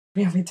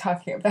We'll be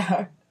talking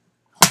about.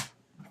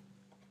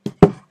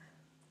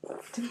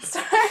 Didn't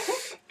start.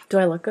 Do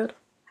I look good?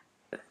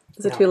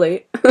 Is it too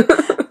late?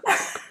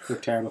 You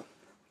look terrible.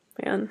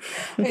 Man.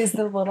 Wait, is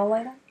the little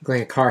light on? Look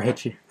like a car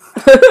hit you.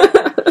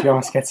 You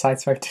almost get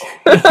sideswiped.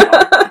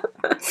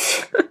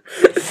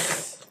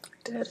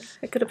 Did.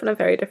 It could have been a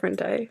very different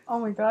day. Oh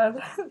my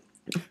god.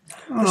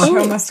 The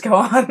show must go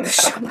on. The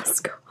show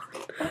must go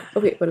on. Oh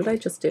wait, what did I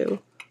just do?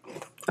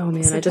 Oh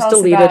man, So I just tell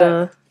us deleted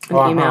about-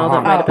 an email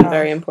that might have been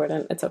very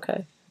important. It's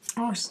okay.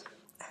 Oh,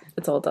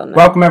 It's all done now.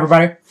 Welcome,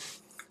 everybody.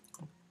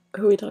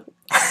 Who are we talking?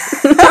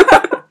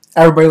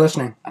 Everybody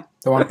listening.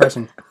 The one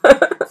person.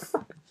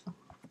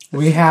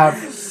 We have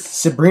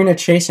Sabrina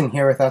Chasen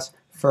here with us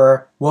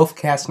for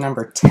Wolfcast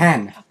number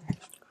 10.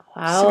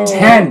 Wow.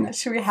 10!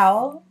 Should we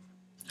howl?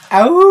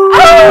 Ow!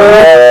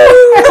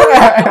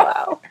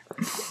 Wow.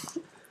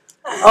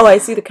 Oh, I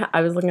see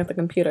I was looking at the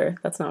computer.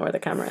 That's not where the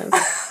camera is.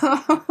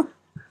 I'm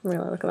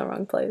really looking in the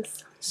wrong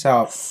place.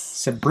 So,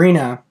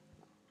 Sabrina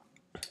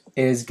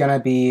is going to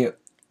be,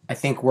 I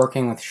think,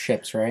 working with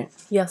ships, right?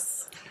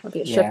 Yes. I'll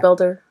be a Yeah.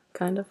 shipbuilder,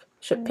 kind of.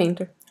 Ship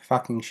painter.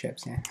 Fucking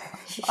ships, yeah.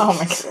 Oh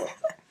my god.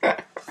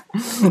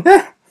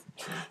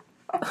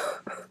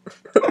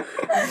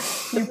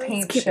 You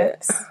paint keep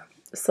ships.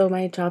 So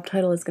my job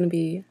title is going to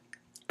be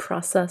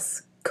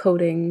Process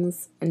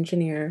Coatings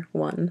Engineer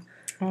 1.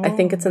 I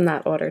think it's in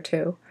that order,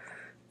 too.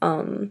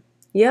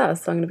 Yeah,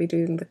 so I'm going to be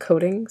doing the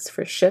coatings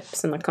for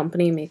ships, and the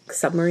company makes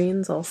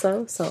submarines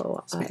also,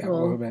 so Speak I up a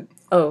little will... bit.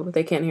 Oh,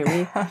 they can't hear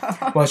me?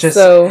 Well, it's just,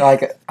 So-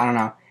 like, I don't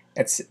know.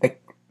 It's,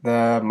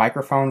 the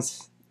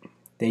microphones,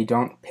 they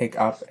don't pick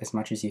up as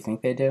much as you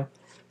think they do.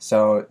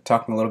 So,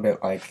 talking a little bit,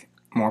 like,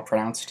 more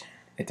pronounced,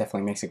 it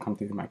definitely makes it come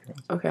through the microphone.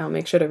 Okay, I'll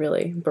make sure to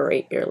really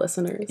berate your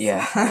listeners.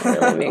 Yeah.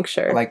 Really make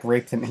sure. Like,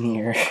 rape them in the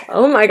ear.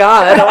 Oh my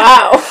god,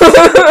 wow.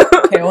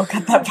 Okay, we'll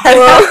cut that part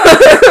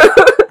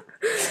out.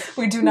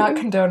 We do not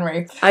condone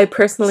rape. I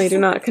personally do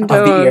not Of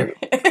condone... the ear.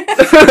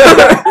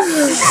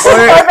 Or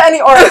of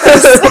any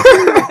orifice.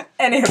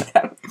 Any of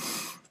them.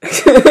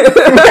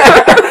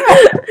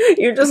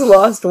 You just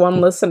lost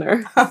one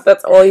listener.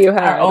 That's all you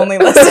had. Our only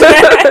listener.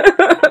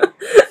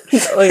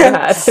 That's all you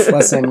had.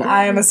 Listen,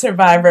 I am a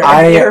survivor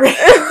of ear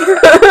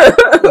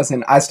rape.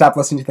 listen, I stopped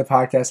listening to the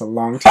podcast a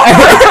long time.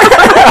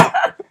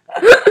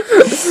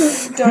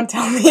 Don't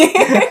tell me.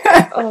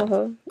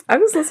 I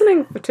was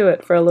listening to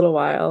it for a little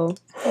while,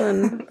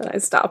 and then I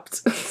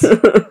stopped.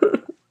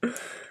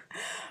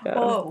 Yeah.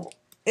 Well,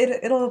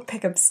 it'll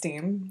pick up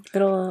steam.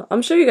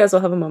 I'm sure you guys will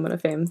have a moment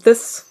of fame.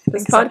 This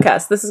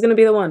podcast, this is going to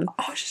be the one.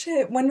 Oh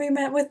shit, when we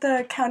met with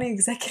the county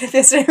executive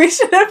yesterday, we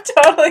should have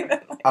totally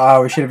been like...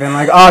 Oh, we should have been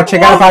like, oh,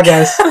 check out the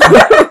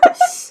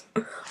podcast.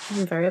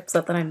 I'm very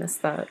upset that I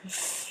missed that.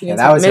 Yeah,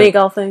 that was mini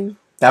golfing.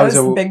 That was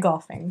was a big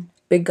golfing.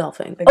 Big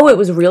golfing. Big Oh, it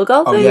was real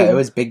golfing? Oh yeah, it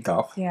was big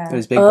golf. Yeah. It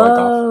was big boy golf.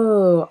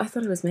 Oh, I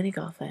thought it was mini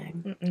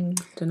golfing.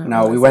 Did not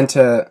No, we realize went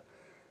to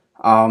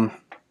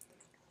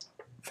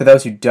for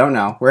those who don't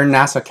know, we're in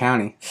Nassau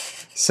County.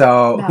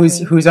 So Not who's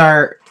me. who's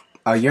our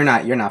you're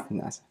not from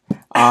Nassau.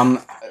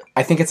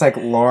 I think it's like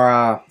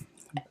Laura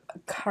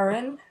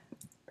Curran?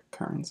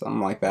 Kern, something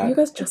like that. You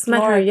that. guys just met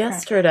her Laura Curran.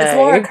 yesterday. It's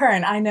Laura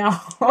Curran, I know.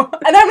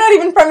 And I'm not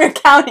even from your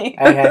county.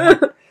 Okay.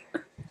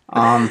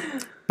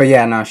 But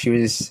yeah, no, she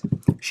was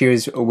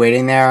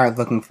waiting there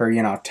looking for,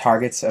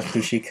 targets of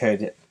who she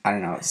could, I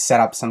don't know, set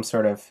up some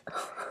sort of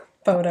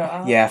Photo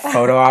op.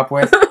 photo op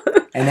with.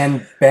 And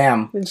then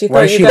bam. And she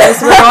where thought you she-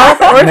 guys were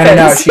off orphans.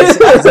 No, she's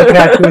looking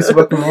at who's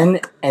looking in,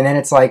 and then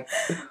it's like,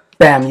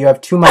 bam, you have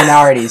two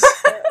minorities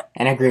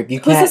in a group. You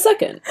Who's the can't,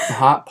 second?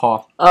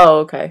 Paul. Oh,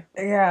 okay.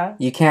 Yeah.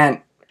 You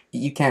can't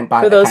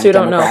buy For that those kind who of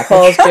don't know, demographic.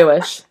 Paul's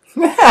Jewish.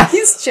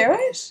 He's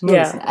Jewish? No,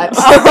 he's Yeah.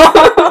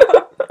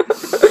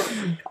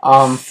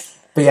 not.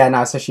 But yeah,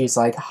 no, so she's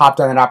like hopped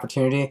on that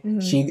opportunity. Mm-hmm.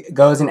 She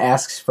goes and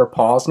asks for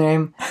Paul's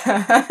name,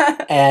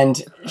 and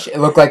it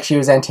looked like she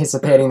was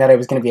anticipating that it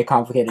was going to be a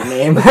complicated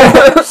name.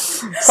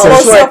 So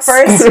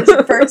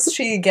first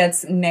she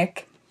gets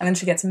Nick, and then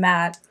she gets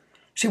Matt.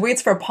 She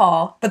waits for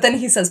Paul, but then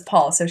he says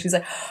Paul, so she's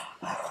like,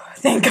 oh,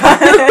 thank God.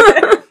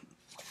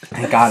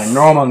 I got a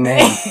normal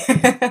name.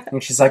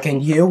 And she's like,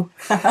 and you?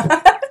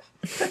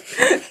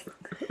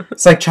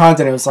 It's like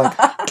Chandana. It was like,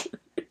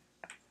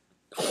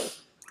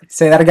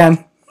 say that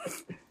again.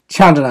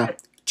 Chandana.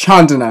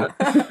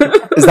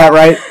 Is that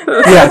right?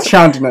 Yeah,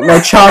 Chandana. No,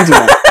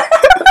 Chandana.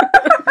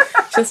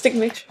 Just to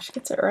make sure she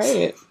gets it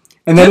right.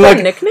 And Do then you have like,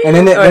 a nickname? and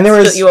then Or there it's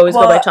was just- you always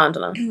go by Well,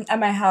 Chandana. At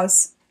my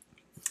house,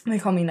 they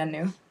call me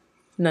Nanu.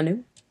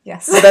 Nanu?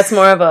 Yes. So that's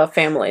more of a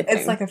family thing.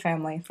 It's like a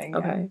family thing.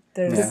 Okay.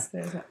 Yeah. Yeah.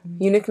 There's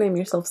You nickname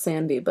yourself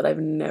Sandy, but I've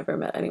never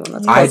met anyone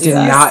that's I called you did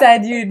that. not- You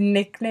said you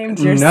nicknamed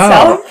no.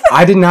 yourself.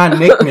 I did not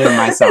nickname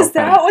myself. Is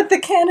that what the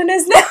canon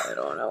is now? I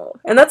don't know.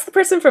 And that's the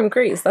person from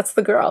Greece. That's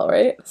the girl,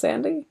 right?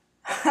 Sandy?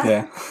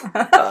 Yeah.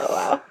 Oh,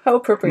 wow. How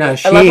appropriate. No,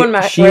 I love when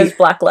Matt wears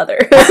black leather.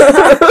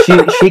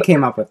 She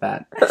came up with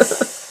that.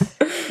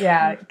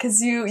 Yeah,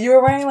 because you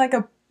were wearing like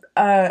a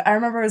I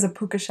remember it was a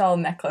puka shell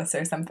necklace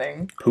or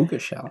something. Puka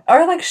shell?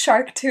 Or like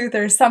shark tooth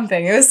or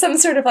something. It was some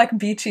sort of like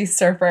beachy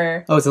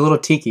surfer. Oh, it's a little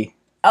tiki.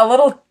 A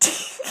little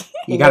tiki.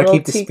 You gotta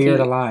keep the spirit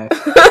alive.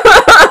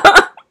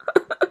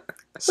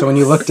 So when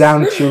you look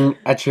down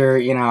at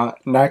your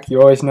neck,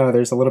 you always know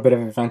there's a little bit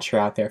of adventure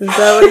out there. Is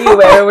that what you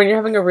wear when you're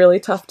having a really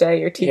tough day?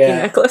 Your tiki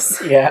necklace?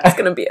 Yeah. It's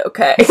gonna be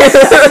okay.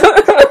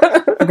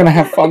 I'm gonna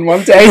have fun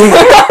one day.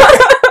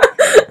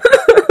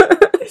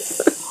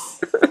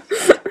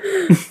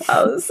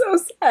 I was so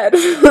sad.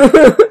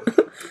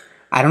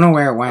 I don't know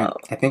where it went.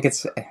 I think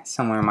it's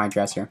somewhere in my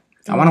dresser.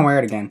 I want to wear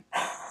it again.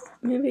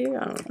 Maybe,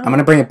 I don't know. I'm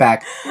gonna bring it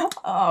back.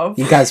 Oh.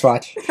 You guys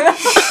watch.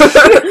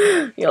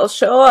 You'll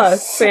show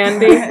us,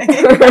 Sandy.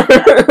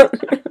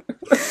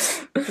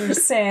 Your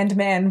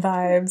Sandman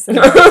vibes and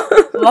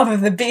love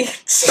of the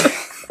beach.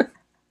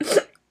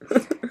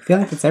 I feel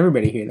like it's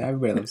everybody here.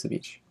 Everybody loves the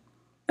beach.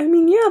 I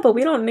mean, yeah, but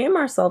we don't name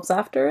ourselves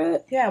after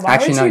it. Yeah, why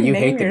Actually, would you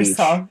name hate the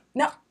yourself? beach.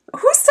 No,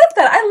 who said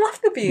that? I love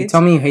the beach. You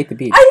told me you hate the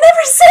beach. I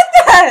never said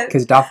that!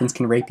 Because dolphins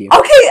can rape you.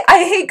 Okay,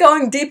 I hate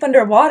going deep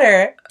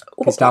underwater.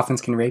 Because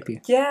dolphins can rape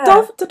you. Yeah.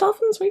 Do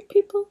dolphins rape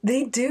people?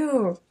 They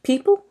do.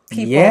 People?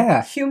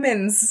 Yeah.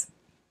 Humans.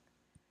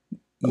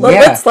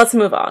 Yeah. Let's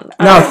move on.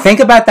 No, think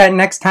about that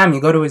next time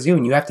you go to a zoo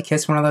and you have to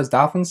kiss one of those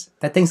dolphins.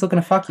 That thing's looking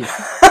to fuck you.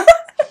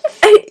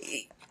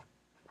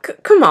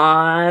 Come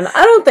on.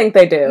 I don't think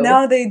they do.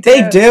 No, they do.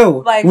 They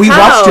do. Like, we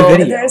watched a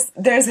video.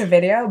 There's a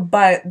video,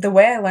 but the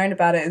way I learned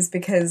about it is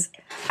because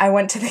I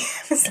went to the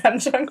Amazon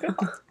jungle.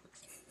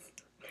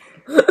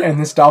 And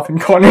this dolphin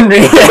cornered me.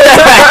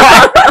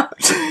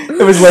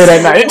 It was late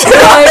at night.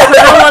 I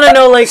don't want to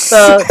know like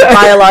the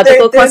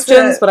biological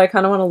questions, but I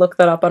kind of want to look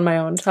that up on my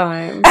own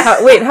time.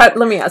 Let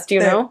me ask. Do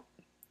you know?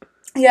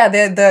 Yeah,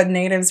 the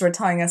natives were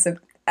telling us.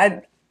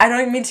 I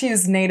don't even mean to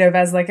use native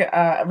as like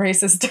a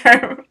racist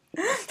term.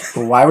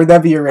 Why would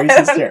that be a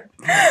racist term?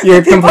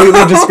 You're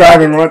completely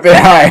describing what they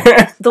are.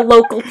 The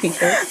local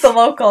people. The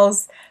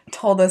locals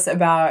told us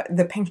about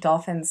the pink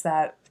dolphins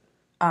that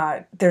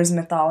there's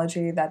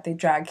mythology that they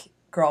drag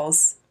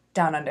girls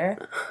down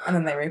under and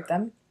then they rape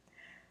them.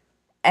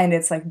 And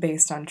it's like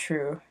based on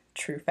true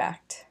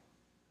fact.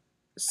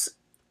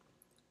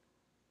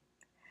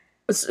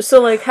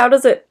 So like, how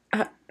does it?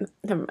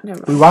 Never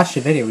mind. We watched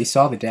a video. We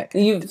saw the dick.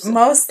 Is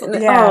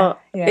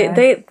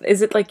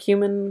it like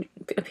human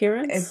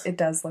appearance? It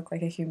does look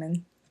like a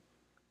human.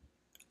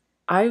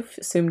 I've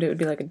assumed it would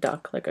be like a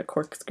duck, like a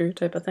corkscrew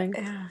type of thing.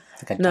 Yeah.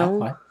 Like a duck?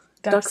 What?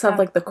 Ducks have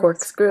like the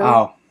corkscrew.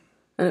 Oh.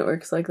 And it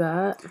works like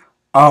that.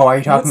 Oh, are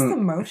you talking? What's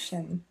the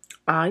motion?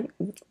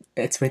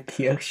 It's with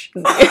the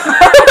ocean.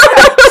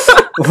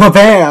 Well,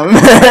 bam!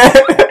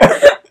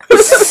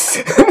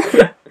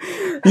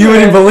 You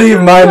wouldn't believe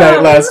my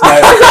night last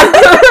night.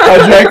 I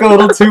drank a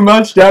little too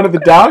much down at the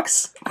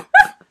docks.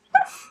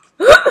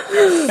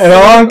 And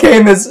along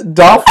came this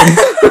dolphin.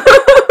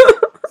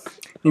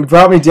 He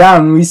brought me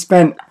down and we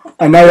spent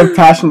a night of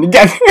passion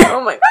together.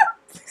 Oh my god.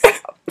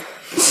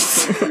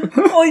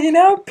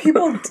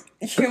 Well,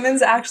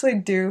 humans actually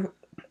do.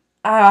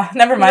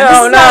 Never mind. No,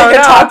 this is not a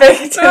good topic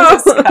to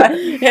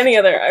discuss. Any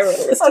other eye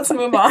rollers. Let's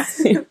move on.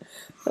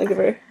 I'll give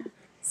her.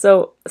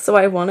 So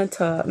I wanted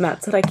to.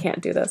 Matt said I can't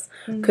do this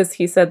because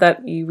he said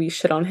that we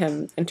shit on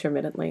him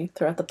intermittently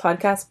throughout the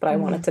podcast, but I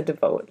wanted to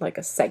devote like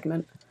a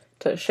segment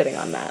to shitting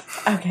on Matt.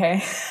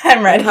 Okay,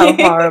 I'm ready.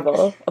 And how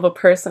horrible of a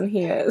person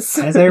he is.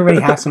 Why does everybody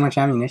have so much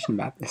ammunition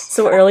about this?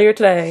 So earlier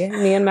today,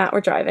 me and Matt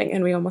were driving,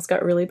 and we almost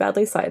got really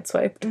badly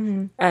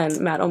sideswiped, and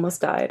Matt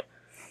almost died.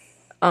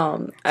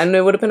 And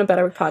it would have been a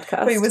better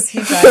podcast. Wait, was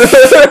he driving?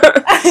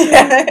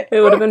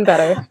 It would have been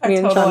better. Me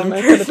and John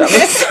could have done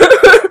this.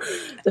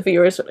 The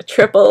viewers would have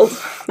tripled.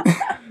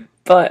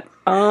 But,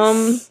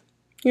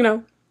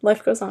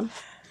 life goes on.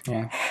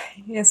 Yeah.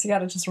 Yes, you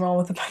gotta just roll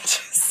with the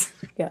punches.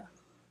 Yeah.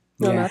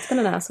 No, Matt's been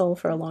an asshole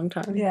for a long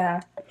time.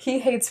 Yeah. He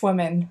hates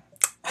women.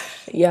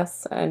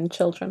 Yes, and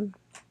children.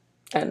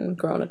 And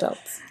grown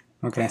adults.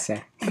 What can I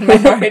say?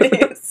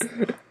 Minorities.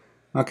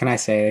 What can I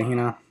say?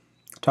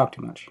 Talk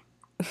too much.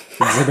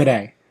 Exhibit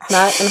A.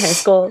 Matt in high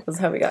school, this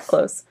is how we got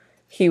close.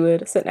 He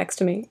would sit next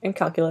to me in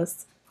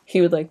calculus. He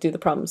would do the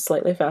problem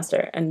slightly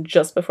faster, and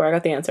just before I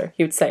got the answer,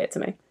 he would say it to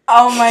me.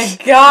 Oh my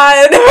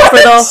god! For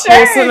the whole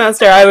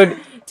semester, I would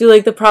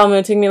do the problem. It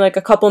would take me a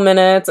couple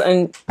minutes,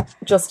 and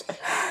just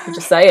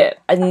say it.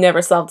 I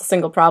never solved a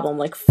single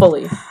problem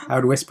fully. I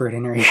would whisper it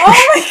in her ear.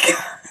 Oh my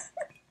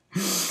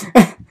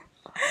god!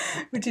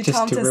 Would you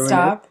tell him to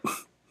stop?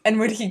 And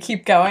would he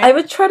keep going? I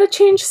would try to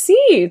change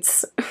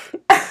seats.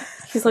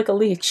 He's like a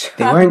leech.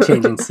 They weren't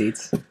changing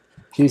seats.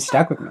 She was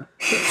stuck with me.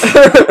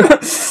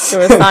 There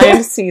were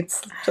assigned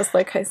seats, just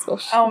like high school.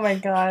 Oh my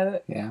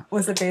god. Yeah.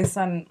 Was it based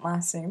on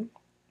last name?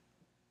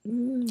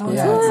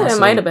 Yeah, it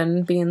might have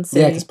been B and C.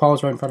 Yeah, because Paul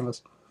was right in front of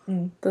us.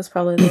 That's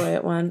probably the way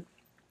it went.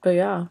 But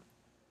yeah.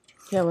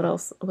 Yeah, what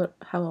else?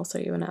 How else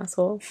are you an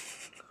asshole?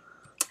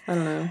 I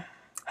don't know.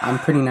 I'm a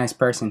pretty nice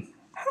person.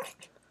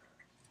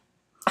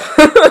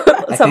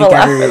 Let's have a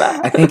laugh for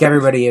that. I think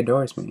everybody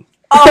adores me.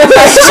 Oh my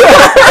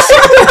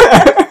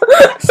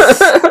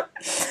god.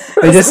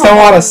 They just don't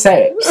want to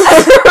say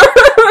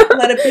it.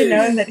 Let it be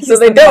known that he's So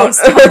they the don't. most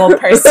humble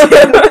person.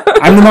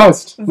 I'm the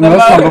most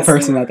humble most.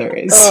 person that there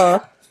is.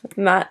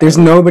 Not. There's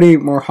nobody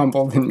more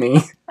humble than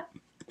me.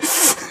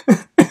 So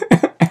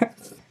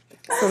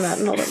Matt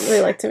and Holden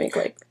really like to make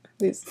like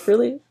these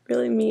really,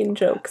 really mean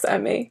jokes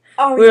at me.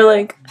 Oh, We were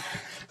like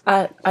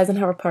at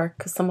Eisenhower Park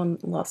because someone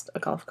lost a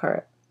golf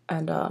cart,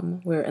 and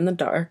we were in the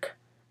dark,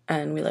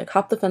 and we like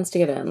hopped the fence to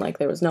get in. Like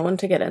there was no one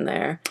to get in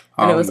there,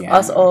 and it was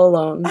us all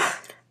alone.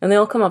 And they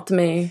all come up to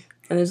me,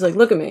 and they're just like,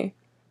 "Look at me."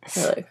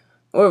 They're like,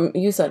 or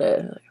you said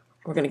it. Like,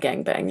 we're gonna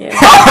gangbang you.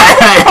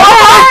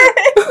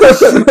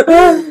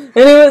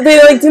 And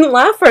they like didn't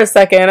laugh for a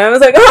second. I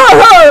was like, oh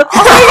my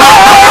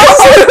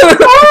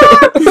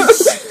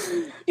gosh!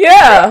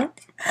 Yeah.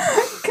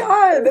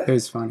 God. It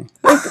was funny.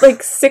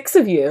 Like 6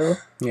 of you.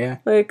 Yeah.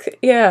 Like,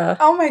 yeah.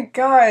 Oh my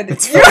God.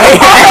 It's funny.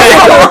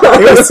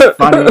 It was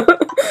funny.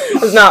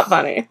 It was not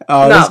funny.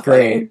 Oh, not that's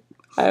great. Funny.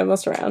 I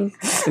almost ran.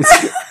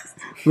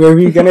 Where were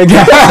you gonna go?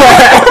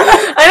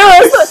 I know.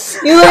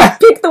 You like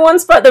picked the one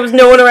spot. There was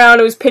no one around.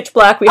 It was pitch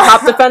black. We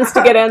hopped the fence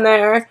to get in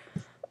there.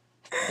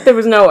 There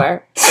was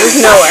nowhere.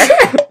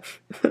 It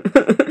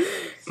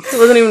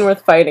wasn't even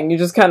worth fighting. You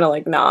just kind of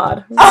like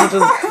nod.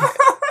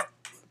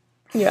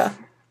 Yeah.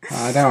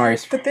 Don't worry.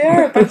 But they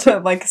are a bunch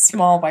of like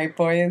small white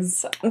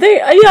boys.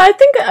 I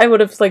think I would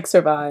have like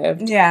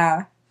survived.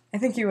 Yeah. I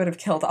think you would have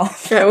killed all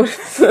of I them would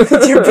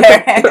with your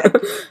bare hands.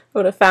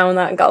 would have found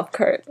that golf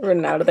cart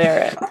ridden out of there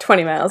at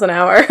 20 miles an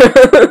hour.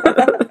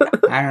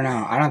 I don't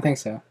know. I don't think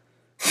so.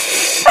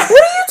 What are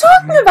you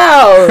talking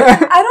about?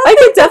 I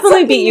could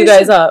definitely beat you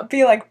guys up.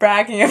 Be like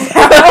bragging about.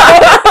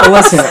 Well,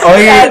 listen, all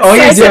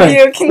you're doing.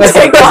 You can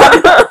Listen, take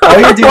one. all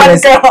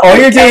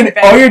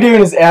you're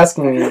doing is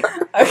asking me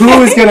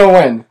who is gonna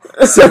win,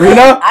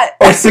 Sabrina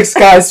or 6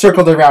 guys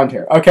circled around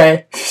here.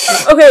 Okay.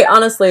 Okay,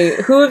 honestly,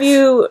 who of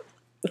you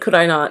could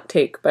I not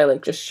take by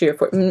like just sheer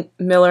force?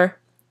 Miller,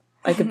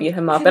 I could beat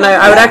him up, and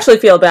I would actually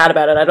feel bad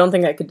about it. I don't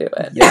think I could do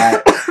it.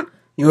 Yeah.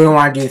 You wouldn't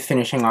want to do the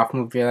finishing off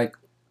move. You're like,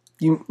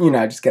 you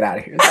know, just get out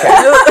of here.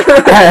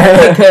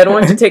 Hey kid,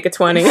 why don't you take a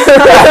 20?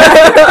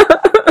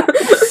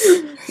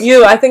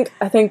 You, I think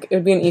it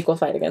would be an equal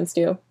fight against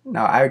you.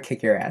 No, I would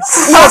kick your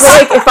ass. No,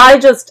 but like if I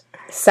just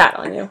sat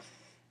on you,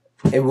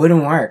 It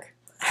wouldn't work.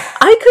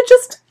 I would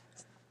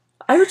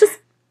just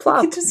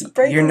plop. You could just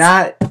break You're his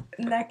not.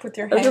 neck with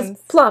your I would hands.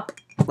 just plop.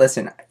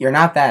 Listen, you're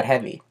not that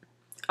heavy.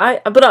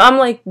 But I'm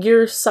like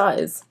your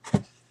size,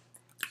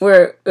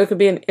 where it could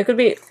be.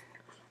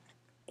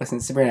 Listen,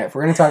 Sabrina, if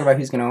we're gonna talk about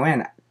who's gonna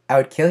win, I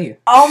would kill you.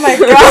 Oh my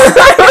God.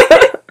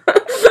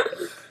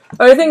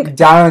 Or I think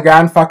Down on the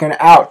ground, fucking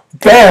out.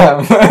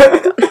 Bam!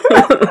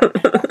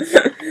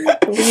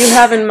 you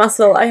haven't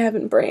muscle, I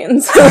haven't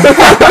brains.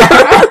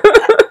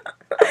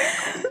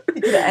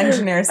 You could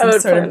engineer some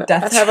sort of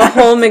death. I'd have a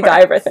whole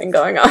MacGyver thing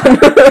going on.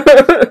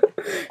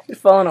 You'd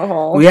fall in a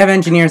hole. We have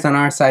engineers on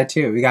our side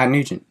too. We got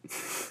Nugent.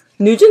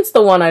 Nugent's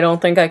the one I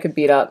don't think I could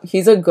beat up.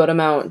 He's a good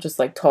amount, just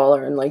like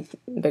taller and like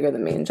bigger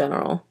than me in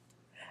general.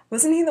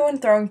 Wasn't he the one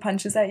throwing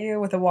punches at you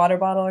with a water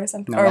bottle or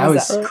something? No, or that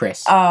was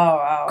Chris.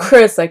 Oh.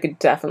 Chris, I could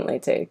definitely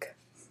take.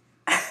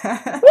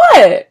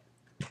 What?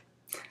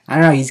 I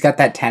don't know. He's got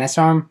that tennis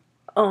arm.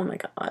 Oh my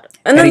god!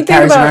 And then he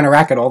carries around a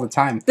racket all the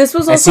time. This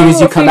was also as soon as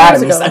you come at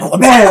him, he's like,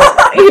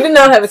 he did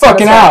not have a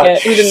tennis racket.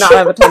 He did not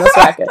have a tennis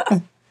racket.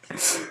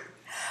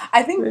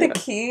 I think the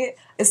key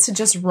is to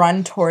just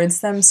run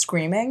towards them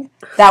screaming.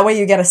 That way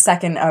you get a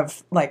second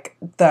of, like,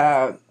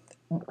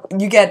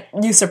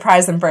 you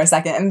surprise them for a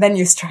second, and then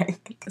you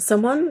strike.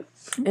 Someone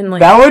in, like...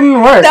 That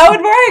wouldn't work. That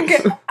would work!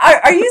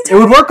 Are you... It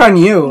would work on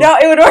you. No,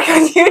 it would work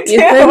on you, too.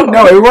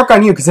 No, it would work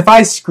on you, because if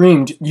I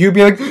screamed, you'd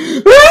be like... No,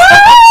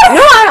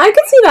 I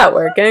could see that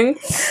working.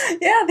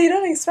 Yeah, they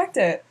don't expect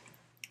it.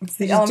 It's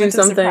the You just element do of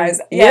something.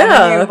 surprise. Yeah. And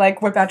then you,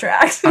 like, whip out your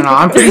axe. I don't know,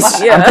 I'm pretty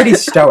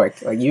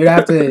stoic. Like, you'd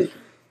have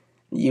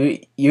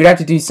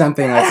to do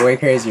something like way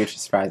crazier to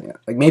surprise me.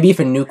 Like maybe if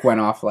a nuke went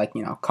off like,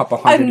 you know, a couple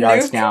hundred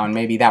yards down,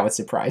 maybe that would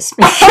surprise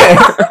me.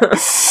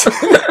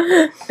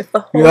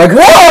 You're like,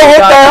 whoa, what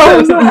the hell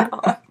is that?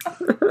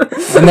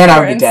 And then I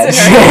would be dead.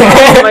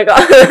 Oh my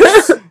god.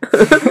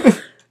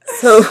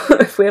 So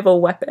if we have a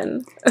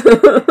weapon.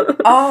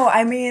 Oh,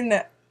 I mean,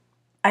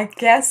 I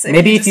guess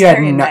maybe if you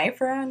carry had a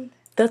knife around.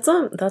 That's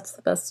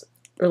the best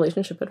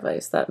relationship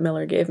advice that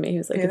Miller gave me. He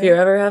was like, if you're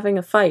ever having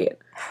a fight,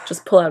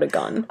 just pull out a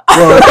gun.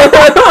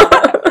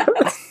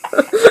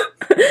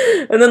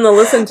 And then they'll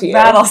listen to you.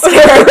 That'll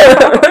scare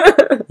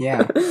them.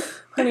 Yeah.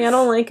 Honey, I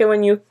don't like it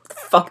when you... The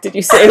fuck did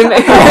you say to me?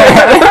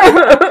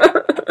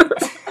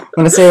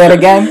 Want to say that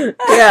again?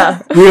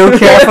 Yeah. Real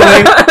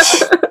carefully.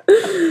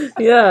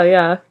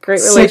 Yeah.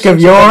 Great relationship Sick of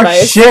your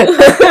advice. shit.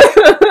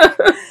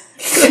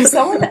 If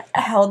someone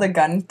held a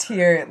gun to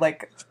your,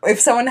 like, if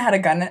someone had a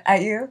gun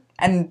at you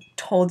and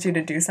told you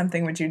to do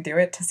something, would you do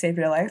it to save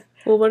your life?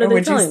 Well, what are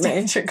they telling Or would you me?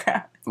 stand your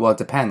ground? Well, it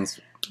depends.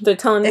 They're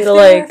telling me If to,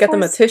 they like, were get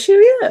them a forced-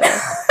 tissue? Yeah.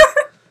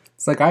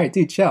 It's like, alright,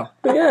 dude, chill.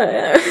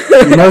 Yeah.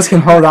 Your nose can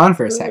hold on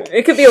for a second.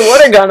 It could be a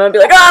water gun. I'd be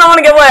like, oh, I don't want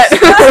to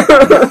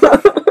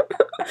get wet.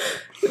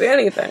 Could be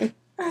anything.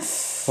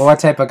 Well, what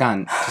type of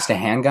gun? Just a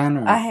handgun?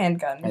 Or A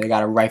handgun. Or they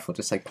got a rifle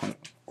just like point?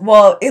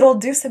 Well, it'll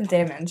do some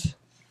damage.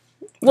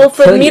 Well,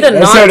 for Kill me you. to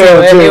That's not what do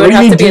it'll it, do. it What would do you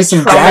have mean to be do a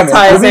some damage?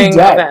 You'll be traumatizing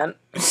dead. event.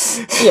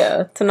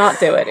 Yeah, to not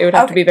do it, it would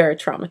have to Okay. be very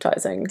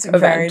traumatizing It's event.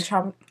 very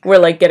traumatic. Where,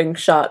 like, getting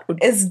shot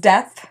would... Is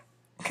death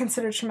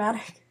considered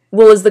traumatic?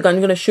 Well, is the gun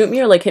going to shoot me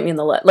or, like, hit me in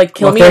the leg? Like,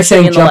 kill Well, me if or they're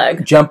shoot me in saying the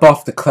leg? jump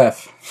off the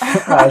cliff,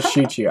 I'll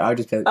shoot you. I would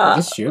just be like,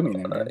 just shoot me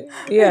then, man.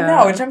 Yeah.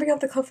 No, jumping off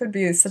the cliff would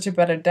be such a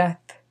better death.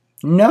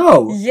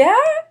 No. Yeah?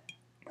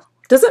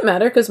 Does it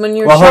matter? Because when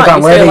you're Well, hold shot, on.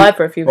 you Where stay are they? alive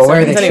for a few Well,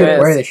 where are seconds they? anyways.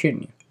 Where are they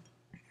shooting you?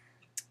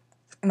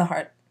 In the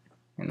heart.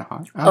 In the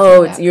heart.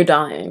 Oh, it's you're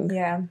dying.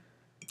 Yeah.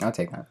 I'll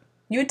take that.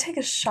 You would take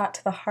a shot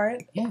to the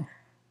heart? Yeah.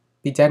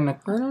 Be dead in a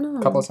I don't know.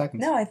 couple of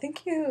seconds. No, I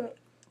think you,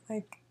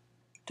 like,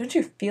 don't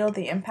you feel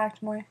the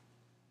impact more?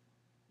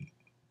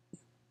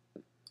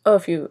 Oh,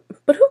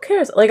 but who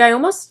cares? Like, I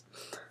don't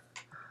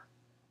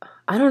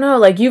know,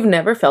 like, you've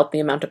never felt the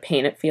amount of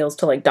pain it feels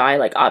to, like, die,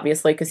 like,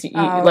 obviously, because you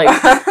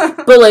like,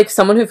 but, like,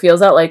 someone who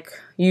feels that, like,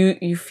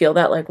 you feel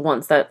that, like,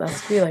 once,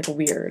 that's be, like,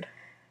 weird.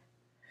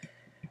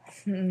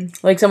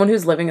 Like, someone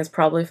who's living has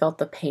probably felt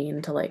the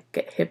pain to, like,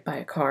 get hit by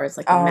a car is,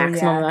 like, the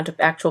maximum amount of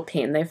actual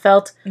pain they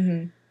felt.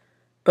 Mm-hmm.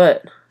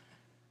 But,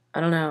 I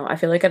don't know, I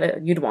feel like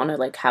you'd want to,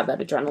 like, have that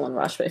adrenaline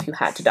rush if you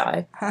had to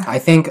die. I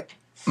think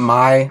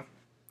I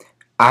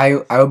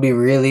would be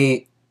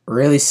really,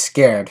 really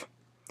scared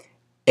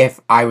if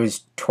I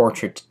was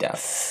tortured to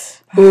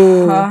death.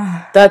 Ooh,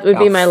 that would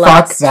be my fuck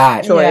last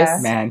that, choice. Yeah.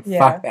 man. Yeah.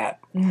 Fuck that.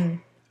 Mm-hmm.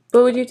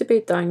 But would you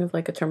debate dying of,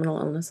 like, a terminal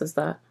illness as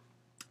that?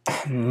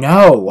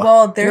 No.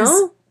 Well, there's...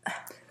 No?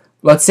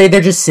 Let's say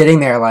they're just sitting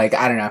there, like,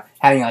 I don't know,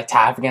 having, like,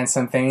 tap against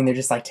something, and they're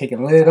just, like,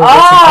 taking little bits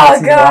Oh,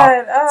 and pieces off.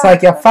 God. Oh. It's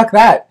like, yeah, fuck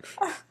that.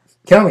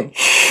 Kill me.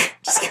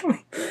 Just kill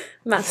me.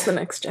 That's the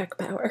next Jack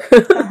Bauer.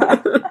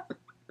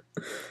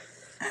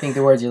 I think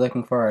the words you're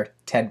looking for are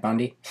Ted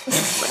Bundy.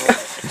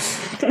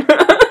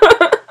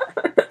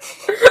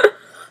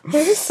 I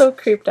was so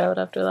creeped out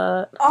after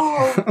that.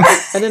 Oh.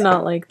 I did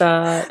not like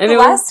that. The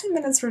Anyway, last 2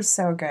 minutes were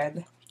so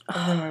good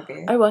of the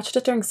movie. I watched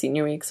it during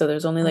senior week, so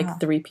there's only like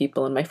 3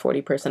 people in my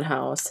 40-person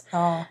house.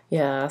 Oh.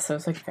 Yeah, so it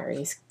was like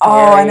very scary.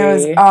 Oh, I know.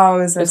 It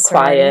was It was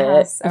quiet.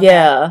 House. Okay.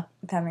 Yeah.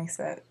 That makes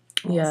it.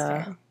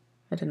 Yeah. Scary.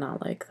 I did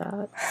not like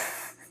that.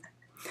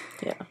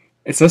 Yeah.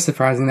 It's so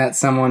surprising that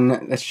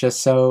someone that's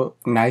just so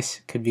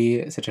nice could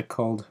be such a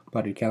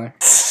cold-blooded killer.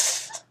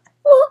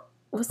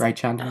 Right,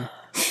 Chandra?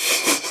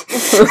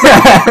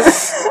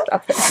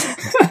 Stop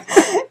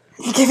it.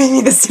 You're giving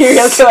me the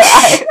serial killer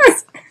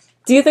eyes.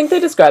 Do you think they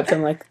described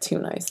him like too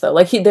nice though?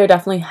 Like there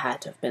definitely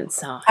had to have been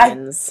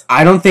signs.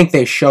 I don't think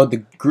they showed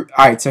the...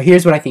 Alright, so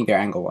here's what I think their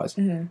angle was.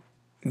 Mm-hmm.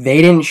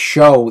 They didn't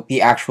show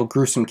the actual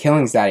gruesome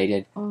killings that he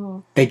did.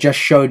 Oh. They just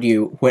showed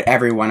you what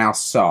everyone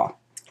else saw.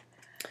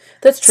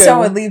 That's true.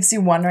 So it leaves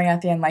you wondering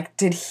at the end, like,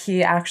 did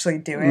he actually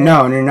do it?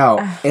 No.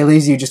 It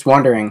leaves you just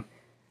wondering,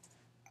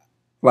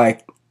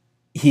 like,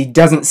 he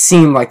doesn't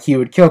seem like he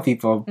would kill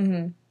people,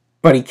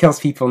 but he kills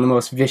people in the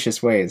most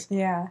vicious ways.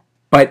 Yeah.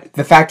 But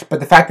the fact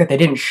that they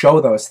didn't show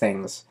those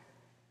things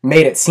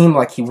made it seem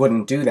like he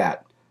wouldn't do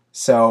that.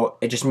 So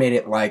it just made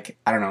it, like,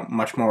 I don't know,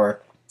 much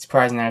more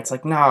surprising that it's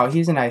like, no,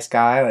 he's a nice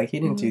guy. Like, he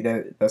didn't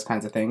do those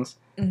kinds of things.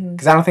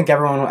 Because I don't think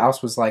everyone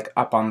else was, like,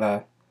 up on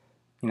the,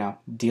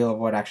 deal of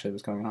what actually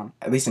was going on.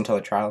 At least until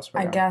the trials were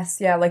I done. guess,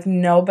 yeah, like,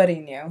 nobody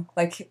knew.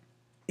 Like,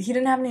 he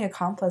didn't have any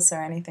accomplice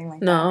or anything like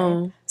that. No.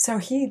 Right? So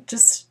he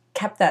just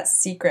kept that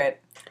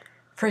secret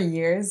for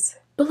years.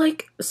 But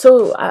like,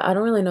 so I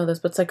don't really know this,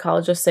 but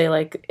psychologists say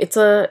like it's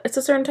a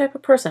certain type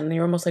of person.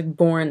 You're almost like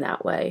born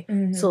that way.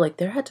 Mm-hmm. So like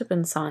there had to have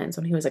been signs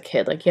when he was a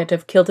kid. Like he had to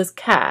have killed his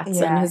cats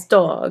and his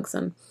dogs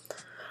and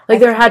like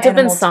there had to have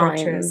been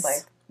signs.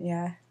 Like,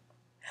 yeah.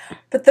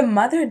 But the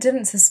mother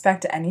didn't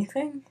suspect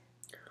anything.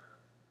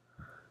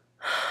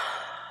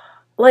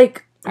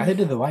 Like Either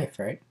did the wife,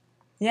 right?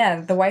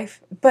 Yeah, the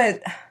wife.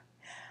 But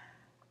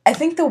I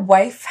think the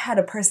wife had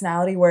a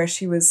personality where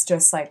she was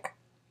just like,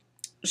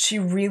 she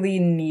really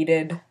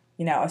needed,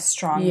 a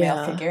strong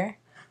male figure.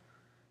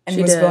 And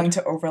She was did. willing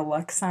to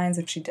overlook signs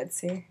if she did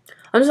see.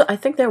 I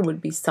think there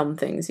would be some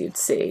things you'd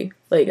see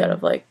like out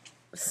of like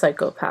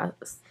psychopathy.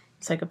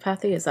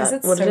 Is that Is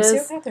it what it is?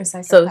 sociopath or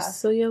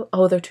psychopath?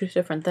 Oh, they're two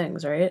different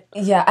things, right?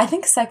 Yeah, I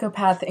think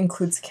psychopath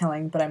includes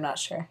killing, but I'm not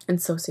sure. And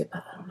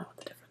sociopath, I don't know what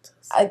the difference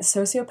is.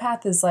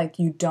 Sociopath is like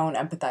you don't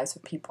empathize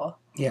with people.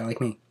 Yeah,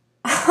 like me.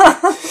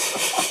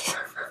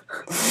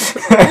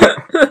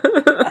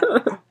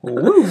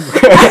 Woo!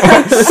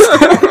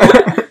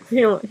 He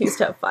used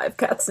to have 5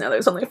 cats, now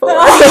there's only 4.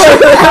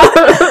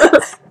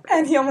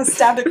 And he almost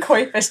stabbed a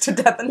koi fish to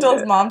death until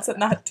his mom said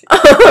not to.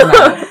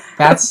 No,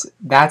 that's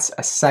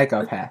a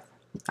psychopath.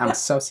 I'm a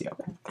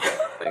sociopath.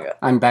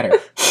 I'm better.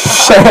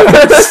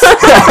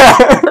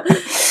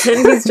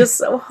 And he's just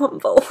so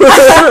humble.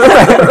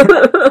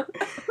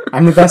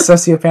 I'm the best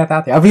sociopath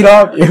out there. I'll beat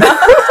all of you.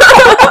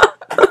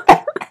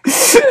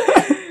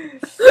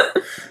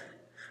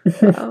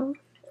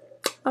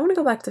 I want to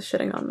go back to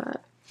shitting on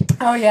Matt.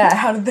 Oh yeah,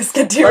 how did this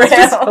get Let's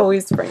just derailed?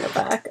 always bring it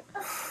back.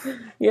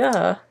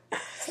 Yeah.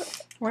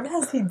 What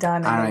has he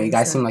done? I don't know. You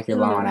guys seem like you're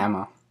low on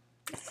ammo.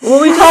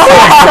 Well, we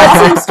just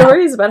said some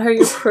stories about how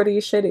you're pretty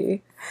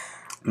shitty.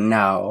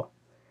 No.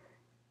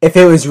 If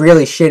it was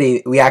really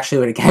shitty, we actually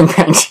would have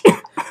gangbanged you.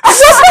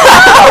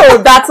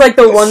 Oh, that's like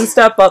the one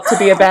step up to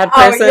be a bad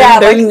person. Oh, yeah,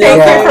 There's like, no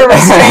thank you for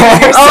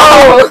restraining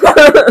yourself.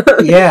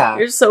 Oh, Yeah.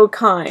 you're so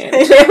kind.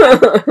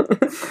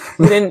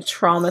 You didn't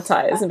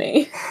traumatize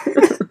me.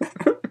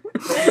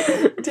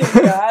 Dear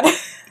God.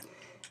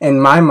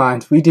 In my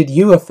mind, we did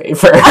you a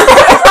favor.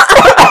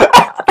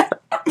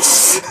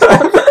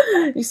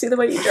 You see the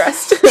way you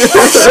dressed?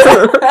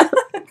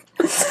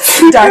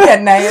 Dark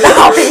at night,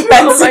 hopping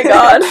fences. Oh my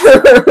God.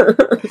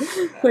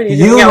 What are you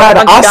You doing out let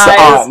with a bunch us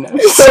on. of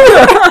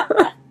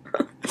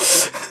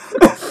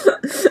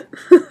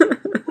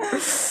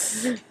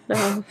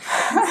No.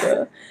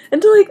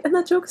 And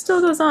that joke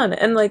still goes on.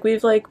 And like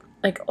we've like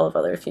all of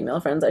other female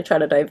friends, I try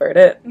to divert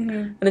it,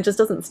 and it just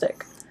doesn't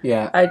stick.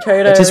 Yeah. I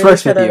try to. It just really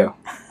works with you.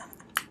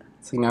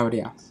 It's like nobody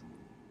else.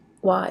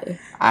 Why?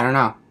 I don't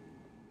know.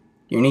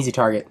 You're an easy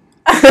target.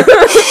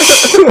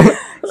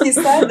 He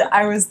said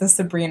I was the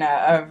Sabrina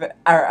of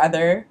our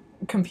other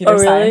computer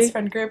science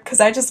friend group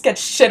because I just get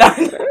shit on. I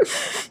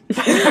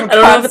don't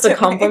know if it's a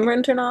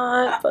compliment or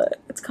not, but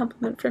it's a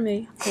compliment for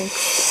me.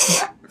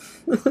 Thanks.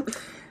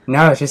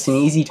 No, it's just an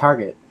easy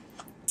target.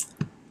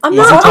 I'm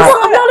not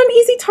an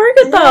easy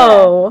target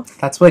though.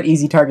 That's what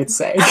easy targets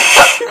say. You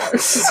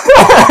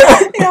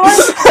know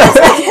what? Let's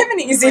make him an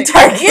easy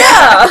target.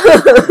 Yeah.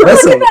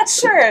 Listen, Look at that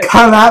shirt.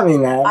 come at me,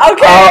 man.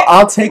 Okay.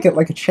 I'll take it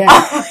like a champ.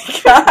 Oh my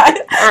God.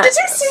 Did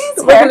you see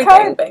his We're gonna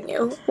haircut? gangbang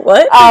you.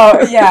 What?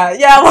 Oh, yeah,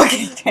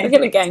 We're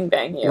gonna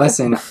gangbang you.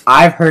 Listen,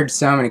 I've heard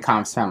so many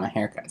comments about my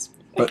haircuts,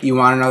 but you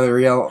want to know the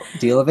real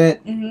deal of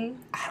it? Mm-hmm.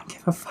 I don't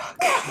give a fuck.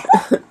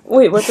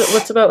 Wait,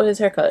 what's about with his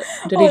haircut?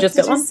 Did he just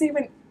get one? Did you see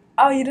when...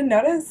 Oh, you didn't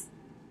notice?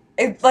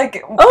 It,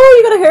 like... Oh,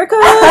 you got a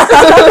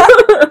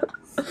haircut!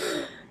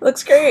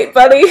 Looks great,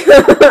 buddy.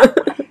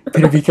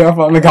 Better be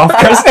careful on the golf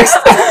course next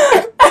time.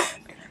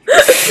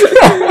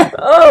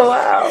 Oh,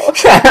 wow.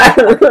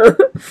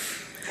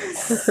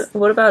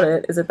 What about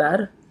it? Is it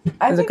bad?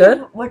 I Is think it good?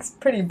 It looks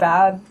pretty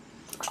bad,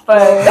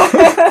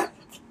 but...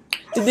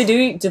 Did they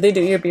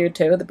do your beard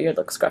too? The beard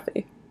looks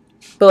scruffy.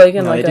 But like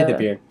in No, like they did the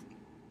beard.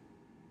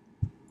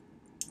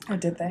 Oh,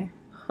 did they?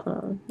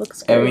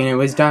 Looks great. I mean, it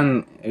was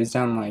done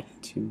like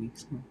 2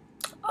 weeks ago.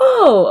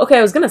 Oh, okay.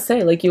 I was gonna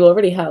say like you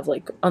already have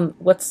like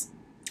what's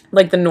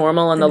like the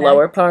normal and the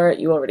lower part.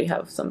 You already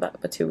have some back,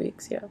 but 2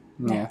 weeks. Yeah.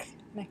 Neck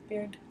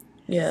beard.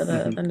 Yeah,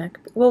 the neck.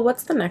 Well,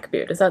 what's the neck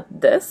beard? Is that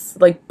this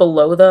like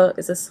below the?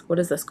 What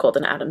is this called?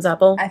 An Adam's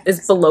apple?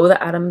 Is below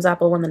the Adam's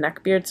apple when the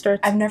neck beard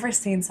starts? I've never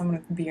seen someone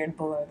with beard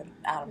below the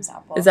Adam's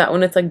apple. Is that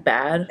when it's like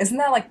bad? Isn't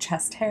that like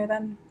chest hair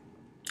then?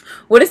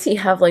 What does he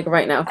have like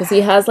right now? Because he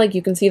has like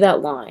you can see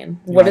that line.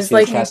 What is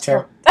like chest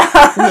hair?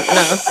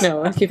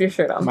 No. Keep your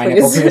shirt on, My please.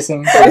 nipple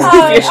piercing. Please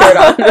keep your shirt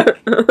on.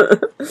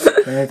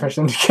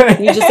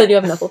 You just said you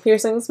have nipple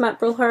piercings, Matt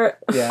Brulhart.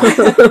 Yeah.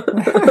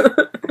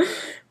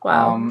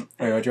 Wow.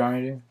 Wait, what do you want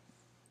me to do?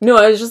 No,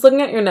 I was just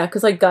looking at your neck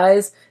because like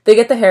guys, they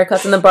get the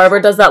haircuts and the barber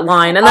does that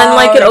line, and then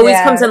like it always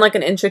comes in like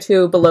an inch or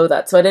two below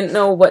that. So I didn't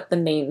know what the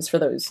names for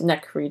those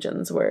neck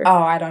regions were.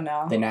 Oh, I don't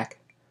know. The neck.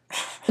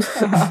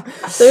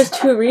 There's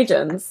two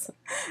regions.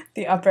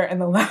 The upper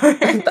and the lower.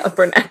 The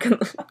upper neck and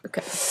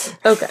the...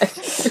 Okay.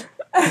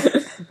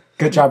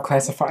 Good job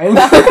classifying.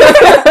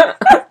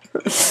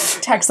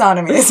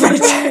 Taxonomy is my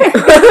term.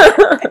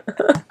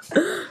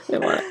 I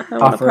want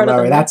upper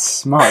lower. That's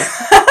smart.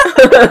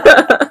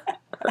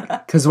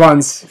 Because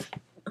one's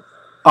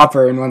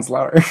upper and one's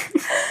lower. Do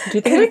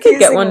you think I could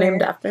get one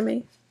named after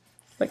me?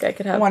 Like I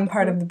could have one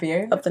part of the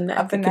beard of the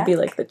neck. It could be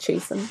like the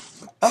Chasen.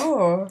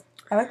 Oh,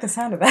 I like the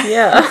sound of that.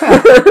 Yeah.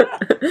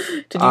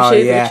 Did you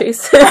shave your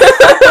Chasen?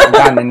 I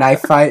got in a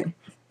knife fight.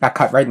 Got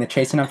cut right in the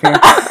Chasen up here.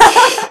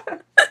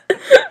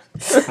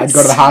 I'd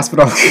go to the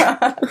hospital.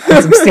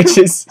 Get some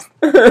stitches.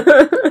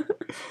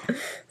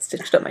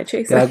 Stitched up my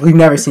Chasen. Yeah, we've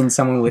never seen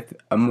someone with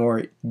a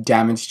more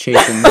damaged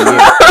Chasen than you.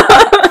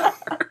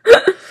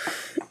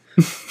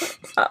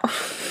 Oh.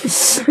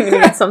 I'm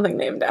gonna get something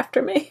named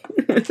after me.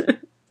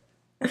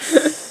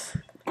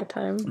 Good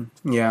time.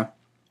 Yeah.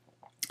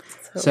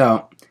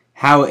 So,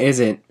 how is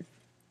it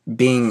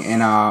being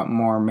in a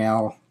more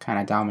male kind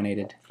of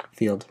dominated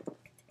field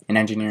in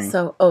engineering?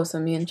 So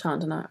me and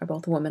Chandana are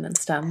both women in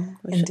STEM.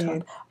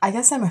 Indeed. I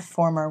guess I'm a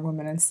former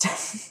woman in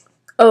STEM.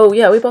 Oh,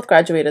 yeah, we both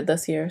graduated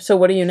this year. So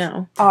what are you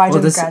now? Oh, I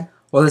didn't grad.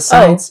 Well, the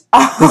science...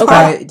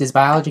 Okay. Does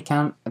biology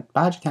count?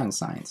 Biology counts as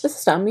science. This is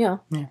STEM, yeah.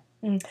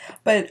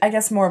 But I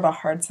guess more of a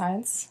hard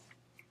science.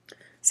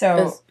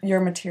 So you're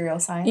material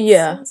science?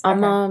 Yeah, okay.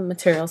 I'm a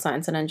material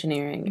science and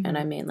engineering, and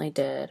I mainly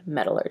did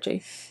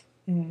metallurgy.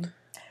 Mm-hmm.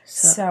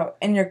 So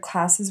in your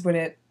classes,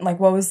 what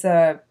was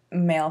the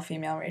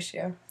male-female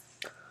ratio?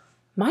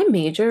 My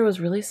major was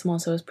really small,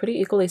 so it was pretty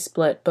equally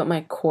split, but my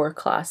core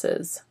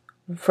classes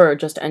for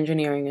just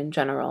engineering in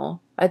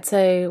general, I'd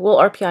say,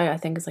 RPI I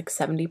think is like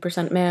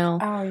 70% male,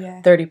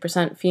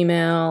 30%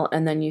 female,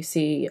 and then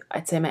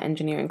I'd say my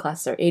engineering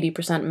classes are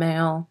 80%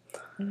 male.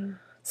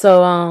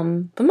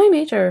 So, but my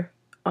major,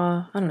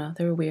 I don't know,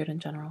 they were weird in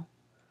general.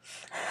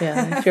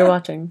 Yeah, if you're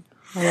watching,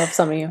 I love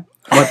some of you.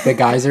 What, the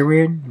guys are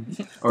weird?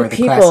 Or the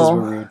people, classes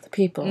were weird? The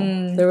people.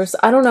 There was,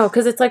 I don't know,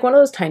 because it's like one of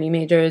those tiny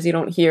majors you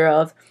don't hear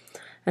of,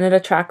 and it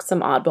attracts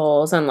some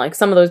oddballs, and like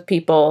some of those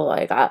people,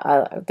 like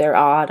they're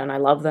odd, and I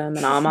love them,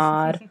 and I'm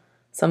odd.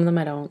 Some of them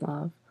I don't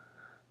love,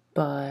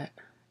 but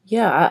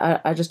yeah,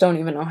 I just don't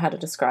even know how to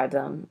describe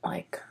them.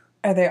 Like,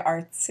 are they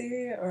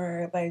artsy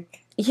or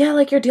like? Yeah,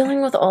 like you're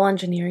dealing with all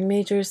engineering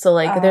majors, so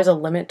like there's a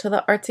limit to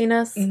the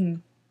artsiness.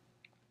 Mm-hmm.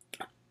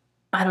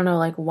 I don't know,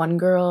 like one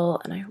girl,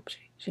 and I hope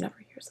she never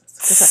hears this,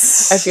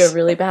 'cause I feel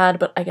really bad,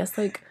 but I guess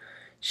like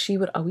she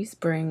would always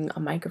bring a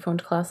microphone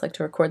to class, like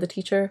to record the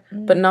teacher,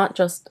 but not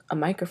just a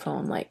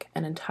microphone, like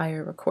an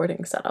entire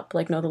recording setup,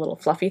 like, the little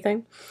fluffy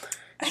thing.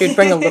 She would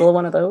bring a little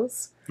one of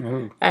those,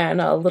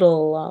 and a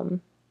little,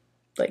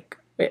 like,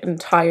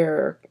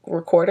 entire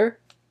recorder,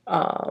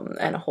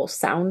 and a whole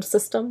sound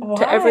system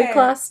to every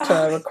class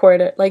to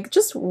record it. Like,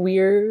 just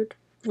weird,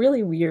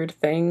 really weird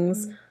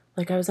things.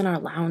 Like, I was in our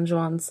lounge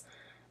once,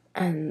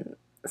 and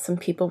some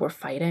people were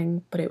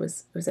fighting, but it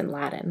was in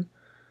Latin.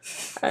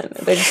 And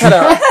they just had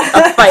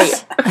a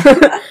fight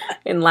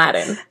in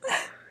Latin.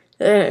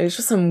 It was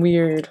just some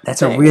weird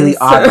That's things. a really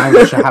odd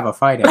language to have a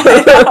fight in.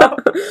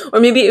 Or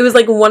maybe it was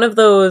like one of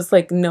those,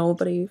 like,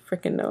 nobody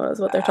freaking knows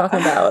what they're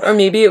talking about. Or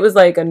maybe it was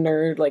like a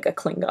nerd, like a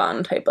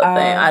Klingon type of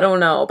thing. I don't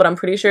know, but I'm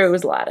pretty sure it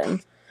was Latin.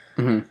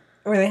 Mm-hmm.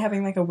 Were they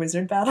having like a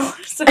wizard battle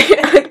or something?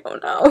 I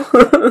don't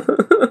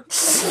know.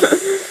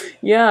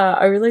 Yeah,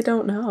 I really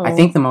don't know. I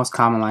think the most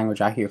common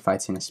language I hear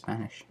fights in is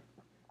Spanish.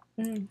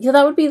 Yeah,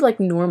 that would be like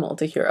normal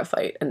to hear a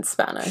fight in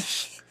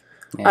Spanish.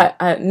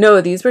 Yeah. No,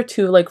 these were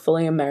two like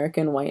fully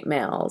American white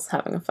males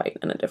having a fight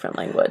in a different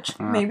language.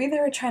 Maybe they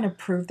were trying to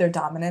prove their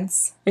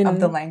dominance of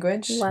the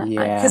language.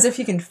 Yeah. Because if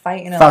you can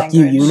fight in a fuck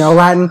language... you know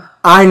Latin?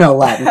 I know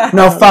Latin.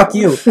 No, fuck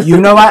you. You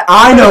know Latin?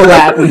 I know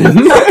Latin.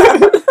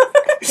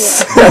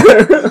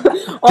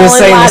 Just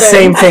saying Latin. The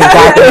same thing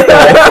back and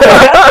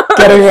forth.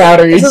 Getting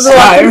louder each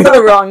time. This is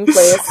the wrong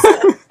place.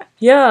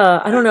 Yeah,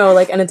 I don't know,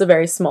 like, and it's a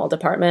very small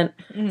department,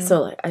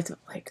 so,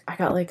 like, I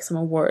got, like, some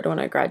award when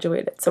I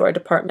graduated, so our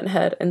department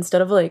head,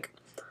 instead of, like,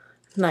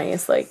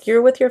 nice, like,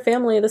 you're with your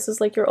family, this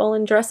is, like, you're all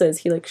in dresses,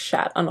 he, like,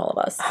 shat on all of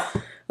us.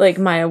 Like,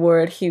 my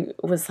award, he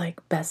was, like,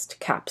 best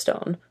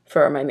capstone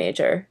for my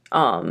major,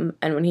 and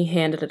when he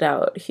handed it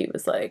out, he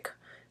was like,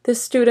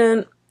 this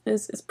student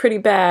is pretty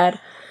bad,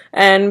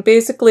 and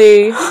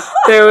basically,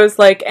 there was,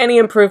 like, any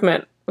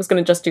improvement was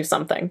going to just do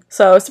something.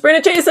 So, Sabrina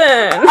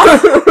Chasen!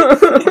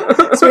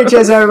 Sabrina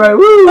Chasen, everybody!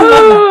 Woo!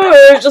 Oh,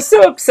 it was just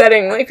so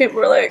upsetting. Like, people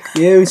were like,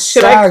 you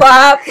should suck. I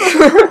clap?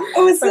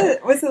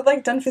 Was it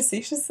like done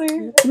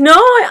facetiously? No,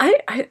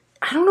 I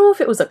don't know if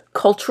it was a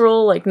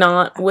cultural, like,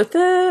 not with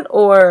it,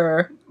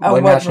 or...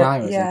 What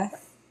nationality was it?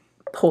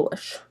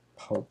 Polish.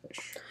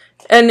 Polish.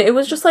 And it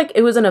was just, like,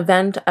 it was an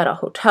event at a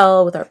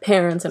hotel with our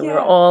parents, and we were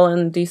all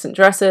in decent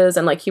dresses,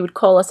 and, like, he would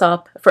call us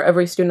up for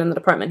every student in the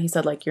department. He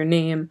said, like, your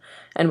name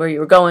and where you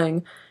were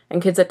going,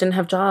 and kids that didn't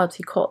have jobs,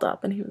 he called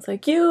up, and he was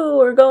like,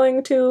 you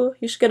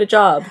should get a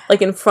job,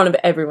 like, in front of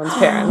everyone's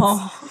parents.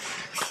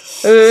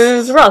 It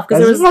was rough,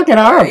 because it was fucking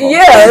horrible.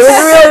 Yeah, it was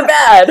really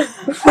bad.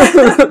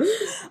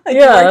 Like,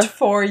 you worked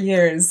 4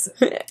 years,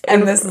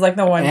 and this is, like,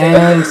 the one day.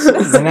 And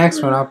the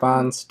next one up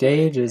on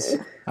stage is...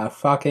 a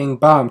fucking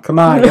bum. Come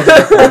on.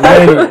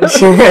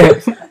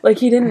 Get Like,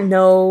 he didn't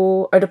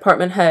know our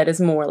department head is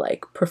more,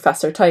 like,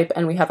 professor type,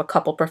 and we have a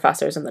couple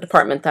professors in the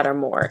department that are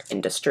more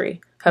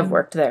industry, have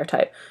worked there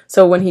type.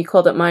 So when he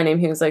called up my name,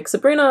 he was like,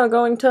 Sabrina,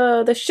 going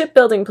to the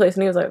shipbuilding place.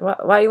 And he was like,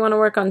 why you want to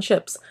work on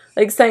ships?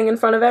 Like, saying in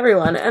front of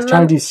everyone. And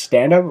trying to do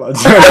stand-up?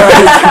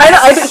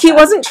 He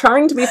wasn't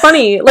trying to be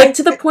funny. Like,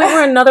 to the point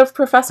where another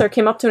professor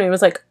came up to me and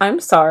was like, I'm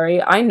sorry,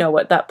 I know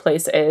what that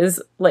place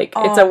is. Like,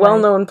 it's a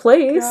well-known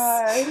place.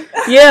 God.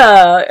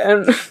 Yeah,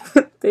 and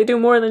they do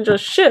more than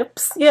just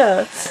ships.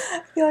 Yeah.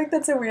 I feel like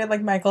that's a weird,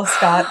 like, Michael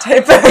Scott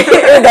type of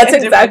That's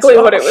exactly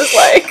what it was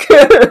like.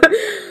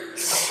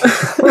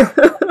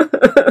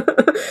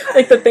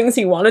 Like, the things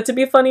he wanted to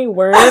be funny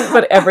weren't,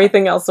 but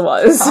everything else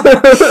was.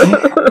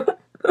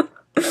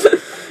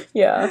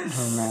 Yeah.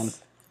 Oh, man.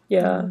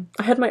 Yeah.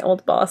 I had my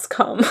old boss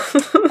come.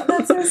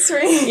 That's so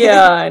sweet.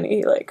 Yeah, and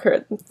he, like,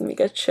 heard me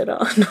get shit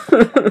on.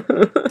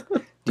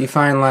 Do you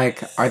find,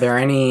 like, are there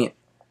any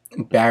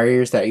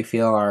barriers that you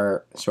feel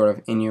are sort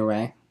of in your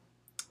way?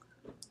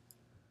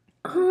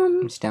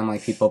 Stand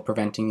like people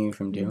preventing you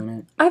from doing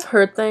it? I've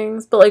heard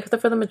things, but, like,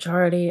 for the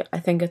majority, I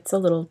think it's a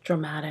little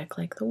dramatic,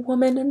 like, the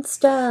woman in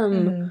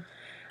STEM.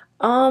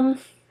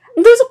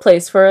 There's a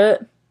place for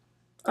it.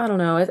 I don't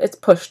know, it's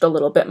pushed a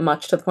little bit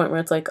much to the point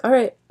where it's like, all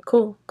right,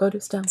 cool, go do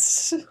STEM.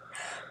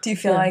 Do you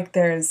feel like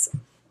there's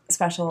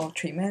special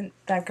treatment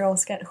that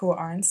girls get who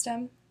are in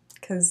STEM?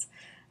 Because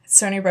at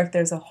Stony Brook,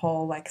 there's a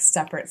whole, like,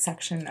 separate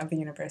section of the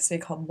university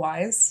called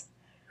WISE.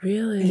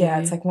 Really? Yeah,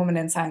 it's, like, Women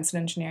in Science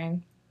and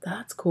Engineering.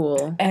 That's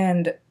cool.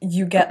 And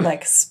you get,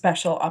 like,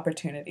 special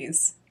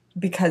opportunities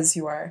because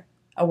you are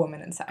a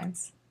woman in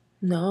science.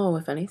 No,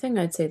 if anything,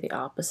 I'd say the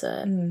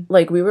opposite. Mm.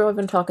 Like, we were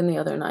even talking the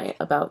other night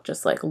about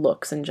just, like,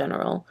 looks in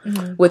general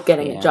with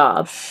getting a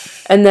job.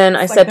 And then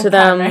I said to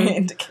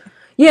them...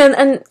 Yeah,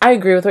 and I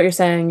agree with what you're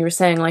saying. You were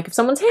saying, like, if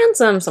someone's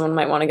handsome, someone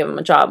might want to give them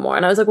a job more.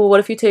 And I was like, well, what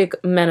if you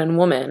take men and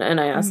women?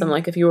 And I asked them,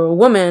 like, if you were a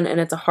woman and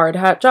it's a hard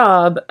hat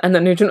job, and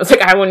then Nugent was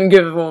like, I wouldn't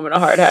give a woman a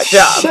hard hat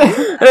job.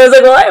 And I was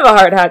like, well, I have a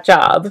hard hat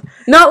job.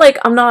 Not like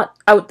I'm not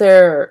out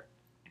there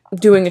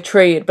doing a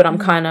trade, but I'm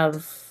kind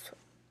of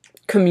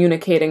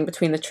communicating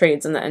between the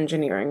trades and the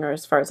engineering, or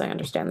as far as I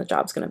understand the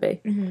job's going to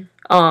be.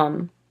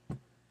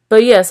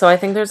 But yeah, so I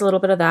think there's a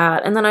little bit of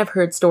that. And then I've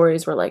heard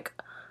stories where, like,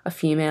 a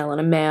female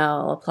and a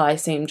male apply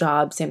same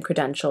job, same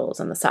credentials,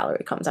 and the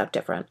salary comes out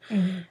different.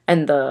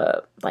 And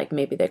like,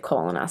 maybe they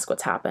call and ask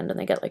what's happened, and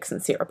they get, like,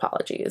 sincere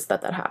apologies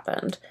that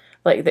happened.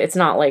 Like, it's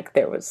not like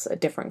there was a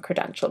different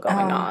credential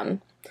going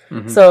on.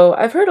 So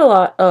I've heard a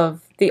lot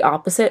of the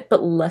opposite,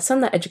 but less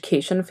on the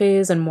education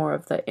phase and more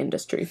of the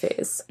industry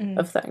phase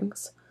of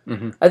things.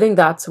 I think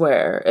that's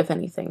where, if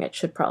anything, it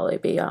should probably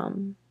be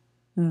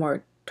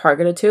more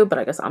targeted to, but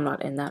I guess I'm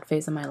not in that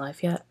phase of my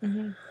life yet.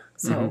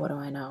 So what do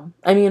I know?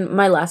 I mean,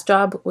 my last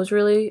job was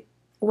really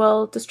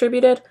well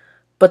distributed,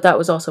 but that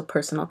was also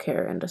personal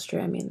care industry.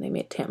 I mean, they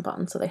made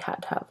tampons, so they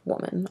had to have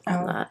women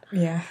on that.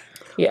 Yeah.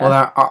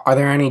 Well, are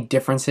there any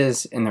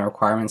differences in the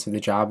requirements of the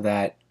job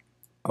that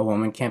a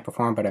woman can't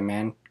perform, but a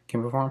man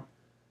can perform?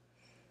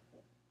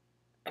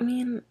 I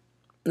mean,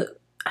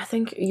 I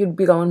think you'd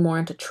be going more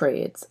into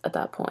trades at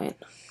that point,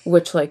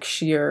 which, like,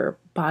 sheer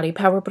body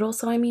power, but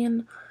also, I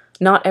mean...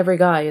 Not every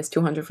guy is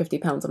 250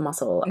 pounds of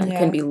muscle and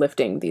can be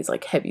lifting these,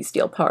 like, heavy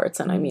steel parts.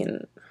 And, I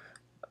mean,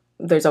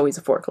 there's always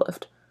a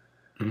forklift.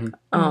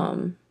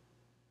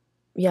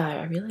 Yeah,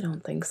 I really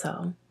don't think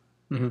so.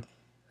 But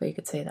you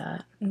could say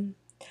that.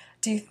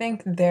 Do you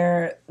think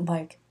they're,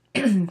 like,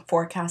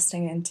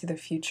 forecasting into the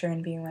future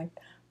and being like,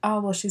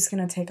 oh, well, she's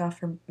going to take off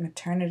her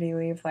maternity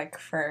leave, like,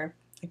 for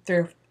like,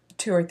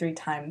 2 or 3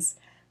 times,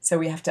 so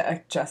we have to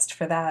adjust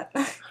for that?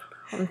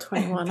 I'm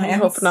 21. I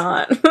hope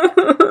not.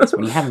 It's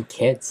when you're having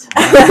kids.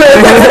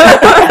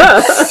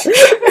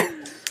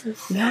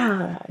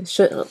 Yeah.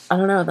 I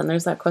don't know. Then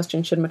there's that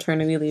question, should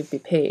maternity leave be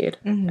paid?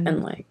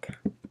 And, like...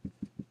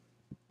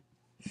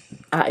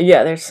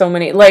 yeah, there's so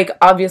many... Like,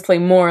 obviously,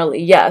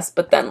 morally, yes.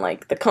 But then,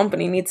 like, the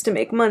company needs to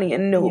make money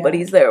and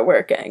nobody's there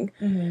working.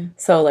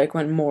 So, like,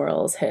 when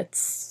morals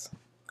hits...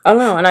 I don't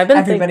know. And I've been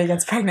Everybody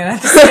gets pregnant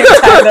at the same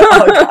time. They're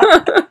all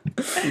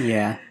gone.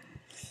 Yeah.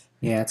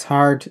 Yeah, it's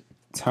hard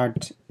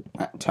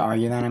to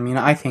argue that. I mean,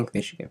 I think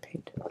they should get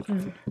paid,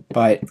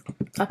 but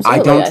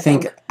Absolutely,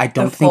 I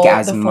don't think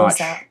as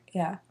much.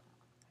 Yeah,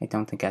 I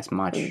don't think as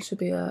much. It should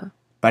be a.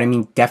 But I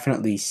mean,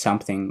 definitely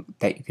something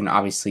that you can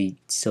obviously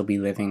still be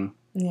living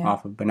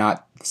off of, but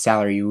not the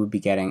salary you would be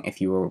getting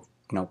if you were,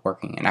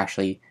 working and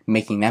actually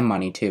making them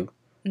money too.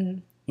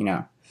 You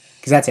know,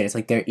 because that's it. It's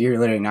like you're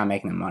literally not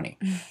making them money.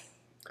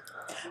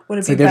 Would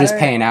it be they're just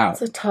paying out.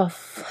 It's a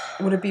tough.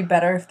 Would it be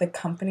better if the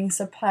company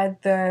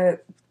supplied the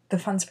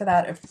funds for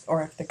that,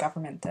 or if the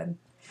government did?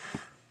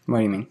 What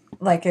do you mean?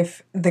 Like,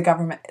 if the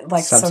government,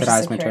 like,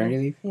 subsidized maternity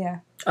leave? Yeah.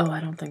 Oh, I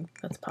don't think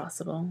that's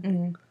possible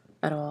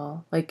at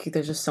all. Like,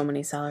 there's just so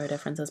many salary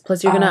differences.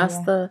 Plus, you're gonna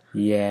ask the...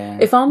 Yeah.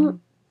 If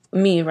I'm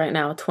me right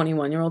now, a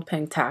 21-year-old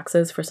paying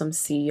taxes for some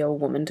CEO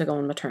woman to go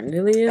on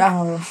maternity leave...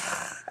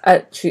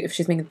 if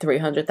she's making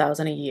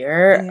 $300,000 a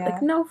year,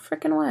 like, no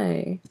freaking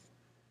way.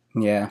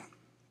 Yeah.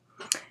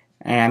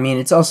 And, I mean,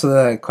 it's also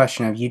the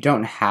question of you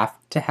don't have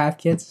to have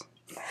kids.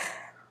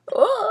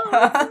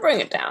 Oh,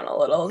 bring it down a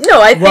little.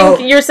 No, I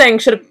think you're saying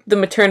should the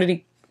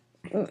maternity...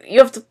 You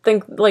have to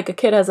think, like, a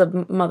kid has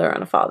a mother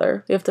and a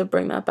father. You have to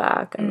bring that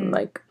back. And,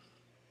 like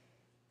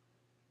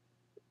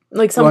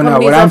some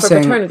companies offer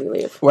paternity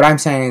leave. What I'm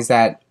saying is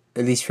that,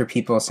 at least for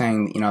people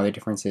saying, the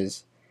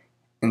differences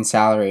in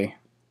salary,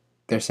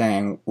 they're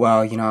saying,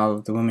 well,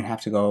 the women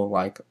have to go,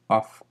 like,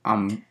 off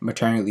on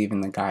maternity leave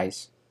and the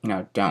guys,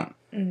 don't.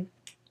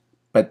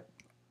 But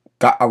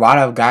a lot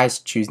of guys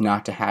choose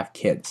not to have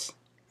kids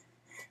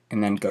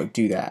and then go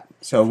do that.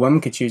 So a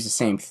woman could choose the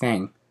same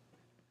thing.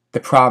 The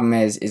problem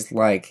is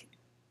like,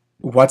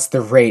 what's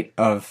the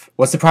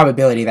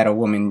probability that a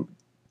woman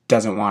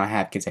doesn't want to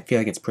have kids? I feel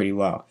like it's pretty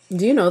low.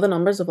 Do you know the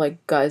numbers of,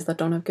 like, guys that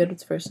don't have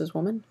kids versus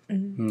women?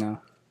 No.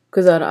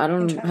 Because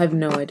I have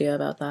no idea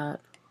about that.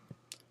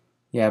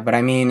 Yeah, but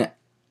I mean...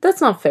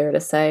 That's not fair to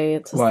say.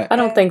 It's just, I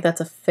don't think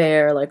that's a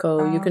fair, like,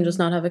 you can just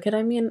not have a kid.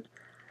 I mean,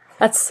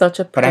 that's such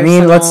a personal... But I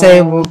mean, let's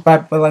say,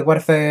 but like, what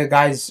if the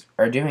guys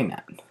are doing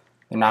that?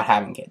 They're not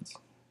having kids.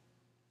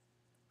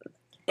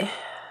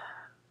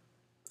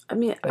 I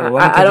mean,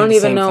 I don't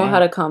even know how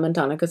to comment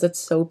on it because it's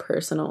so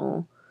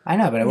personal. I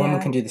know, but a woman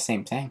can do the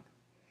same thing.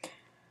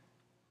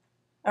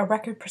 A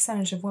record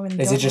percentage of women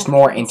Is it just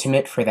more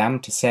intimate for them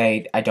to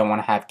say, I don't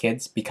want to have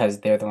kids because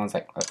they're the ones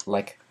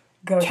like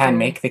can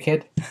make the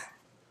kid?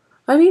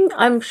 I mean,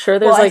 I'm sure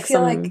there's I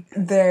feel like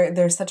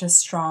there's such a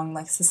strong,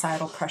 like,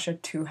 societal pressure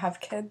to have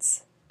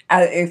kids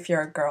if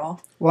you're a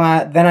girl.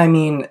 Well, then I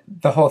mean,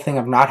 the whole thing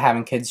of not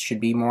having kids should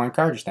be more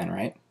encouraged then,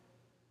 right?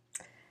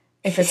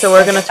 If it's So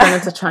we're going to turn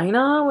into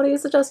China? What are you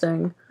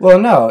suggesting? Well,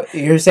 no,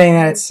 you're saying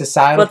that it's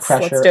societal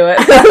pressure. Let's do it.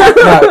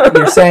 No,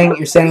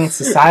 you're saying it's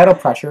societal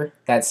pressure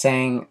that's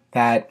saying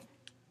that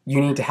you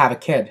need to have a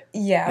kid.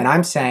 Yeah. And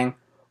I'm saying,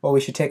 well, we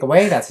should take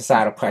away that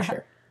societal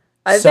pressure.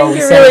 I So think we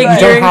you're said really you don't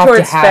gearing have to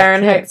towards have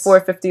Fahrenheit kids.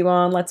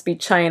 451, let's be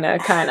China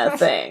kind of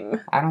thing.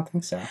 I don't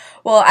think so.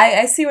 Well,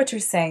 I see what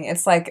you're saying.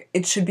 It's like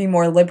it should be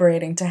more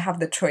liberating to have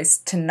the choice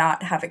to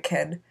not have a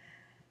kid.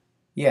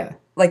 Yeah.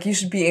 Like, you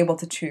should be able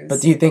to choose.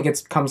 But do you think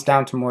it comes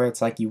down to more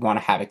it's like you want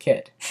to have a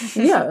kid?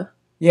 Yeah.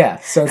 Yeah,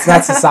 so it's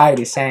not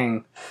society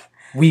saying,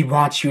 we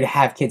want you to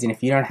have kids, and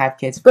if you don't have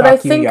kids, But fuck I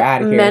you, think you're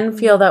out of here. men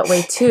feel that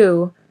way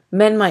too.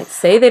 Men might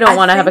say they don't I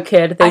want to have a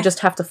think- kid. They just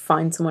have to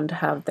find someone to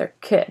have their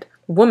kid.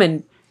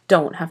 Women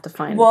don't have to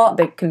find. Well-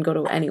 they can go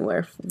to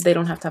anywhere. They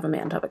don't have to have a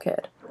man to have a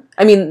kid.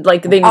 I mean,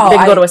 like they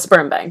can go to a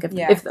sperm bank.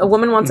 If a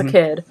woman wants a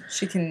kid,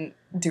 she can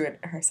do it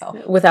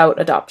herself. without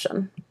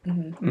adoption.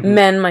 Mm-hmm.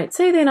 Men might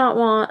say they not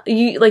want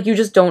you. Like you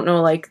just don't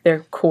know like their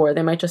core.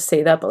 They might just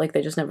say that, but like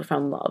they just never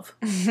found love.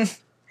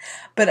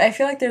 But I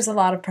feel like there's a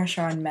lot of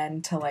pressure on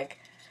men to, like,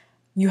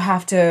 you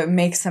have to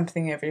make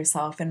something of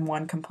yourself, and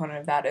one component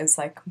of that is,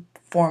 like,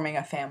 forming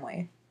a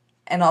family.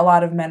 And a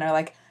lot of men are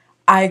like,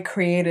 I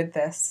created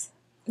this.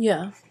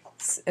 Yeah.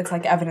 It's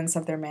like evidence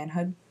of their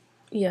manhood,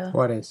 Yeah.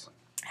 What is?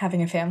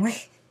 having a family.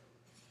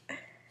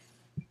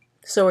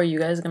 So are you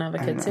guys gonna have a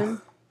kid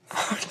soon?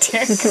 Oh,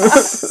 dear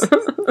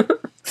God.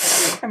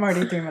 I'm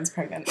already 3 months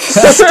pregnant.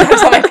 Don't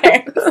tell my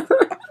parents.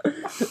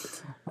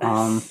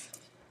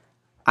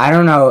 I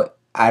don't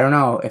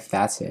know if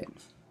that's it.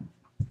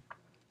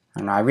 I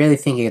don't know. I really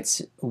think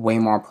it's way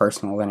more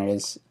personal than it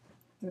is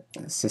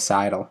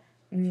societal.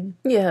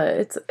 Yeah.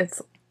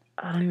 It's.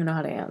 I don't even know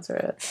how to answer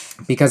it.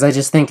 Because I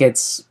just think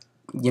it's,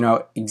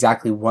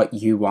 exactly what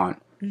you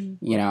want.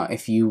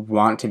 If you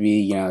want to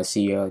be, a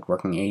CEO, like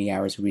working 80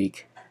 hours a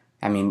week,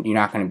 I mean, you're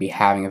not going to be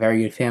having a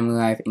very good family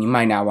life, and you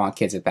might not want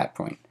kids at that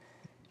point.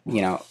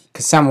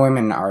 Because some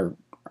women are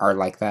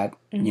like that.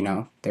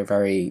 They're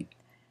very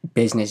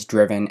business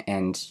driven,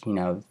 and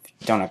don't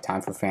have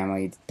time for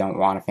family, don't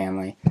want a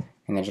family,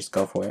 and they just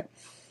go for it.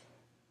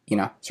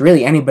 So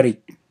really anybody,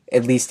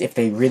 at least if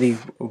they really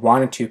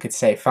wanted to, could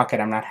say, fuck it,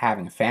 I'm not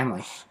having a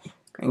family,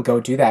 and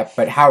go do that.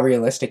 But how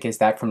realistic is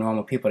that for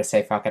normal people to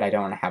say, fuck it, I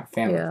don't want to have a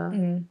family?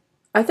 Yeah.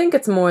 I think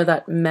it's more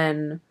that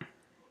men,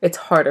 it's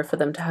harder for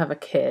them to have a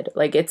kid.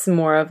 Like, it's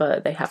more of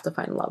a, they have to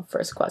find love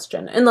first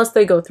question. Unless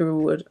they go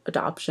through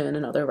adoption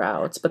and other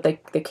routes, but they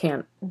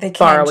can't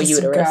borrow a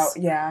uterus.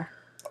 Yeah.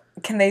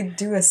 Can they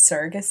do a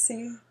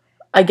surrogacy?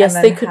 I guess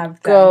And they then could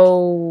have them-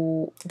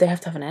 go, they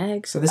have to have an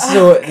egg. So this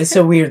is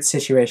a weird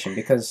situation,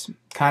 because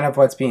kind of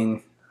what's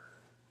being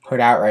put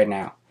out right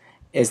now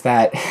is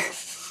that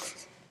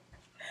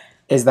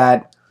it's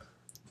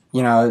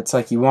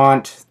like you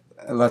want,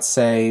 let's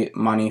say,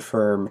 money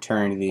for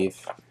maternity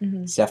leave,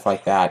 stuff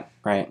like that,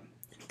 right?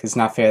 Because it's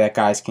not fair that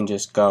guys can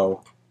just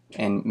go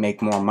and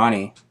make more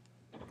money.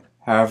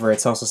 However,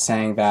 it's also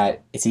saying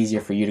that it's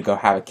easier for you to go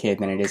have a kid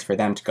than it is for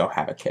them to go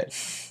have a kid.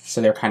 So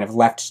they're kind of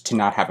left to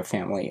not have a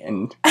family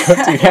and go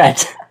do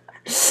that.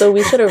 So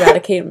we should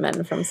eradicate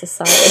men from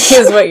society,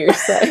 is what you're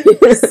saying.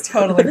 It's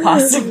totally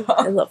possible.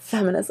 I love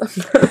feminism.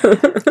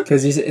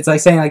 Because it's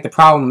like saying, like, the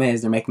problem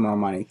is they're making more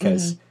money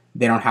because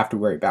they don't have to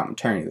worry about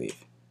maternity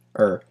leave.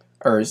 Or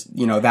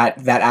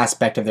that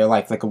aspect of their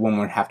life, like a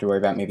woman would have to worry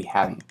about maybe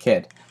having a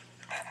kid.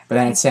 But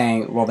then it's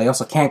saying, well, they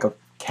also can't go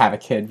have a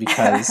kid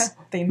because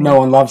no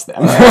one loves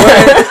them.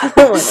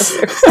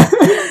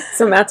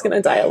 So Matt's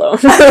gonna die alone.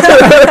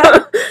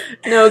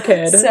 No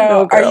kid. So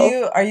no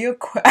girl. are you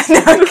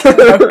no kid,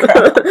 no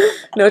girl.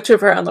 No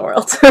trip around the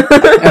world.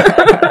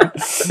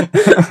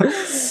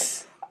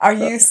 Are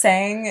you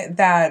saying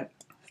that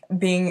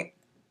being,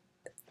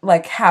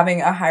 like,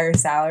 having a higher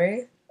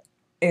salary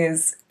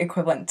is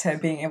equivalent to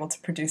being able to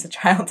produce a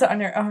child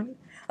on your own?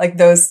 Like,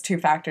 those two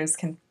factors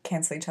can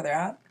cancel each other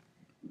out?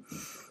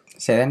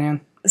 Say that, Nan?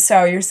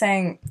 So you're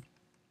saying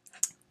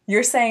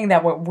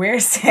that what we're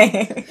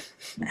saying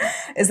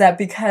is that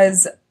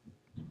because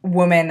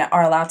women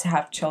are allowed to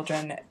have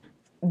children,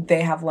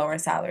 they have lower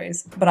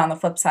salaries. But on the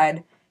flip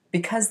side,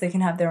 because they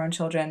can have their own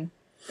children,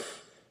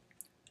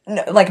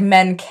 like,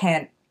 men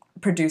can't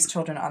produce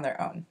children on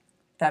their own.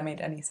 If that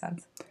made any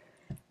sense.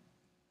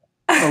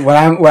 What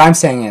I'm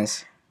saying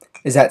is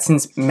that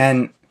since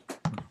men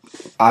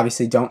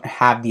obviously don't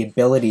have the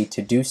ability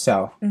to do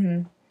so,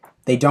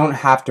 they don't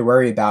have to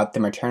worry about the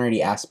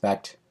maternity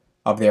aspect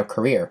of their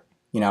career,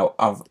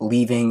 of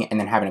leaving and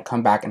then having to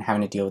come back and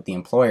having to deal with the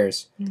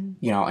employers,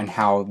 and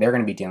how they're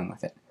going to be dealing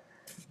with it.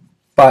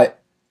 But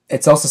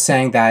it's also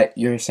saying that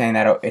you're saying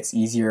that it's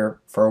easier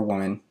for a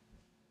woman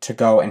to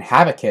go and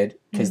have a kid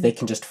because they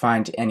can just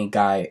find any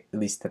guy, at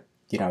least that,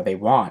 they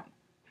want.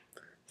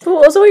 Well,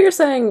 also what you're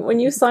saying, when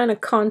you sign a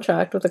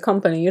contract with a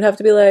company, you'd have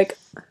to be like,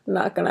 I'm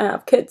not going to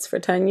have kids for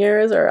 10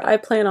 years, or I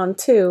plan on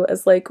 2,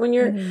 as like, when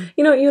you're,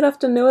 you'd have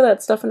to know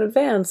that stuff in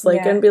advance,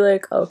 like, and be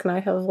like, oh, can I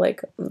have,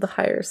 like, the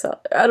higher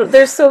salary?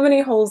 There's so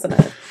many holes in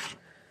it.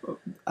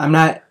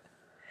 I'm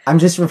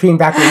just repeating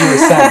back what you were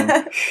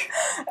saying.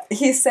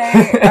 he's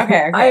saying,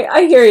 okay.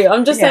 I hear you.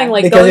 I'm just saying,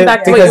 like, Because going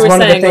back to what you were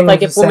one of the saying, with, like,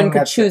 things if women saying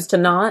could that- choose to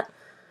not.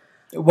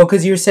 Well,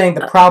 because you're saying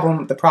the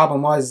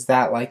problem was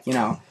that, like, you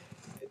know,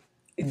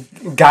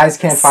 guys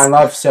can't find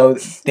love, so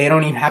they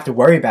don't even have to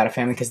worry about a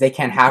family because they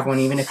can't have one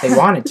even if they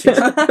wanted to.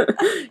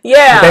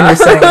 Yeah. But then you're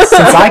saying,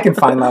 since I can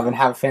find love and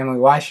have a family,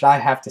 why should I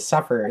have to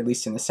suffer, at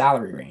least in the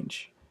salary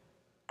range?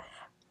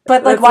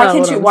 But, like, That's why not can't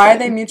what you, I'm why are saying.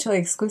 they mutually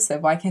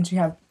exclusive? Why can't you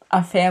have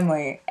a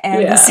family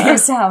and Yeah. the same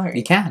salary?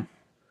 You can.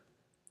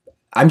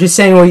 I'm just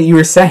saying what you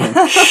were saying.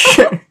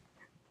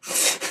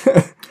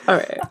 All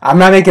right. I'm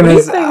not making What do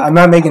you this. think? I'm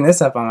not making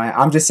this up on my.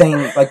 I'm just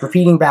saying, like,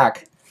 repeating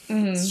back,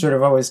 Mhm. sort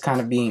of always kind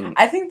of being.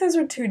 I think those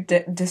are two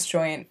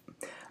disjoint.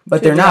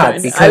 But they're not, I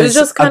because was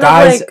just a kind of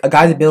guy's like- a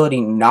guy's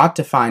ability not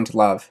to find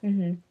love,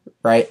 Mm-hmm.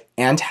 right,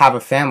 and have a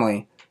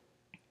family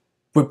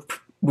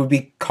would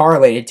be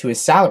correlated to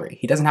his salary.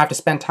 He doesn't have to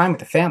spend time with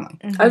the family.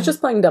 I was just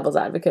playing devil's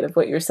advocate of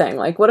what you're saying.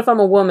 Like, what if I'm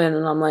a woman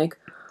and I'm like,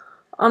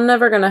 I'm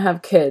never going to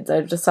have kids.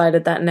 I've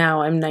decided that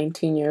now I'm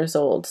 19 years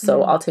old,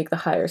 so I'll take the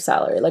higher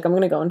salary. Like, I'm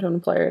going to go into an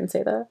employer and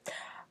say that.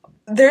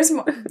 There's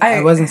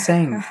I wasn't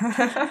saying.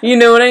 You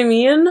know what I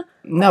mean?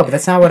 No, but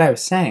that's not what I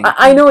was saying.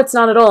 I know it's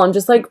not at all. I'm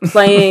just, like,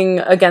 playing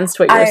against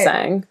what you're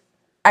saying.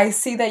 I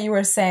see that you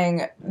were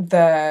saying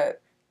the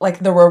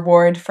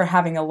reward for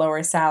having a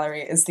lower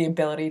salary is the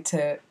ability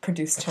to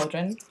produce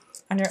children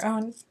on your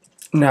own.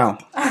 No.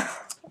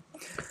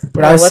 What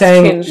Well, I was let's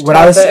saying. change What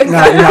I was topic.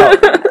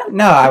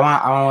 no. I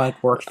want to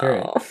like work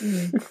through Oh.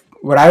 it.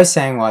 What I was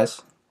saying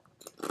was,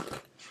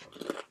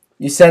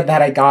 you said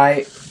that a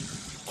guy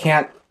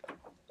can't,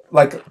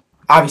 like,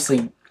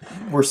 obviously,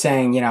 we're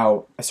saying, you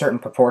know, a certain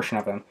proportion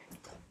of them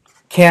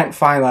can't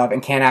find love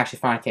and can't actually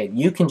find a kid.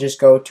 You can just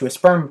go to a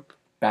sperm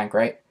bank,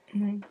 right?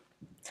 Mm-hmm.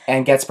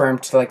 And get sperm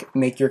to, like,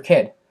 make your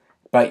kid.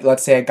 But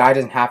let's say a guy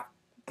doesn't have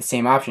the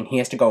same option. He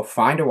has to go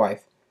find a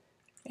wife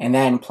and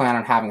then plan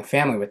on having a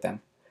family with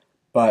them.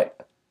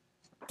 But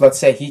let's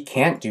say he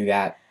can't do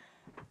that.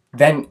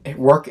 Then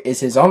work is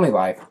his only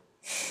life.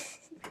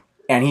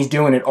 And he's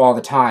doing it all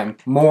the time,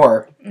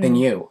 more than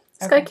you.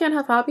 This guy can't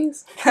have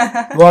hobbies?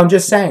 Well, I'm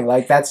just saying,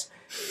 like, that's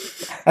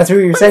what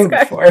you were saying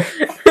guy- before.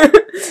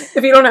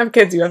 If you don't have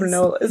kids, you have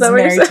no... Is that what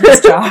you're married saying? to his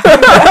job.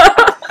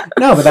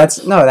 No, but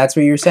that's what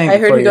you were saying I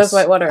before. heard he goes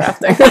whitewater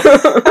rafting.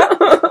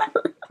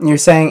 You're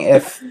saying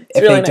if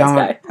really they nice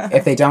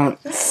don't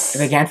if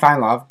they can't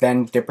find love,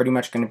 then they're pretty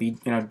much going to be,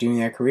 you know, doing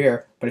their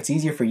career. But it's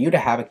easier for you to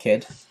have a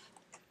kid,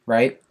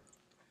 right?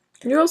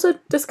 You're also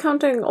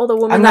discounting all the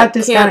women I'm that not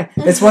discounting.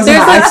 can't... This wasn't.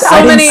 There's like so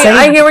I didn't many... say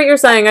I hear what you're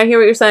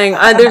saying.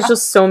 There's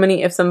just so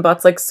many ifs and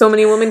buts. Like, so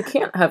many women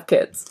can't have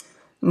kids.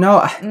 No,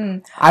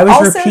 I was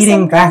Also, repeating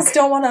some back. girls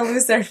don't want to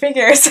lose their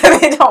figures, so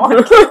they don't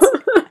want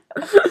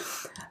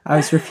kids. I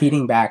was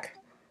repeating back.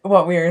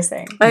 What we were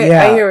saying. I hear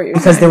what you're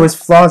because saying. there was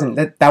flaws in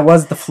it. That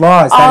was the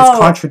flaws. That is Oh.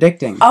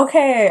 contradicting.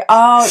 Okay,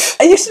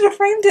 you should have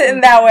framed it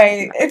in that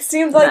way. It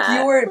seemed like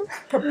Matt. you were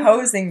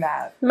proposing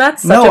that.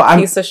 Matt's such No, a I'm-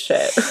 piece of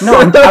shit. No,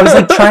 I was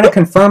like trying to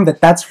confirm that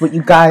that's what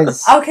you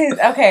guys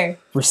Okay.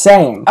 were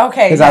saying.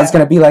 Okay, Because I was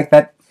gonna be like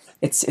that.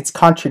 It's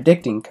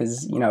contradicting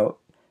because you know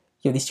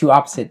you have these two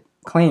opposite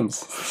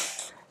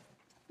claims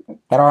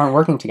that aren't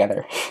working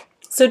together.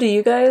 So do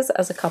you guys,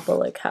 as a couple,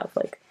 like, have,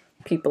 like,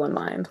 people in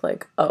mind?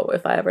 Like, oh,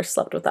 if I ever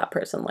slept with that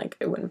person, like,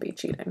 it wouldn't be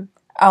cheating.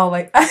 Oh,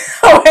 like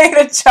a way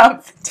to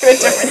jump to a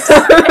different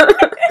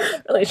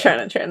topic. Really trying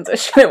to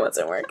transition. It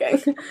wasn't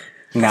working.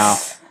 No.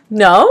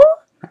 No?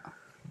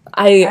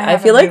 I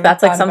haven't feel like even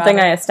that's, like, thought something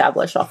about it. I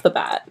established off the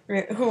bat.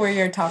 Who were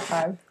your top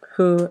 5?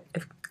 Who...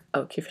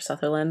 Kiefer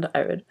Sutherland,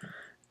 I would...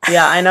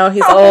 Yeah, I know,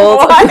 he's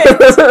old.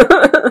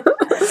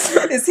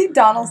 Is he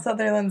Donald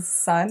Sutherland's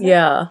son?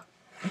 Yeah.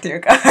 Dear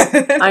God.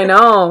 I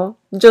know.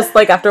 Just,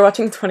 like, after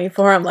watching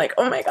 24, I'm like,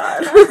 oh my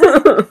god.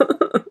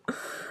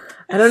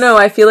 I don't know.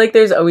 I feel like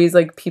there's always,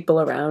 like,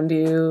 people around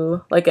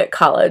you. Like, at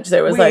college,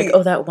 there was, Wait. like,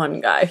 oh, that one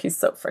guy, he's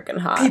so freaking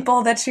hot.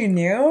 People that you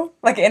knew?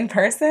 Like, in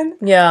person?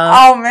 Yeah.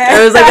 Oh, man.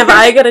 It was like, if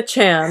I get a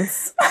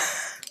chance...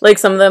 Like,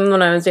 some of them,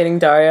 when I was dating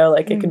Dario,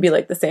 like, it could be,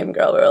 like, the same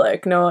girl. We were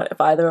like, you know what? If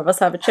either of us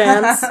have a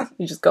chance,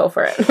 you just go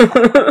for it.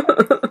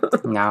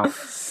 No.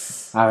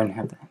 I wouldn't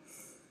have that.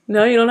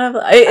 No, you don't have...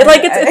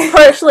 it's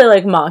partially,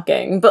 like,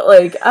 mocking. But,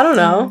 like, I don't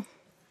know.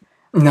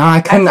 No,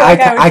 I couldn't. feel like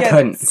I would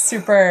couldn't. get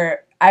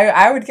super...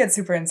 I would get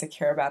super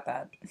insecure about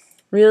that.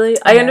 Really?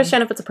 I Yeah.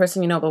 understand if it's a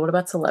person you know, but what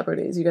about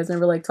celebrities? You guys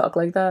never, like, talk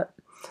like that?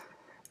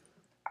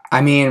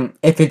 I mean,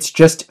 if it's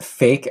just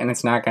fake and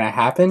it's not going to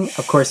happen,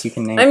 of course you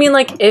can name I mean,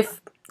 like, people.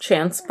 if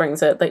chance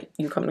brings it that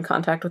you come into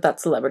contact with that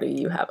celebrity,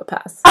 you have a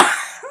pass.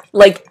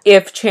 Like,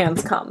 if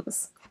chance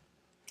comes.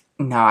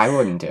 No, I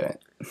wouldn't do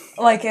it.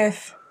 Like,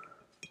 if...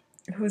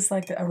 Who's,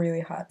 like, a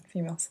really hot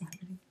female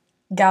celebrity?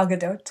 Gal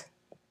Gadot?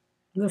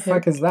 Who the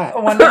fuck is that?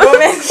 Wonder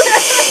Woman?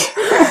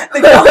 The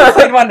girl who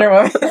played Wonder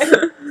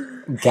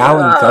Woman.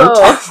 Gal and Goat?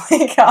 Oh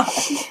my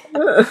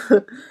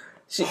god.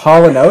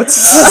 Hall and Oates?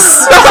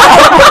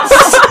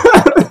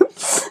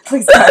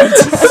 Please don't.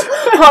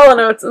 Hall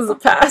 & Oates is a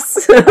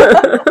pass.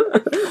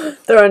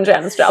 Throw in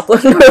Janis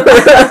Joplin.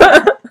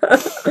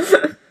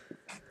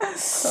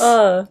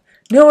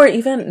 No, or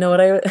even know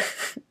what I.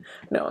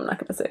 No, I'm not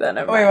gonna say that.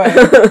 Never Wait, mind.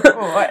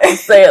 what?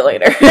 Say it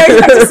later. No, you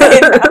have to say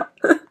it now.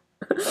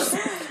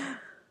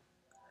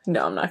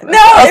 No, I'm not gonna. No,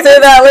 I'll say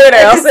that later.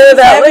 I'll say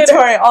that later.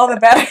 All the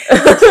better.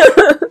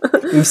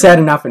 We've said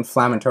enough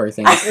inflammatory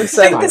things. I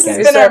think this has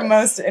been our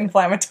most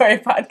inflammatory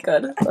podcast.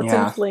 Good. Let's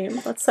Yeah. inflame.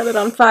 Let's set it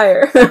on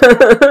fire.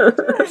 I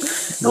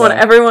want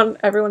every one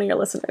of your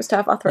listeners to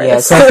have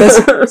arthritis.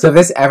 Yeah. So if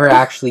this ever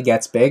actually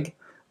gets big,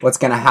 what's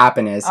gonna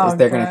happen is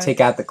they're gonna gosh. take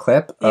out the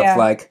clip of Yeah.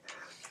 like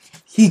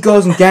he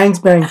goes and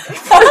gangbang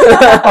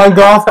on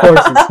golf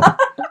courses.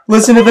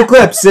 Listen to the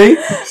clip. See.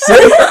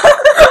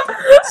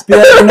 Just be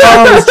like,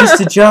 no, it was just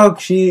a joke.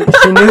 She knew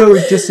it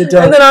was just a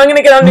joke. And then I'm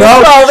gonna get on News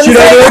No, 12 and she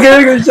say,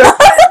 don't.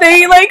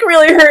 they like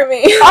really hurt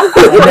me.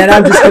 And then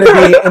I'm just gonna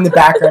be in the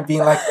background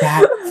being like,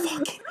 that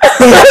fucking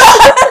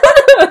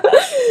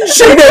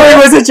she knew it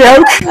was a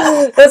joke.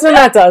 That's what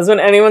Matt does when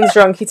anyone's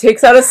drunk. He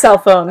takes out his cell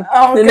phone.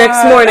 Oh, the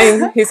next God.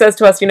 morning, he says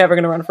to us, "You're never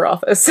gonna run for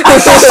office." He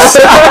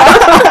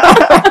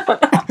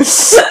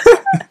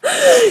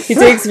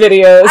takes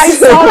videos. I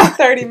saw the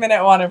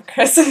 30-minute one of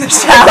Chris in the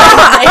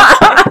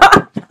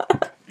shower.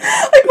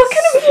 Like, what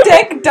kind of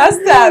dick does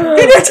that?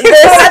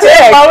 Videotape at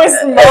the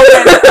lowest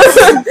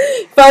moment.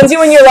 Finds you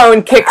when you're low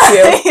and kicks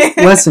you.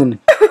 Listen,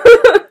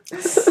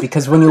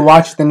 because when you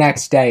watch the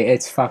next day,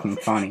 it's fucking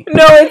funny.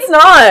 No, it's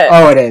not.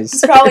 Oh, it is.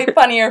 It's probably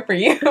funnier for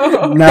you.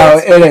 No,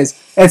 it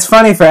is. It's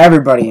funny for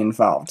everybody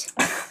involved.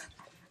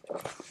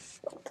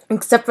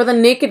 Except for the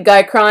naked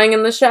guy crying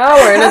in the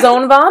shower in his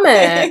own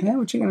vomit. Yeah,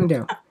 what you gonna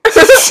do?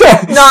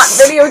 Not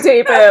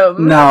videotape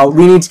him. No,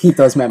 we need to keep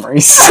those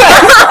memories.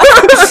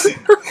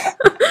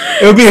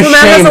 It would be a The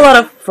man has shame. a lot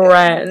of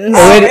friends.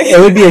 It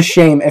would be a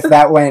shame if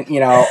that went,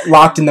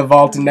 locked in the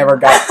vault and never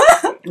got,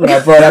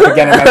 brought up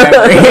again in my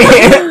memory.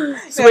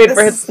 Just wait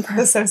for his... The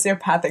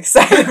sociopathic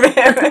side of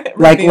him.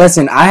 Like,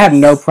 listen, I have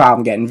no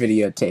problem getting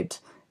videotaped.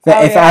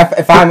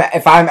 If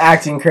I'm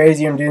acting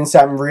crazy, I'm doing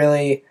something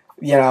really,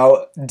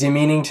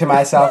 demeaning to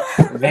myself,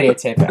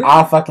 videotape it.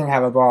 I'll fucking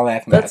have a ball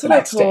laughing at That's the what I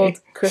next told. day.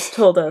 Chris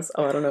told us.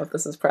 Oh, I don't know if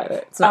this is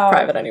private. It's not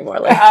private anymore.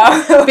 Like,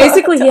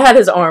 basically, he had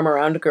his arm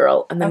around a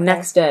girl, and the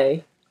next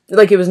day,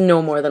 like, it was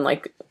no more than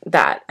like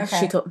that. Okay.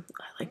 She told,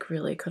 I like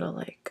really could have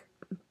like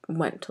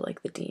went to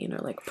like the dean or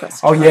like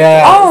pressed. Oh, charges.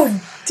 yeah.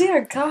 Oh,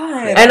 dear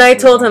God. And I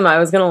told him I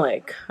was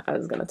gonna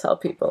tell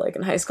people, like,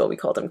 in high school we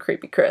called him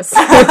Creepy Chris. He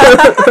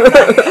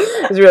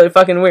was a really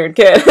fucking weird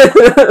kid. No,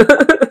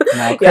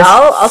 Chris- Yeah,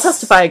 I'll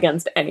testify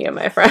against any of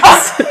my friends.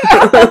 Just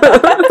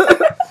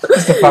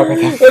to fuck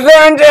with him. If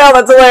they're in jail,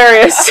 that's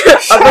hilarious.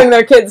 I'll bring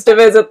their kids to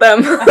visit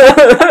them.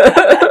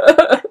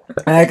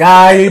 Like,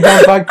 you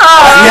don't fuck.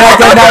 You're not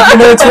getting out for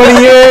another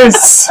 20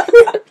 years.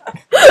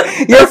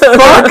 You're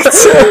fucked.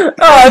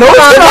 No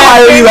one's gonna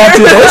hire you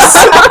after this.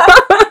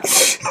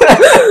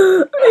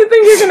 You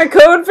think you're gonna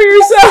code for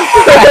yourself?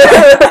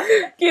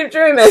 Keep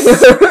dreaming.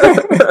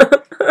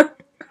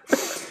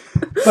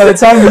 By the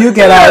time you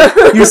get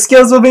out, your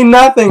skills will be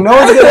nothing. No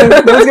one's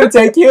gonna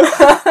take you.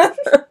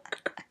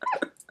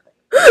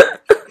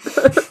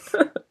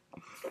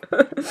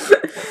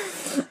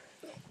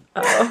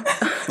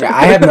 Yeah,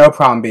 I have no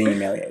problem being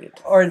humiliated.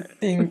 Or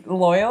being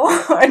loyal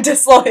or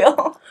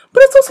disloyal.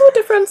 But it's also a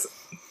difference.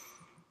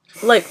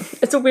 Like,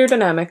 it's a weird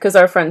dynamic because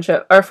our friend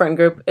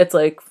group, it's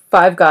like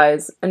 5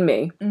 guys and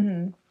me.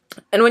 Mm-hmm.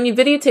 And when you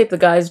videotape the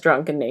guys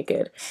drunk and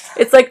naked,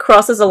 it's like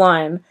crosses a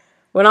line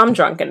when I'm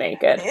drunk and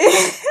naked.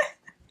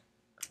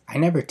 I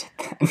never did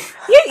that.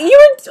 You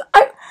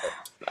were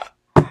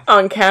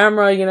on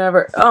camera. You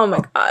never. Oh my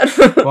god.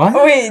 What?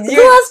 Wait, The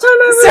last time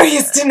I was. So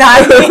he's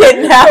denying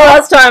it The now.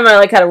 last time I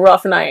like had a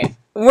rough night.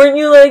 Weren't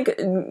you like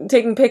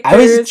taking pictures? I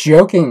was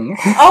joking.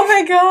 Oh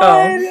my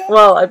God. Oh,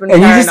 well, I've been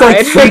And paranoid. you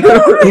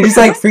just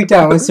like freaked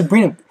out. I'm like,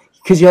 Sabrina,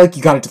 because you're like,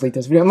 you gotta delete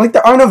this video. I'm like,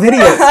 there are no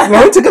videos. We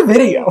only took a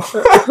video.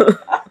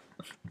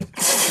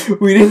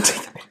 We didn't take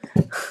a video.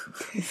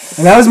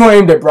 And that was more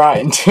aimed at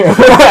Brian, too.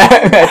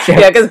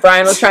 Yeah, because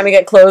Brian was trying to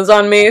get clothes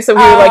on me, so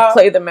he would like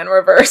play them in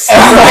reverse.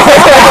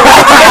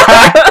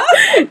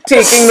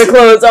 Taking the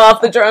clothes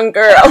off the drunk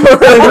girl. Like,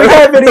 we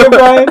got a video,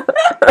 Brian.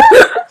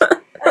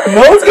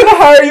 No one's gonna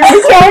hire you to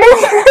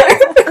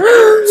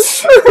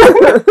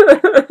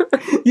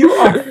You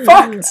are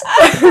fucked.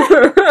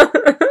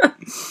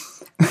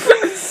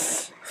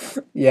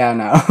 Yeah,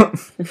 no.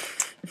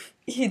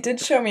 He did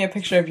show me a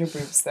picture of your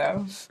boobs,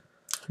 though.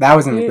 That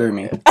was in the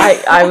grooming.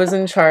 I was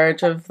in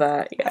charge of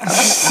that, yeah.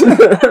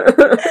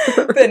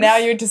 But now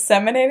you're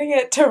disseminating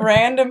it to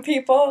random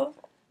people?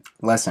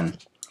 Listen.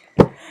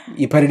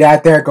 You put it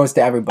out there, it goes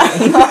to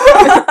everybody. You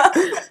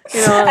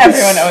know,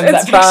 Everyone owns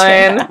it's that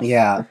fine. picture.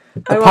 Yeah.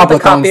 I want the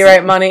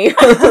copyright money.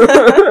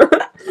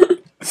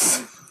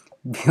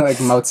 Be like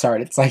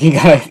Mozart. It's like you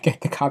gotta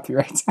get the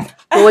copyrights.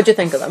 Well, what'd you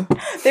think of them?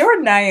 They were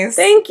nice.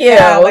 Thank you.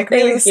 Yeah, like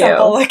really Thank you.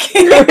 supple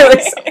looking.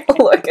 Really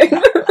simple looking.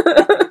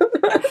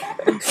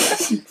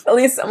 At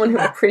least someone who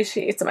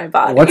appreciates my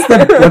body. What's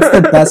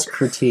the best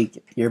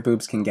critique your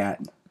boobs can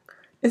get?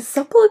 Is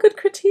supple a good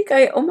critique?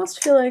 I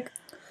almost feel like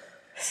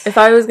if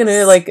I was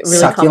gonna like really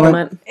Succulent?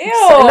 compliment.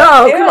 Ew.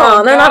 No, Ew, come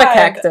on, they're not a God.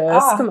 cactus.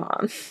 Ah. Come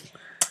on.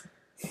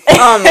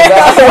 Oh my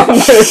god.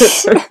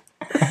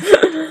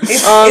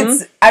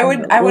 I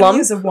would lump?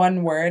 use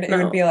one word. It No.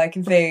 would be like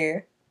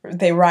they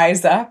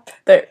rise up.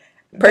 They're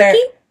perky?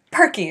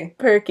 Perky.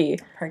 Perky.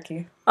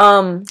 Perky.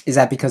 Is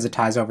that because it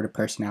ties over to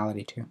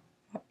personality too?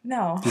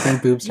 No. Do you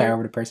think boobs tie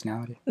over to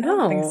personality?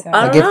 No. think so.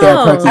 I Like don't if they're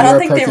know. perky, I don't you're a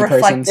think they perky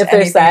reflect person. If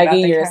they're anything about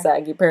saggy, the you're a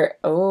character. saggy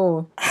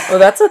Oh. Well,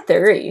 that's a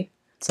theory.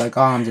 It's like,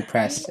 oh, I'm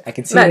depressed. I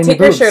can see it Matt, in take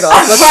your your boobs. shirt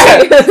off.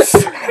 Let's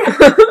see.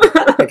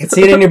 I can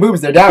see it in your boobs.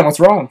 They're down. What's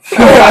wrong?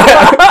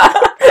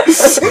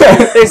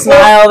 They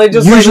smile. They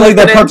just Usually like,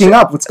 they're look at perking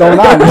up. What's going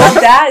on? Well,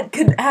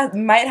 that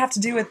might have to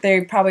do with they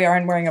probably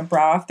aren't wearing a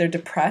bra if they're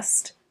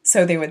depressed,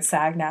 so they would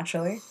sag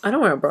naturally. I don't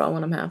wear a bra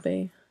when I'm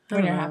happy.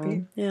 When you're I don't happy?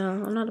 know. Yeah,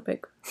 I'm not a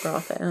big bra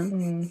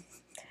fan.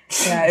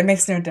 Yeah, it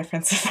makes no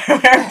difference if I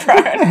wear a bra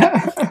or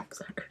not.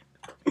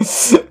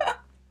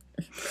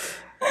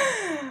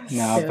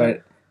 No, Yeah.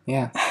 but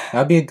yeah, that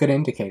would be a good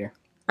indicator.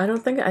 I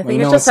don't think. I you think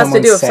know it when just has to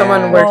do if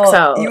someone's someone sad. works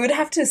Well, out. you would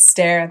have to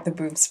stare at the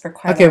boobs for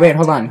quite Okay, a wait,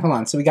 long hold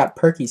on. So we got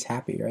perky's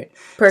happy, right?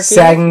 Perky,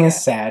 Sagging is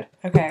sad.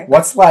 Okay.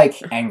 What's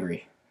like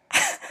angry?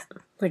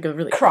 like a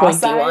really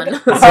Cross-eyed? pointy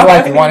one. So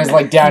like one is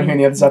like down here and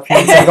the other's up here.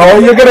 It's like, oh,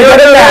 you're gonna get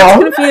it I'm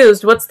now.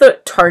 confused. What's the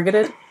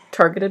targeted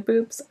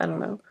boobs? I don't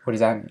know. What does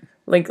that mean?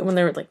 Like when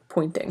they're like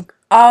pointing.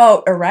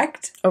 Oh,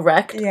 erect?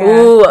 Erect? Yeah,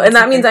 Ooh, and that's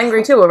that a means big-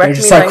 angry too. You're Erect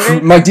just means like,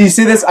 angry. like, do you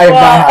see this? I am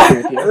not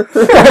happy with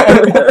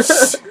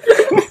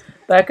you.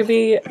 That could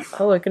be.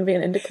 Oh, it can be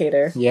an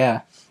indicator.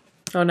 Yeah.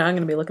 Oh, now I'm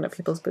gonna be looking at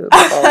people's boobs.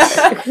 all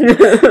day.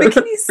 But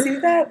can you see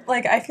that?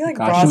 Like, I feel like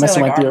Gosh, you bras must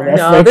are have like went through a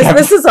armor. rough- No,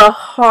 this is a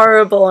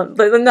horrible.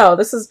 No,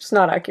 this is just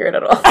not accurate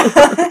at all.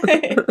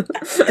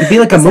 It'd be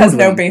like a This mood has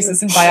no ring.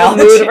 basis in A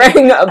biology. mood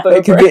ring, a boob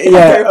It could ring. be,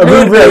 yeah, a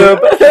mood ring.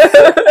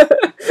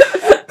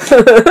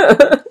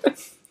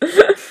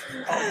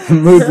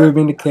 Mood boob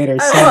indicator.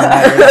 So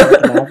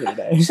happy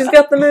today. She's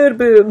got the mood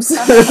boobs.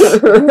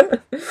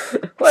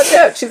 Watch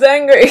out, she's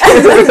angry.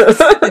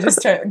 They just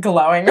start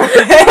glowing.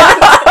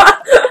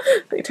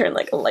 They turn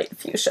like a light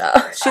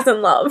fuchsia. She's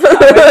in love. They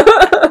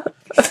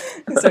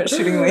start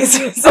shooting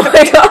lasers. Oh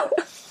my god.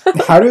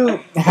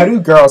 How do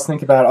girls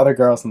think about other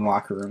girls in the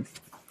locker room?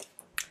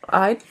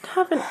 I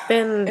haven't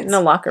been in a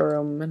locker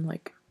room and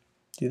like.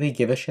 Do they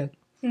give a shit?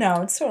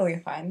 No, it's totally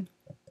fine.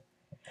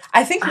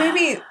 I think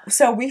maybe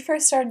so. We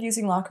first started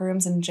using locker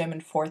rooms in gym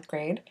in 4th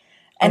grade,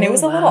 and it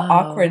was a little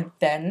awkward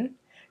then,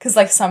 because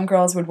like some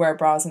girls would wear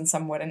bras and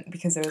some wouldn't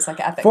because it was like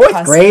at the 4th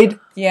cusp. grade?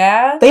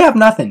 Yeah, They have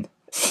nothing.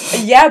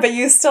 yeah, but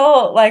you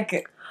still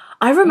like.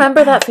 I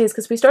remember that phase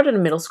because we started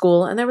in middle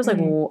school and there was like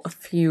a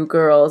few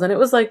girls and it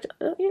was like,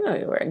 you're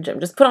wearing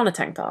gym, just put on a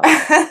tank top.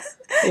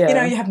 Yeah. You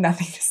know, you have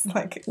nothing,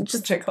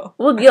 just jiggle.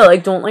 Well, yeah,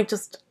 like don't like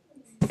just,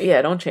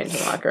 don't change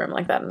the locker room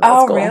like that in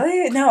middle school.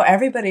 Really? No,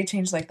 everybody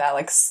changed like that.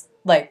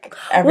 Like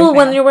everything. Well,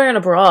 when you're wearing a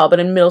bra,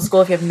 but in middle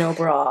school, if you have no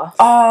bra.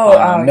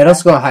 Middle yeah.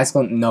 school and high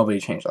school, nobody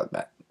changed like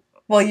that.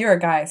 Well, you're a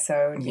guy,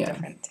 so it'd be Yeah.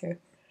 different too.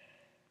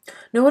 You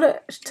know what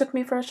it took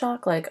me for a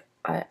shock? Like,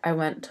 I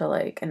went to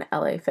like an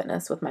LA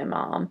Fitness with my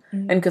mom,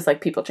 and because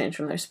like people change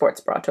from their sports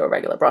bra to a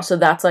regular bra, so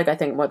that's like I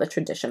think more the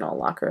traditional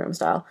locker room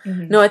style.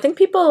 No, I think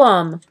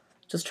people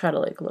just try to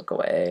like look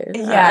away.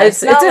 Yeah,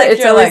 it's not like it's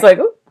you're, always like,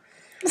 like ooh.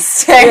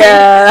 Staring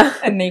Yeah.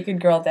 a naked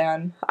girl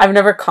down. I've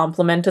never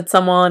complimented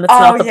someone. It's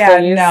not the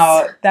place.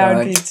 No, that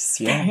would be Like,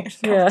 just yeah.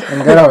 Yeah,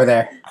 I'm good over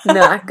there.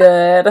 not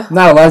good.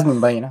 Not a lesbian,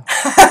 but you know.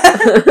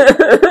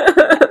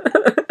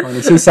 When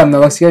you see something that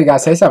looks good, you gotta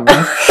say something,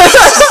 right?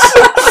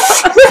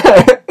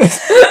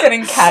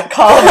 getting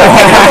catcalled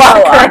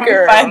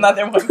Locker by room.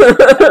 another woman.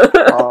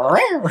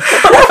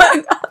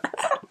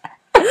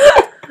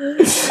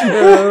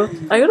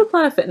 I go to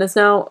Planet Fitness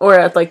now, or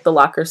at like the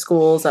locker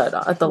schools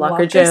at the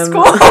locker gym,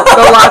 school?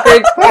 the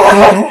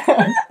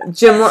locker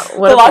gym.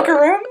 What The locker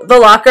room? The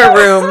locker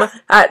room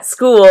at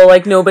school.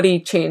 Like nobody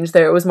changed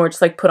there. It was more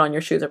just like put on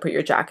your shoes or put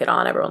your jacket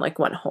on. Everyone like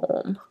went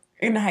home.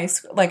 In high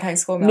school, high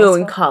school, No, middle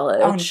in school?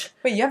 college.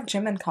 Wait, you have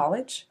gym in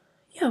college?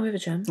 Yeah, we have a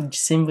gym.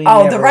 Simply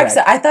Oh, never the rec.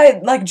 read. I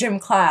thought like gym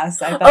class.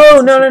 I thought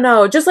Oh this was-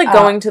 no! Just like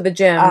going to the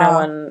gym, no Oh.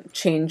 one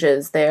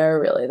changes there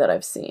really that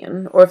I've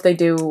seen. Or if they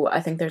do,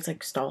 I think there's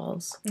like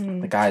stalls.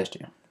 The guys do.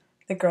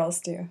 The girls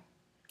do.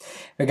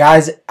 The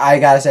guys, I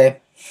gotta say,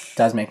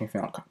 does make me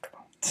feel uncomfortable.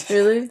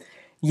 Really?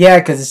 Yeah,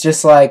 because it's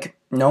just like,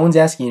 no one's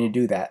asking you to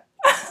do that.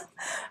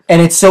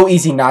 And it's so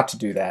easy not to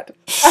do that.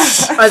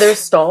 Are there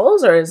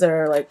stalls or is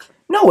there like?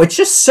 No, it's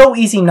just so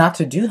easy not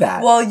to do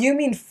that. Well, you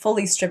mean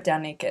fully stripped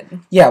down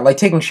naked? Yeah, like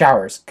taking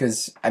showers,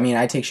 because, I mean,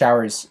 I take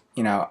showers,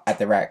 at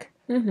the rec.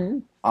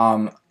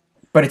 Mm-hmm.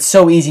 But it's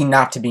so easy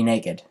not to be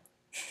naked.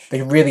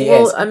 Like, it really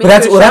Well, is. I mean, but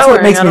that's if you're that's what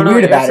showering, makes I me don't know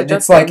weird what you're about it.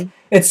 It's like, suggesting.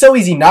 it's so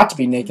easy not to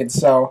be naked,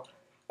 so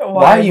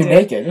why are you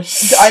naked?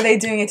 Are they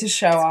doing it to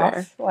show off?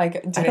 fair.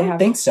 Like, do I they don't have?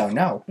 think so,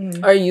 no.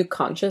 Are you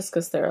conscious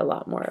because they're a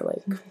lot more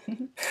like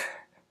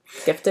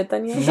gifted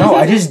than you? No,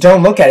 I just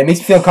don't look at it. It makes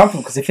me feel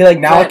uncomfortable, because I feel like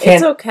now I But can't...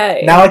 It's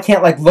okay. Now I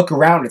can't, like, look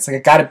around. It's like I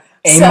gotta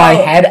aim So- my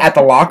head at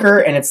the locker,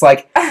 and it's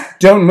like,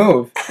 don't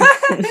move.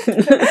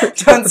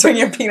 Don't swing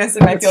your penis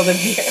in my field of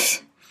view.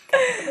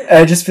 And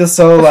I just feel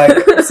so, like,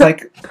 it's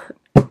like...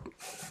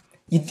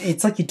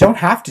 it's like you don't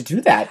have to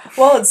do that.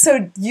 Well,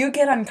 so you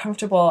get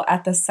uncomfortable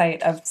at the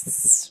sight of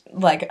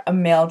like a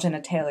male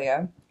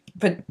genitalia,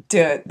 but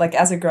like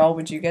as a girl,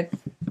 would you get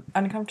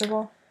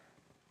uncomfortable?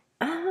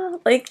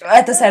 Like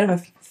At the sight of a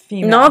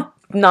female?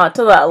 Not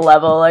to that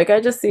level. Like I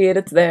just see it,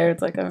 it's there.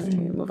 It's like, all right,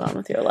 move on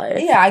with your life.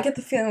 Yeah, I get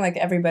the feeling like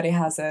everybody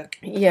has it.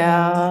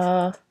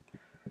 Yeah.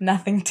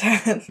 Nothing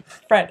to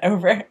fret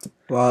over.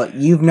 Well,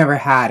 you've never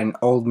had an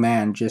old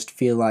man just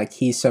feel like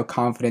he's so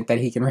confident that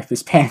he can rip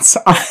his pants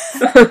off.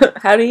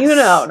 How do you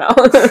know? No.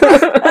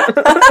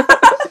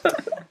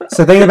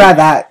 So think about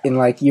that in,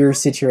 like, your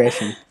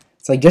situation.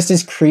 It's, like, just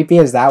as creepy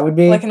as that would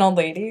be. Like an old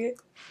lady?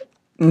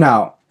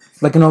 No.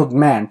 Like an old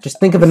man. Just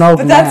think of an old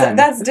man.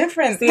 That's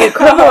different. The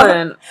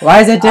equivalent.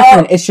 Why is it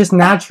different? It's just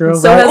natural.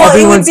 So right?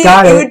 Everyone's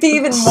got it it. would be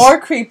even more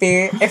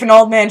creepy if an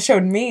old man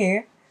showed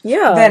me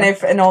Yeah. than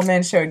if an old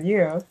man showed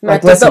you.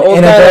 Like, Does listen, the old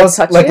in a guy girl's,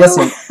 touch like, you?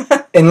 listen,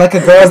 in, like, a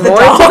girl's More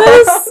to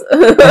this?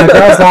 in a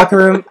girl's locker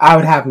room, I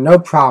would have no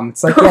problem.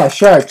 It's like, yeah,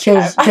 sure,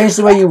 change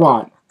the way you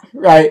want,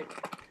 right?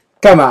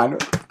 Come on,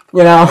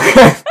 you know?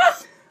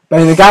 But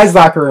in the guy's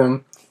locker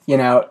room, you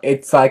know,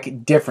 it's,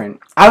 like, different.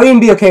 I would even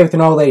be okay with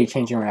an old lady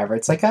changing whatever.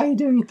 It's like, how you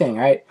doing your thing,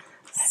 right?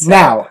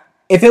 Now,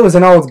 if it was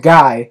an old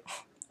guy,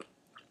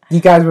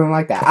 you guys wouldn't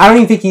like that. I don't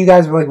even think you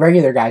guys were, like,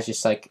 regular guys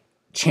just, like,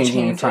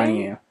 changing in front of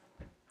you.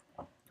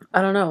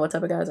 I don't know. What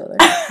type of guys are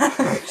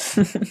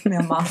there?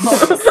 Male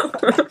models.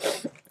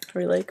 Are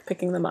we like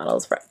picking the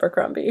models for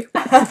Abercrombie?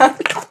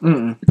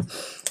 Mm-mm.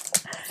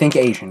 Think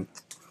Asian.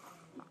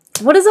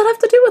 What does that have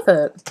to do with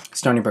it?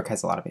 Stony Brook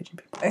has a lot of Asian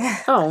people.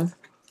 Oh.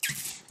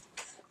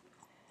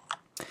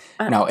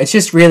 No, it's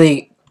just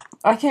really...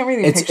 I can't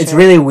really It's picture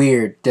really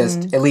weird.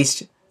 Just at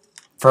least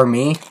for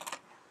me,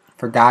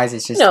 for guys,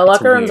 it's just No, it's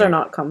locker rooms weird. are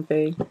not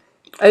comfy.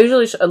 I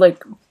usually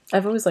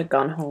I've always like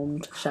gone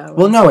home to shower.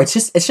 Well, no, it's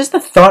just the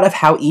thought of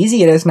how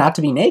easy it is not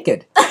to be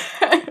naked.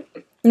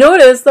 No, it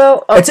is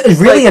though. It's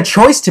really a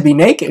choice to be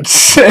naked,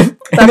 and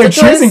they're a choice.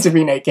 choosing to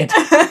be naked.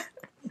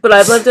 But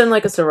I've lived in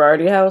like a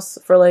sorority house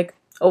for like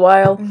a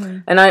while,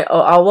 and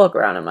I'll walk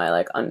around in my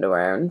like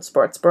underwear and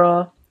sports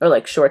bra, or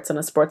like shorts and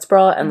a sports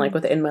bra, and like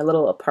within my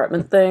little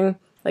apartment thing,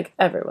 like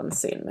everyone's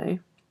seen me.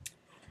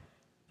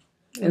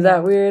 Is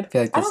that weird? I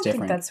feel like I that's don't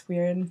different. think that's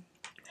weird.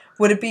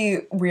 Would it be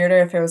weirder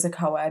if it was a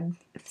co-ed?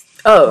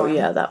 Oh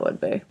yeah, that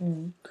would be.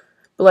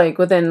 But like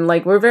within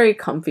like we're very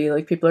comfy.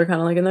 Like people are kind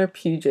of like in their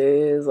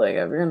PJs. Like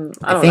everyone,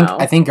 I don't know.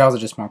 I think girls are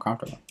just more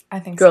comfortable. I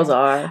think Girls so.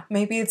 are.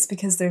 Maybe it's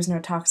because there's no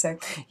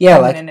toxic Yeah,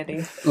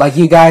 femininity. like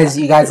you guys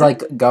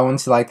like go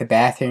into like the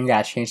bathroom, you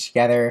gotta change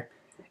together,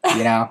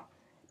 you know,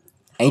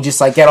 and you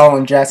just like get all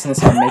undressed and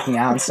start making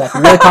out and stuff.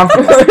 You're really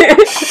comfortable.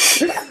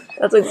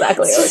 That's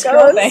exactly how It's it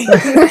girl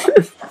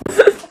goes. thing.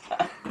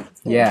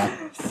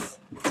 Yeah, it's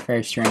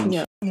very strange.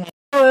 Yeah.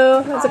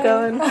 Hello, how's it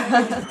going?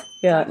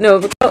 Yeah, no,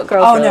 but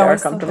girls Oh really no, are we're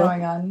still comfortable.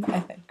 going on. I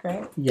think,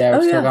 right? Yeah, we're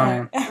Oh, still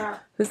yeah. going.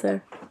 Who's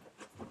there?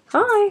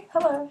 Hi.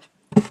 Hello.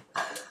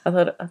 I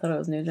thought it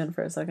was Nugent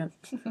for a second.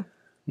 No,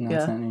 Yeah.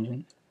 it's not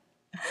Nugent.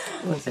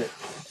 What is it?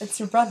 It's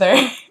your brother.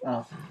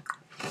 Oh.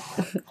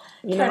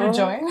 You Care to know,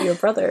 join? your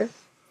brother.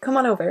 Come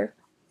on over.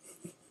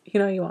 You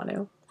know you want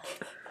to.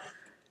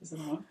 Is it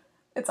on?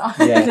 It's on.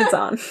 Yeah. It's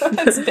on.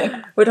 It's big.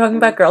 We're talking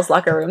about girls'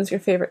 locker rooms. Your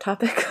favorite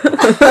topic.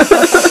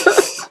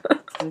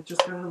 I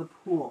just got out of the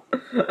pool.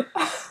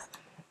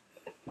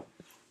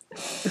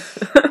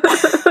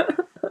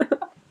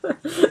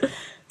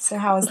 So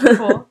how was the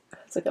pool?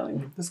 How's it going?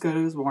 It was good.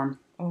 It was warm.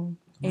 Oh,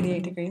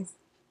 88 degrees.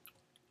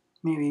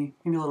 Maybe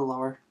a little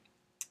lower.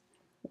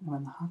 I'm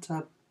in the hot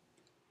tub.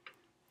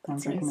 I'm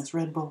That's drinking nice. this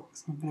Red Bull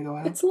because I'm gonna go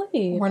out. It's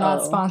late. We're not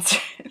Oh. sponsored.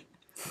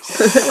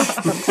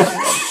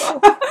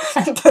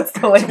 That's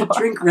the label.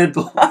 Drink Red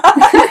Bull.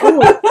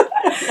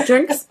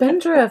 Drink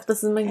Spindrift.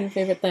 This is my new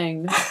favorite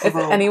thing. If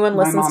Although anyone my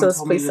listens mom to this,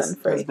 told me please this send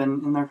has free. been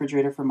in the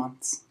refrigerator for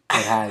months.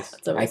 It has.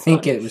 That's always I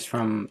think fun. it was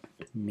from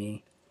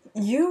me.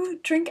 You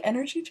drink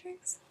energy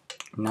drinks?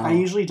 No. I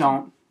usually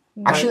don't.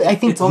 Actually, I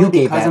think It's only you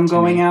gave because that I'm to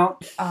going me.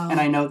 out, Oh. and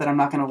I know that I'm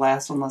not going to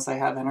last unless I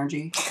have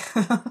energy.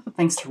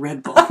 Thanks to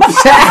Red Bull.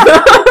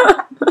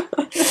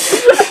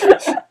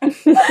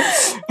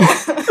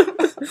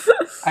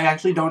 I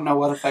actually don't know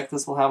what effect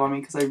this will have on me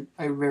because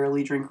I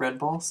rarely drink Red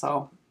Bull,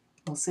 so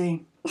we'll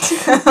see.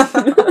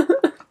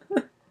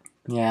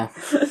 Yeah.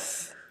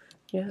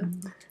 Yeah.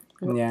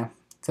 Yeah.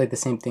 It's like the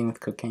same thing with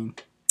cocaine.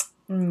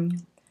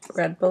 Mm.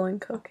 Red Bull and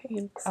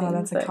cocaine. Oh, same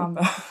that's thing. a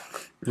combo.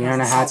 You don't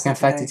know how it's gonna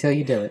affect you till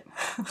you do it.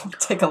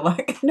 Take a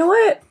look. You know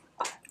what?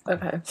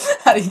 Okay.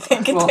 How do you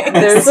think it Well, tastes?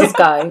 There's this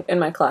guy in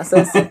my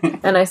classes,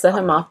 and I set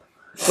him up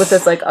with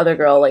this like other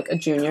girl, like a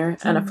junior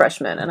and a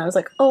freshman, and I was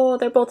like, oh,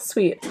 they're both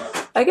sweet.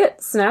 I get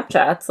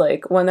Snapchats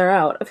like when they're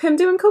out of him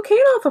doing cocaine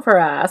off of her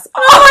ass.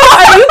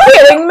 Oh, are you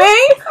kidding me?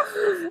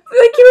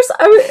 Like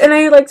and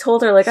I like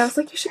told her like I was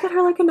like you should get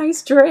her like a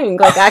nice drink,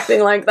 like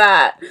acting like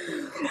that.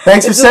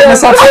 Thanks for setting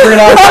us up,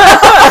 Sabrina.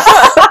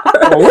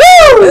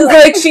 It's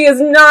like she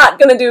is not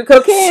gonna do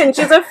cocaine.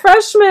 She's a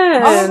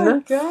freshman. Oh my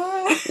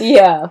god.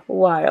 Yeah,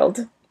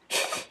 wild.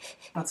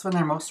 That's when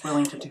they're most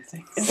willing to do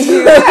things.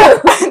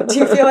 Do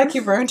you feel like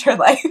you ruined her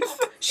life?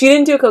 She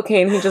didn't do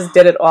cocaine, he just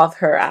did it off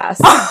her ass.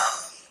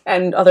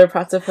 And other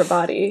parts of her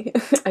body,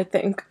 I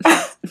think.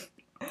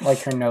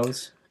 Like her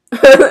nose.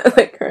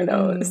 Like her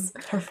nose.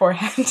 Her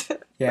forehead.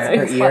 Yeah,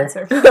 her ear.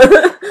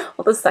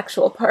 All the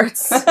sexual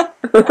parts.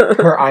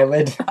 Her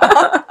eyelid.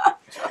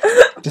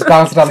 Just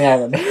balance it on the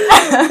eyelid.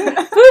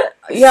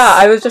 But yeah,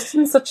 I was just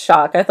in such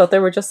shock. I thought they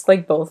were just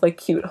like both like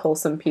cute,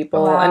 wholesome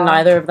people, Wow. and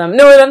neither of them.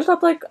 No, it ended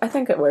up like I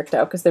think it worked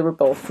out because they were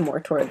both more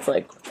towards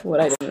like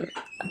what I didn't.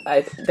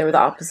 They were the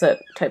opposite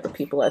type of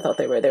people I thought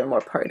they were. They were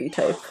more party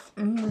type.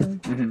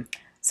 Mm-hmm.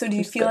 So do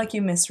you feel like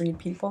you misread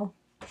people?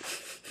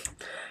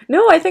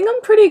 No, I think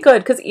I'm pretty good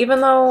because even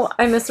though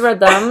I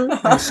misread them,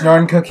 I'm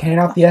snorting cocaine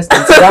off the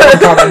Estes.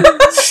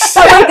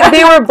 like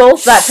they were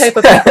both that type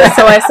of people,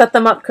 so I set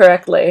them up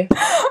correctly.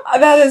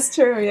 That is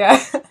true.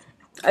 Yeah.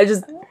 I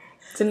just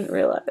didn't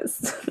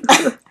realize.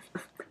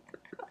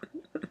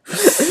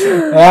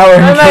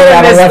 I might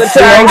have missed the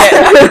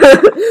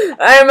target.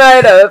 I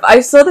might have.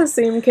 I saw the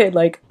same kid,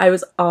 like, I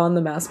was on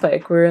the Mass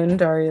Pike. We were in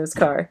Dario's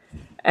car.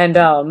 And,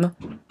 I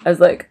was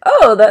like,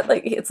 oh, that,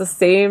 like, it's the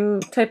same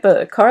type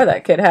of car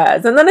that kid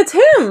has. And then it's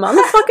him on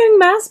the fucking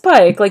Mass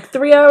Pike, like,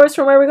 3 hours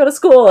from where we go to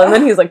school. And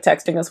then he's, like,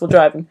 texting us while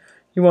driving.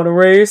 You want to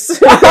race?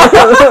 He's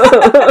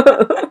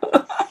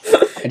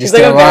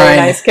like a very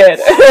nice kid.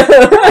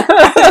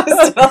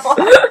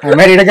 I'm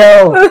ready to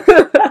go.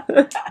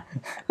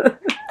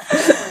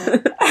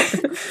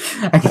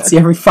 I can see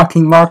every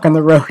fucking mark on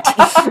the road.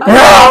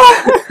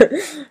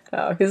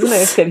 Oh, he's a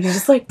nice kid. He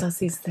just like does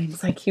these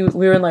things. Like we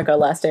were in like our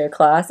last day of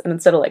class, and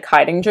instead of like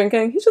hiding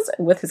drinking, he's just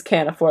with his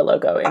can of 4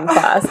 Logo in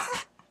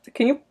class.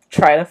 Can you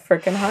try to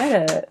freaking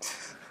hide it?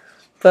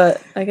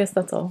 But I guess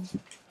that's all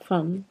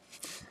fun.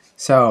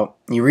 So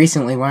you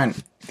recently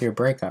went through a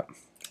breakup.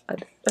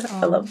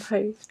 I love how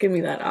you give me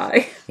that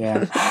eye.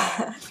 Yeah.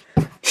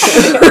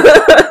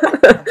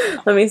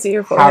 Let me see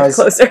your forehead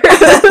closer.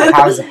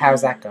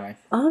 how's that going?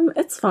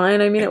 It's fine.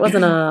 I mean, it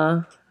wasn't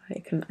a.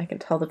 I can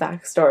tell the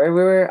backstory.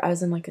 I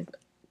was in like a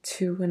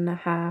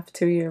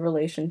 2.5-2 year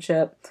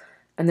relationship,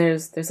 and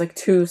there's like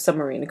 2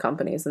 submarine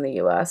companies in the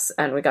U.S.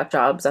 and we got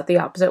jobs at the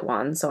opposite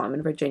one. So I'm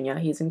in Virginia,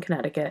 he's in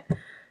Connecticut,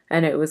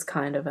 and it was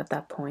kind of at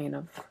that point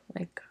of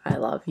like I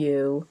love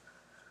you,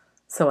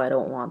 so I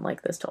don't want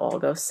like this to all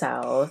go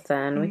south,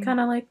 and we kind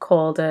of like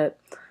called it.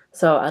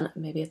 So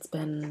maybe it's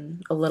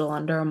been a little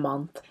under a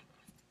month,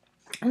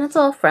 and it's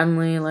all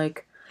friendly.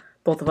 Like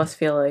both of us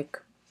feel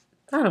like.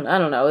 I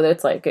don't know.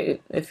 It's like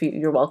if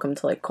you're welcome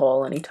to like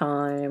call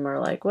anytime or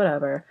like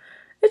whatever.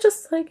 It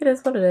just like it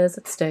is what it is.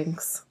 It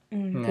stinks.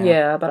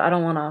 Yeah, but I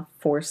don't want to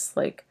force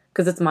like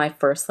because it's my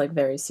first like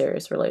very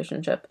serious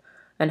relationship.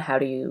 And how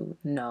do you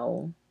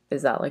know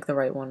is that like the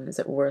right one? Is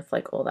it worth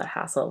like all that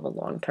hassle of a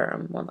long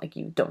term when like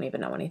you don't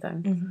even know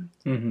anything?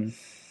 Mm-hmm.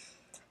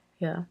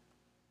 Yeah.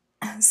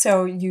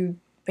 So you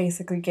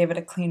basically gave it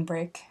a clean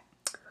break.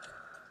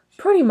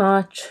 Pretty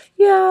much.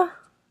 Yeah.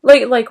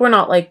 Like we're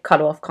not, like,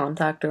 cut off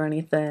contact or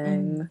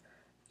anything.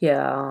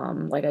 Yeah,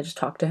 like, I just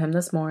talked to him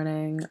this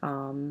morning.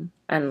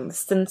 And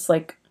since,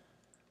 like,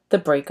 the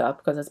breakup,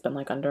 because it's been,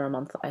 like, under a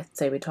month, I'd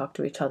say we talk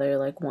to each other,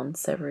 like,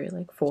 once every,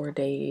 like, 4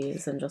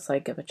 days and just,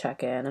 like, give a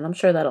check-in. And I'm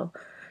sure that'll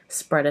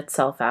spread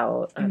itself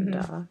out and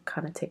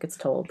kind of take its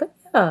toll. But,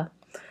 yeah,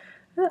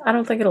 I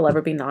don't think it'll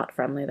ever be not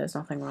friendly. There's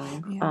nothing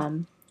wrong. Yeah.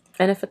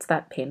 And if it's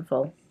that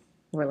painful...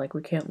 We're like,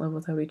 we can't live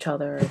without each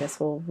other. I guess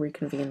we'll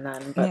reconvene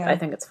then. But I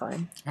think it's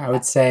fine. I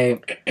would say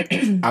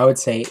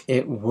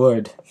it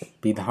would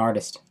be the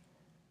hardest.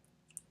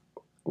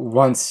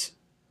 Once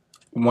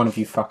one of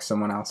you fucks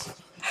someone else.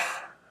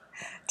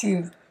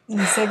 Do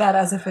you say that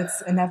as if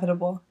it's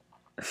inevitable?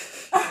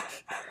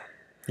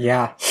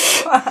 Yeah.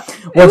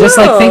 Well, just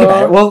like think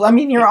about it. Well, I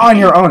mean, you're on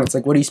your own. It's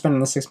like, what are you spending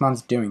the 6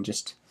 months doing?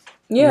 Just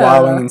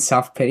wallowing in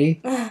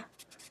self-pity?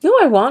 No,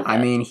 I want I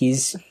mean,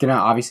 he's gonna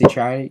obviously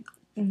try...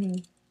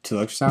 to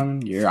look for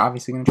someone. You're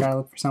obviously going to try to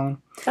look for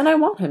someone. And I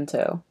want him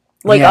to.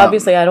 Like,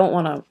 obviously, I don't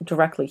want to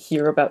directly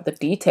hear about the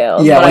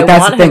details. Yeah, but like, I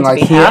that's want the thing. him to Like,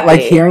 be happy.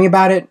 like, hearing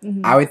about it,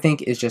 I would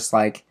think is just,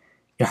 like,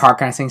 your heart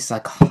kind of sinks.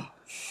 Like, oh.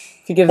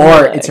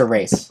 Or it's a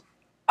race.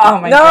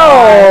 Oh, my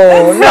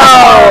God.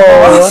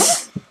 No!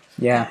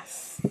 Yeah.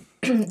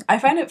 I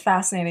find it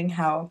fascinating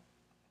how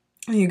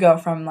you go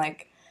from,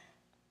 like,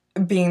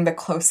 being the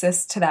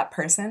closest to that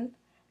person,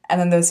 and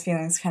then those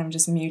feelings kind of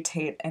just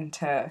mutate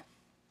into...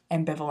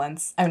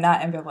 ambivalence. I mean,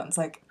 not ambivalence,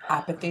 like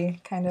apathy,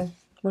 kind of.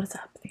 What is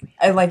apathy?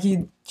 Like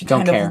you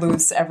Don't kind care. of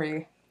lose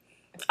every.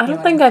 I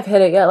don't think I've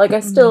hit it yet. Like I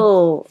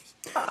still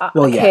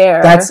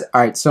care. That's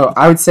all right. So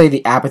I would say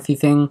the apathy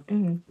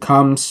thing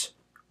comes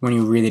when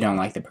you really don't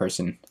like the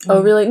person.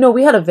 Oh really? No,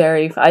 we had a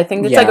very. I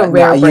think it's like a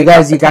rare. You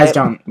guys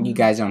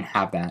don't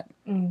have that.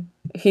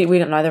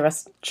 Neither of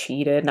us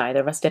cheated.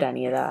 Neither of us did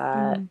any of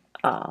that.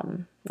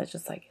 It's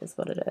just like is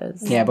what it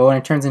is. Yeah, but when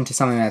it turns into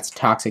something that's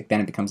toxic, then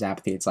it becomes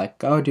apathy. It's like,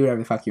 go do whatever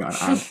the fuck you want.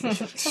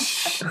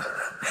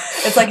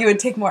 It's like it would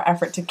take more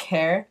effort to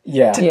care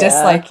to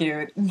dislike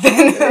you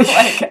than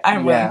like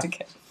I'm willing to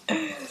care.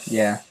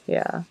 Yeah.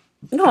 Yeah.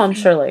 No, I'm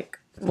sure like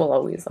will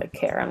always like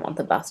care and want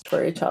the best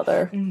for each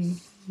other. Mm-hmm.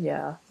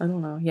 Yeah, I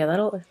don't know. Yeah,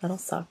 that'll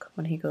suck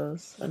when he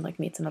goes and like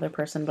meets another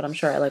person, but I'm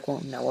sure I like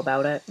won't know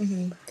about it.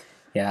 Mm-hmm.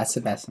 Yeah, that's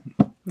the best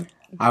thing.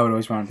 I would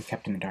always want to be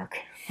kept in the dark.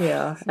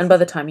 Yeah, and by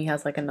the time he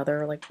has like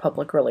another like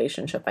public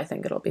relationship, I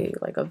think it'll be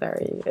like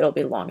it'll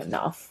be long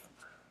enough.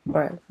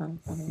 Or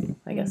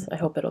I guess I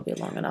hope it'll be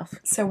long enough.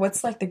 So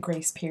what's like the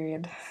grace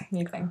period,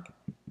 you think,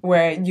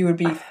 where you would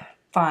be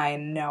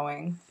fine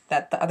knowing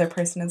that the other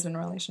person is in a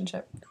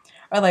relationship?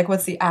 Or like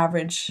what's the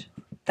average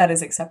that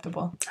is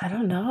acceptable? I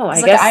don't know. I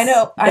Like, guess I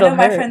know it'll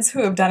my hurt. friends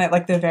who have done it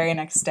like the very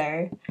next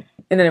day.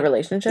 In a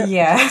relationship?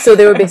 Yeah. So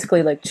they were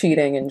basically like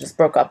cheating and just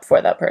broke up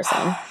for that person.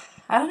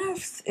 I don't know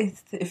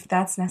if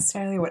that's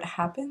necessarily what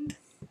happened,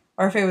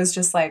 or if it was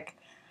just like,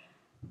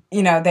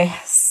 you know, they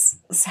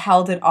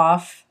held it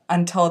off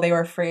until they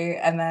were free,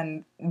 and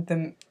then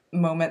the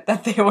moment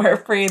that they were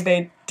free,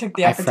 they took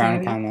the I frown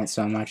opportunity. upon that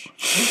so much.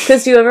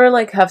 Because do you ever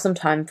like have some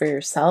time for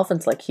yourself and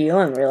to like heal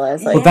and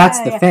realize like Well,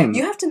 that's the thing.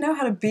 You have to know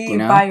how to be You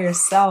know? by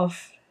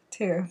yourself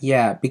too.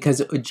 Yeah,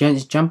 because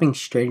just jumping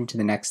straight into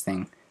the next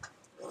thing,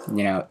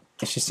 you know,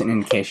 it's just an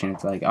indication.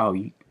 It's like, oh,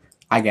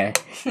 I get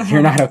it.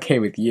 You're not okay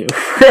with you.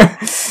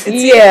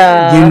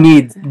 yeah.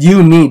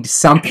 You need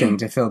something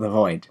to fill the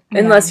void.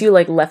 Unless you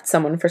like left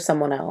someone for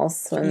someone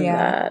else. And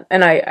Yeah.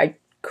 and I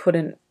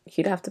couldn't.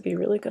 He'd have to be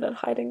really good at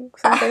hiding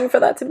something for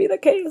that to be the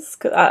case.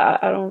 Cause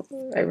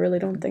I really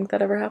don't think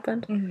that ever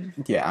happened.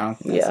 Mm-hmm. Yeah, I don't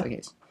think that's Yeah. the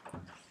case.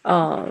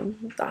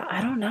 I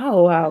don't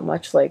know how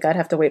much like I'd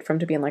have to wait for him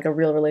to be in like a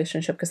real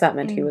relationship because that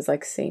meant he was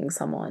like seeing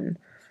someone,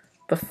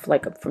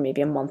 like for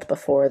maybe a month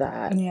before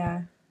that.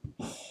 Yeah.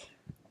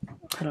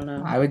 I don't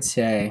know. I would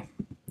say,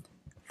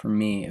 for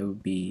me, it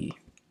would be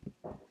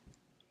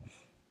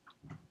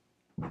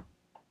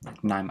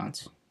like 9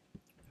 months.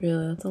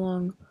 Really, that's a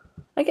long.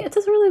 Like it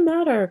doesn't really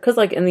matter because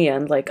like in the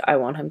end, like I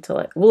want him to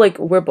like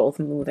we're both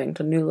moving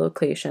to new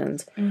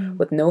locations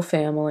with no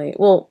family.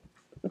 Well,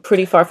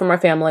 pretty far from our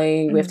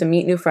family. We have to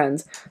meet new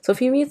friends. So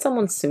if you meet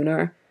someone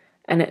sooner,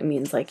 and it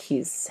means like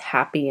he's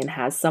happy and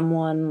has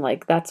someone,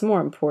 like that's more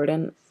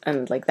important,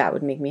 and like that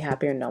would make me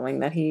happier knowing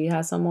that he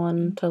has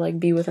someone to like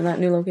be with in that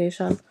new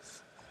location.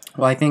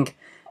 Well, I think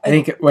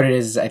what it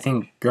is, I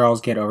think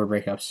girls get over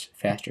breakups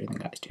faster than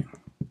guys do.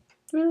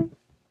 Really?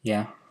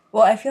 Yeah.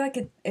 Well, I feel like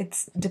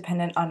it's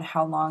dependent on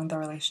how long the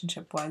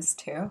relationship was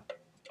too.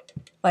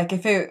 Like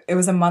if it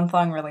was a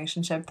month-long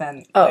relationship,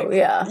 then like,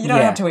 yeah, you don't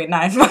Yeah. have to wait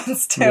 9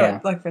 months to Yeah.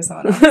 look for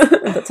someone else.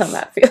 that's how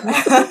Matt feels.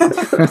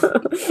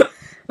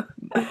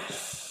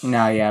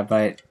 No, yeah,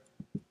 but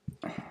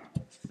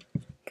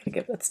Gotta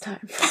give it its time.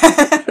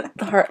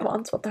 The heart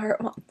wants what the heart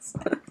wants.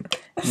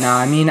 no,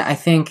 I mean, I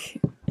think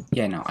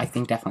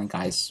definitely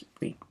guys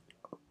wait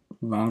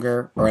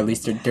longer, or at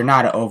least they're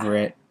not over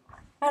it.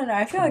 I don't know.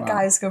 I feel like Wow.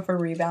 guys go for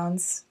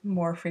rebounds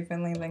more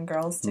frequently than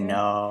girls do.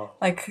 No.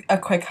 Like a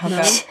quick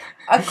hookup.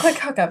 A quick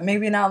hookup.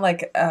 Maybe not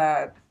like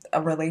a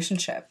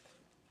relationship,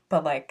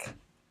 but like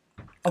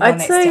a I'd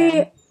one-night say,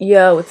 stand.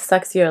 yeah, with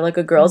sexier, like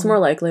a girl's more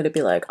likely to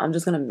be like, I'm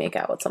just gonna make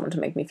out with someone to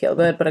make me feel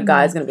good, but a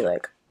guy's gonna be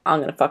like, I'm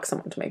gonna fuck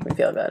someone to make me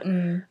feel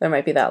good. There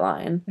might be that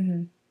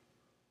line.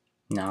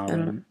 No. I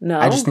don't know. No?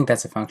 I just think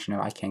that's a function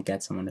of I can't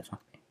get someone to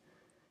fuck me.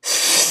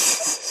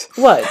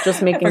 What?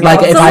 Just making Like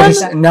out with if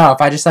someone?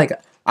 I just like,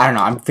 I don't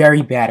know, I'm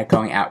very bad at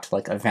going out to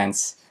like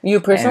events. You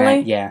personally?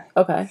 Yeah,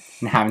 Okay.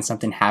 and having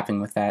something happen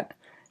with that.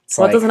 It's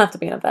Well, like, it doesn't have to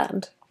be an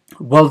event.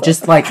 well,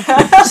 just like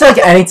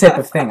any type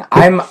of thing.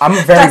 I'm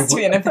Has to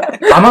be an event.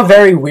 I'm a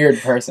very weird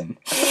person.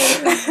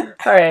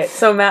 Alright,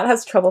 so Matt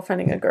has trouble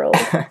finding a girl.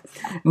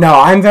 No,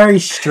 I'm very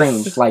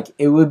strange. Like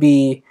it would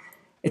be,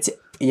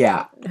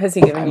 yeah. Has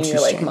he given I'm you too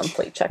your like strange.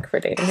 monthly check for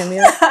dating him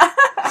yet?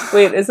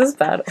 Wait, is this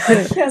bad?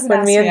 hasn't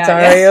When me asked and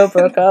me out Dario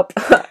broke up,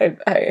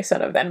 I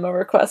sent a Venmo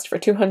request for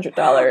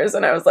 $200,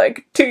 and I was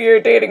like, 2-year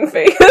dating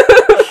fee.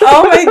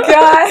 Oh my god.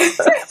 I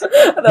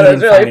thought it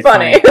was didn't really find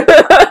funny. it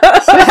I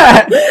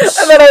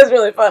thought it was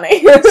really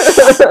funny.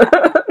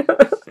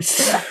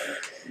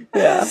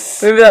 Yeah,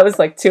 maybe that was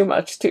like too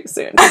much too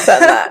soon to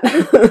send that.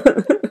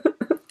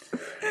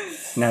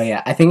 No,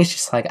 yeah. I think it's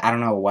just like I don't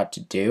know what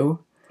to do,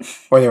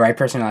 or the right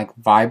person to like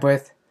vibe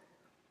with.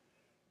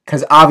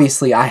 Because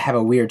obviously I have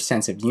a weird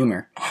sense of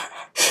humor.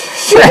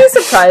 You'd be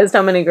surprised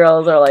how many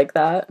girls are like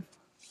that.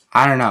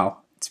 I don't know.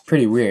 It's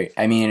pretty weird.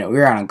 I mean, we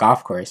were on a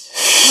golf course.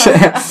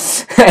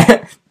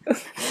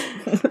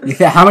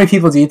 How many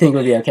people do you think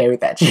would be okay with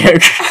that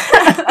joke?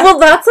 Well,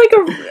 that's like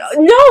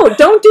no,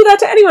 don't do that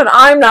to anyone.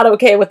 I'm not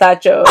okay with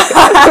that joke.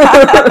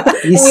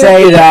 You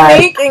say keep that.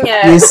 making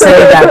it. You say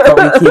that, but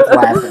we keep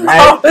laughing,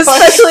 right?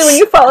 Especially when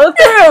you follow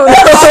through.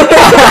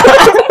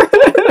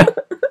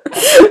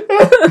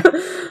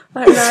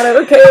 I'm not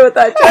okay with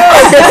that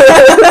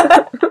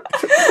joke.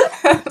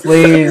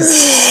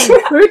 Please.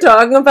 We were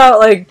talking about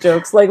like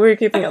jokes, like we were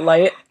keeping it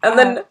light, and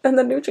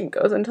then Nugent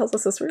goes and tells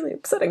us this really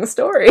upsetting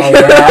story. Oh, yeah.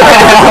 Is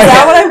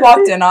that what I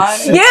walked in on?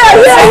 Yeah,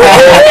 you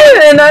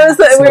did. And I was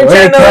like, we were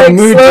trying to like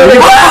Mood slowly juice.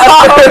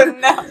 laugh. Oh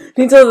no.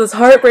 He told this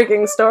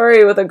heartbreaking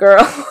story with a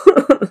girl.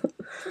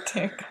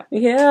 Dear God.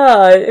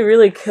 Yeah, it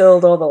really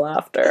killed all the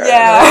laughter.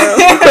 Yeah.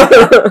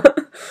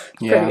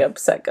 Pretty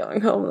upset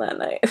going home that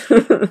night.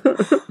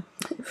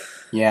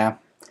 Yeah.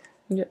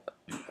 Yeah.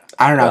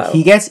 I don't know. Wow.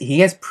 He gets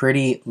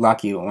pretty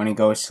lucky when he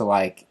goes to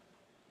like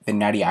the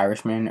Nutty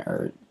Irishman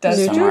or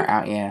Does somewhere he?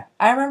 out. Yeah.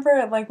 I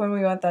remember, like, when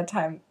we went that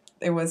time,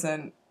 it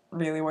wasn't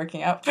really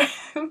working out for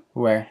him.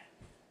 Where?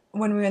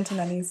 When we went to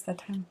Nutty's that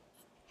time.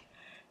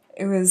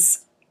 It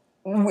was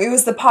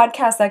the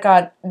podcast that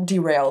got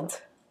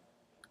derailed.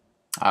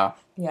 Oh.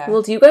 Yeah.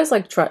 Well, do you guys,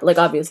 like, try... Like,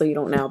 obviously you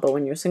don't now, but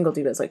when you're single,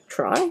 do you guys, like,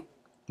 try?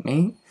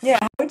 Me? Yeah,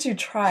 how would you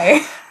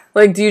try?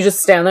 Like, do you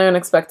just stand there and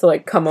expect to,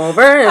 like, come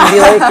over and be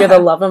like, you're the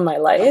love of my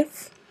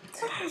life?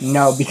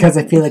 No, because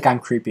I feel like I'm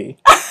creepy.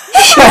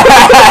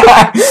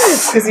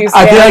 Because you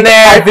stand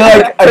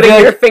there, putting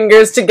your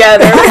fingers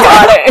together,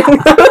 plotting.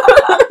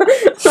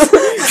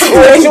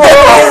 Which one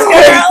of these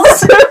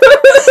girls?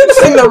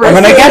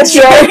 When I get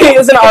you,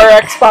 Is an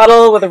RX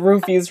bottle with a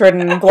roofies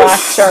written in black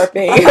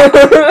Sharpie.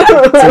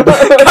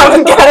 Come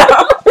and get him.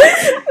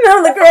 None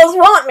of the girls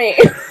want me.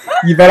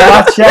 you better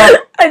watch out.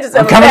 I just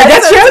have a coming to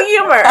bad get sense of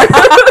humor.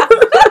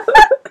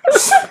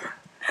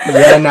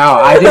 Yeah,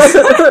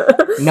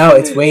 no,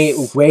 it's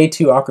way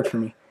too awkward for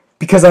me.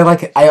 Because I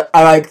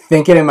like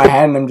think it in my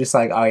head and I'm just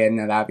like, oh yeah,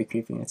 no, that'd be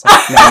creepy. And it's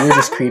like, no, you're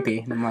just creepy.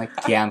 And I'm like,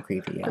 yeah, I'm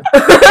creepy, yeah.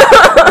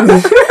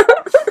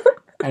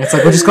 And it's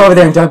like, well, just go over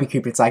there and don't be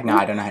creepy. It's like, no,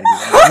 I don't know how to do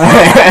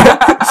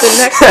that. The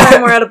next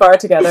time we're at a bar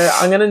together,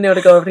 I'm gonna know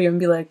to go over to you and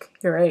be like,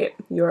 you're right,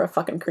 you're a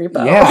fucking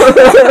creepo. Yeah.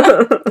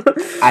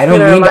 I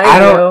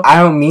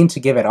don't mean to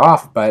give it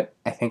off, but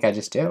I think I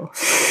just do.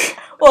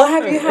 Well,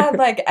 have you had,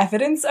 like,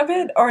 evidence of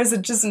it? Or is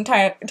it just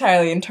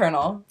entirely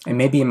internal? It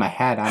may be in my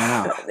head, I don't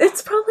know.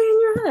 It's probably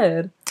in your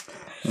head.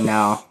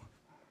 No.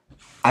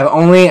 I've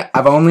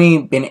only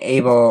been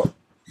able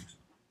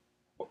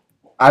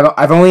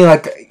I've only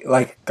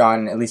like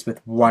gone at least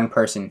with one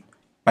person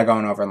by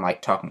going over and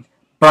like talking.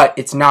 But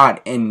it's not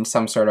in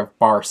some sort of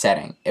bar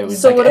setting. It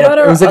was like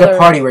a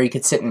party where you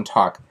could sit and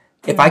talk.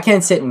 If I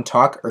can't sit and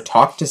talk or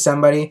talk to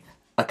somebody,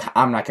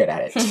 I'm not good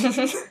at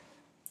it.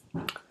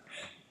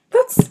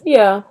 That's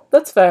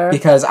fair.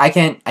 Because I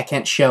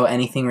can't show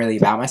anything really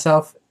about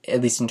myself,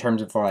 at least in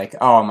terms of like,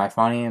 oh, am I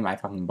funny? Am I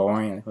fucking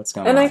boring? Like, what's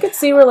going on? And I could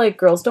see where like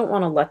girls don't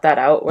want to let that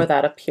out, where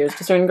that appears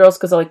to certain girls,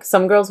 because like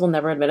some girls will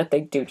never admit it.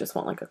 They do just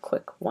want like a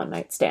quick one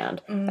night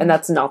stand, and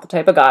that's not the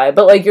type of guy.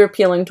 But like you're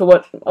appealing to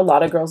what a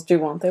lot of girls do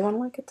want. They want to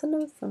like get to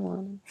know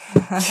someone.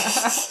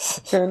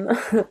 And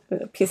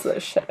a piece of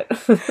this shit.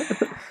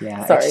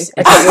 Yeah. Sorry,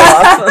 I cut you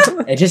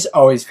off. It just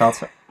always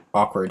felt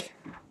awkward.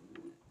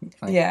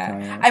 Like,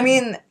 yeah. I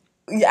mean,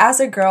 as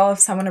a girl, if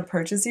someone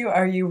approaches you,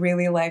 are you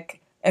really like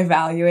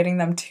evaluating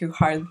them too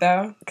hard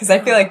though? Because I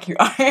feel like you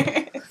are.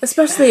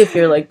 Especially if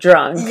you're like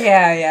drunk.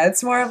 Yeah.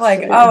 It's more of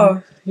like,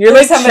 oh, you're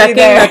like checking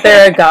that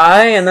they're a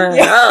guy, and then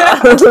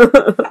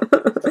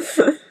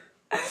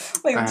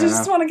like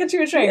just want to get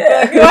you a drink.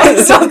 Yeah.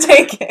 Like, I'll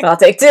take it. I'll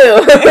take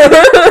two.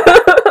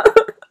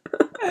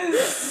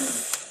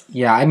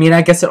 Yeah, I mean,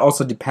 I guess it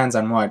also depends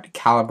on what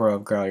caliber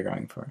of girl you're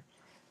going for.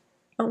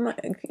 Oh my,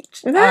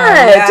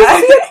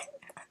 Matt,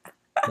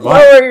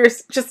 lower your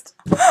standard.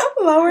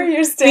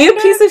 Be a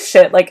piece of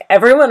shit like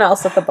everyone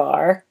else at the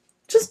bar.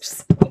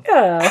 Just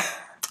yeah.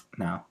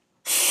 No.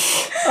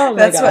 Oh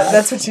my god.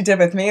 That's what you did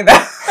with me,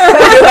 though.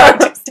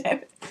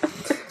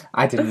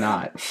 I did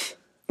not.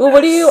 Well,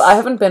 I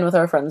haven't been with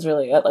our friends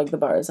really at like the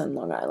bars in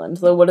Long Island.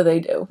 So what do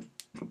they do?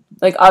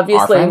 Like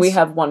obviously we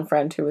have one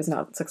friend who is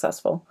not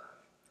successful.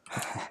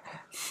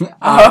 And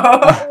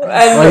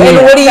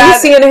what do you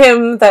see in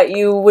him that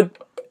you would?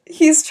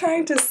 He's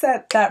trying to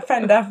set that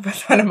friend up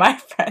with one of my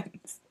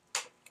friends.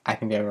 I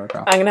think they would work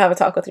out. I'm gonna have a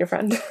talk with your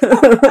friend.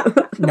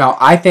 No,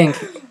 I think.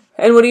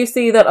 And what do you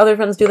see that other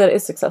friends do that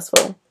is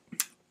successful?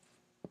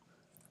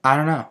 I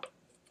don't know.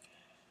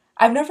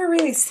 I've never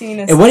really seen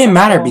it wouldn't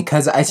matter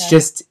because it's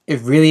just,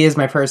 it really is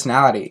my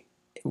personality.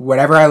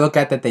 Whatever I look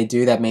at that they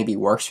do that maybe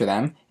works for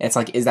them, it's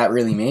like, is that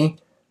really me?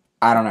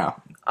 I don't know.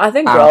 I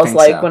think girls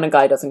like when a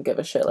guy doesn't give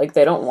a shit. Like,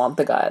 they don't want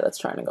the guy that's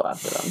trying to go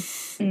after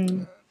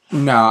them.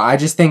 No, I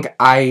just think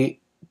if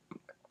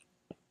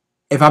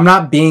I'm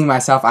not being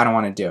myself, I don't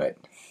want to do it.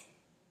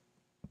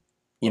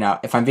 You know,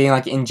 if I'm being,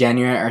 like,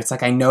 ingenuine or it's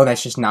like, I know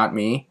that's just not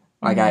me.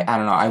 Like, I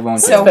don't know, I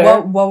won't do it.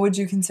 So what would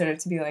you consider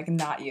to be, like,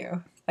 not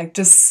you? Like,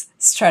 just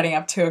strutting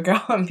up to a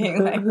girl and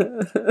being like...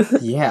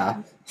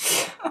 Yeah.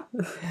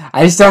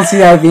 I just don't see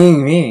that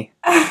being me.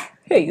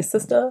 Hey,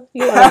 sister,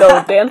 you want to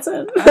go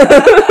dancing?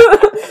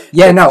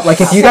 Yeah, no,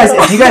 like if you guys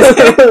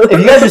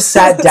just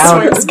sat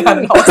down,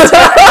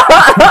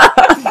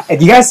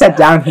 if you guys sat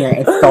down here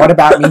and thought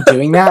about me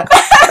doing that,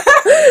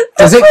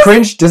 does it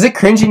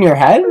cringe in your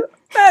head?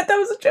 Matt, that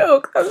was a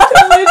joke. That was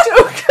totally a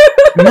joke.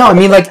 No, I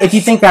mean, like, if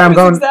you think that I'm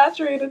going...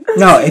 exaggerated.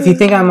 No, if you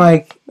think I'm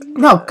like...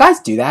 No,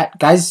 guys do that.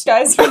 Guys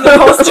from the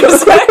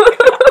holsters.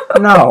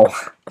 No,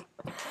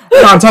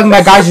 I'm talking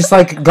about guys just,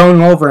 like, going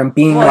over and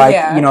being,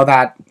 you know,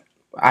 that...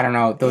 I don't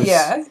know, those...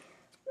 Yeah.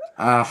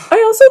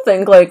 I also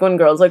think, like, when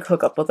girls, like,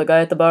 hook up with a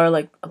guy at the bar,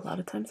 like, a lot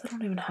of times they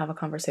don't even have a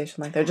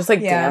conversation. Like, they're just,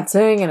 like,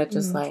 dancing, and it's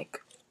just, like...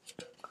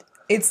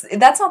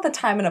 that's not the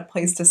time and a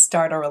place to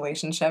start a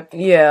relationship.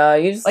 Yeah,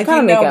 you just Like, kind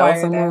of you know make out why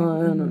with you're there.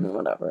 someone and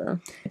whatever.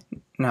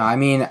 No, I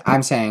mean,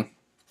 I'm saying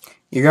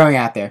you're going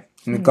out there,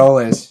 and the Mm-hmm. goal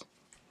is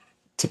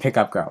to pick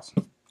up girls.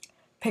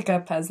 Pick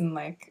up as in,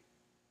 like,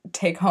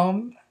 take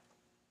home?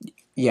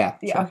 Yeah.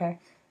 Yeah, sure. okay.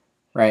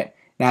 Right.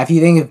 Now, if you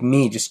think of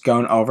me just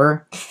going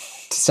over to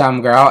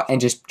some girl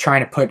and just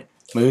trying to put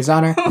moves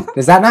on her,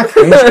 does that not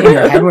cringe in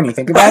your head when you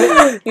think about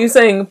it? You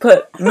saying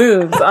put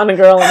moves on a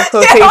girl in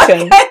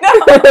quotation.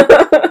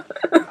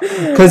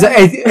 Because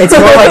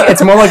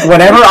it's more like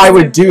whatever I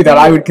would do that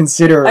I would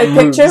consider I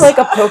moves. picture like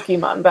a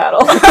Pokemon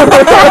battle.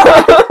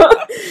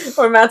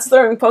 Where Matt's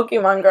throwing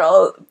Pokemon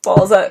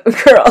balls at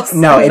girls.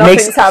 No, it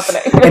Nothing's makes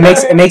happening.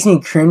 it makes me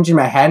cringe in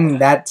my head, and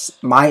that's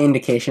my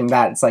indication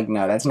that it's like,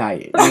 no, that's not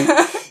you.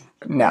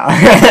 No.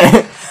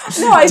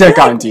 No, I feel Don't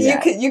like do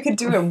that. you could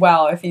do it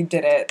well if you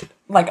did it,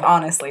 like,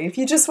 honestly. If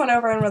you just went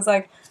over and was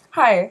like,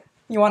 hi,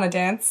 you want to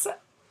dance?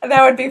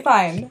 That would be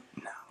fine.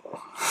 No.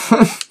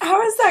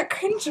 How is that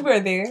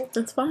cringeworthy?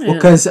 That's fine. Well,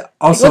 because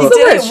also, What's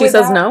the did it worst? She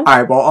says without- no? all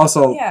right. Well,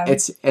 also, Yeah.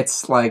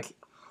 it's like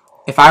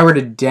if I were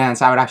to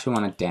dance, I would actually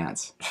want to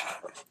dance.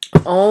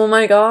 Oh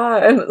my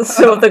god.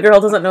 So if the girl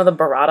doesn't know the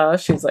barada,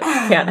 she's like,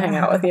 can't hang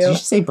out with Did you. you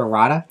just say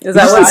barada? Is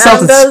that You what just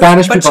insulted Adam does?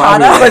 Spanish people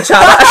Bachata? everywhere.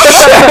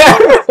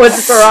 Bachata.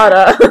 What's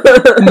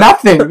barada?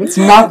 Nothing. It's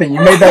nothing. You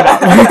made that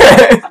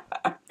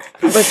up.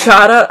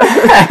 Bachata.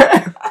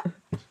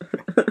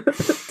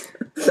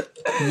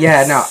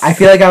 Yeah, no. I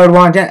feel like I would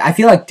want to dance. I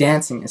feel like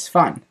dancing is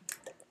fun.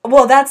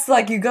 Well, that's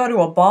like you go to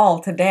a ball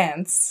to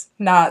dance,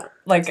 not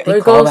like... They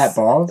It call goes- that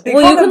balls? They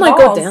Well, call you can, them like,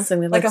 go balls, dancing.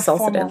 They have, like, a salsa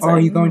formal- dancing. Or are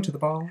you going to the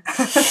ball?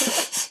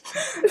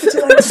 Would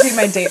you like to be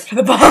my date for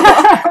the ball?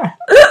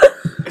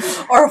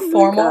 Or a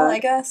formal, God. I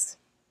guess.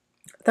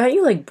 That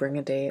you like bring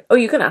a date. Oh,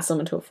 you can ask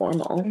someone to a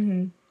formal.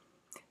 Mm-hmm.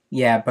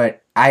 Yeah,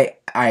 but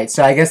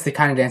so I guess the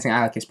kind of dancing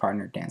I like is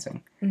partner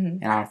dancing.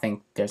 Mm-hmm. And I don't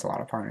think there's a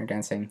lot of partner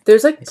dancing.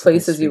 There's like It's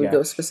places supposed to you would go.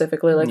 go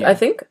specifically. Like Yeah. I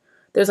think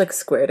there's like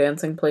square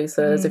dancing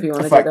places if you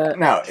want to do Fuck, that.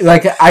 no,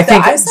 like I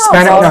think I saw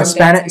ballroom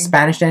dancing.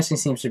 Spanish dancing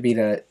seems to be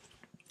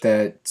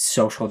the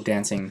social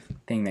dancing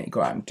thing that you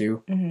go out and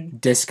do. Mm-hmm.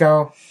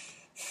 Disco,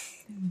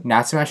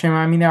 not so much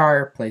anymore. I mean, there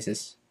are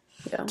places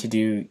Yeah. to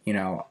do,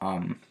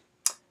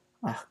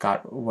 oh God,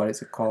 what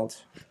is it called?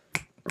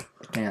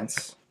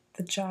 Dance.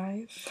 The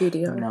jive.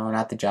 DDR. No,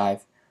 not the jive.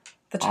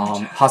 The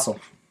cha-cha. Hustle.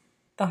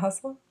 The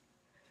hustle.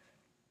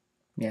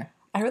 Yeah.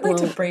 I would like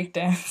Well- to break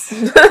dance.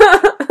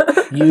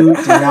 You do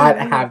not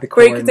have the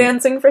Break coordinate-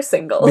 dancing for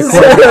singles.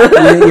 you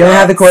don't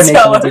have the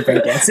coordination So- to do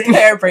break dancing.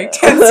 Pair break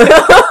dance.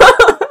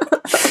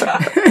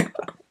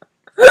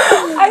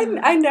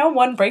 I know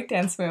one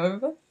breakdance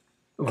move.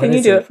 Can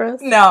you do it for us?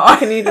 No.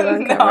 Can you do it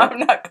on No, camera? I'm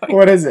not going.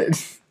 What is it?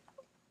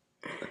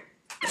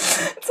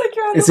 It's like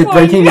you're on Is the it floor.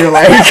 breaking your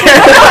leg?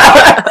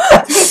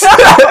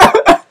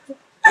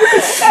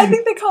 I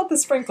think they call it the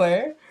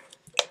sprinkler.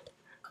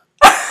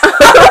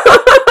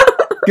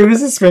 Give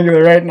us a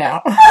sprinkler right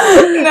now.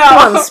 No.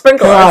 Come on,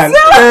 sprinkle Come us.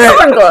 on.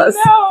 Sprinkle us.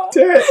 No.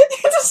 Do it.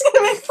 You're just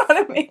gonna make fun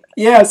of me.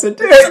 Yes, it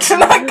did. I'm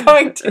not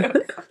going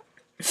to.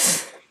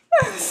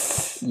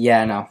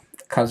 Yeah, no.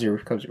 Clubs are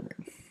weird.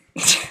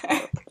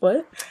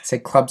 What? Say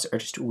clubs are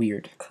just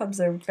weird. Clubs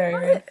are very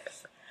weird.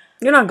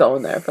 You're not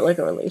going there for like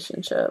a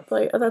relationship.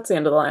 Like that's the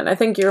end of the line. I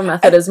think your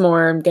method is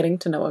more getting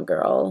to know a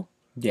girl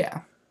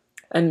Yeah.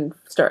 and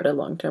start a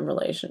long-term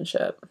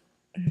relationship.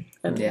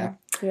 And, Yeah.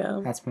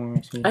 Yeah. That's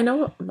more sweet. I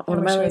know I one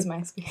of wish my it like, was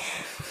my speed.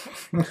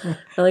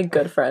 my like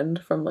good friend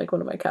from like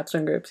one of my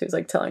capstone groups. He was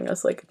like telling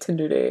us like a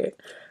Tinder date,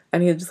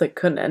 and he just like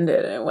couldn't end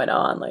it, and it went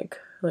on like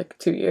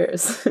 2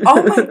 years.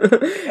 Oh my-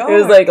 It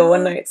was like a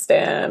one night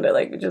stand, or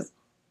like just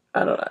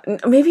I don't know.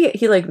 Maybe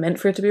he like meant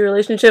for it to be a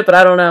relationship, but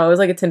I don't know. It was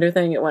like a Tinder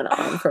thing. It went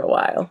on for a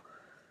while.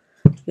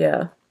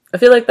 Yeah, I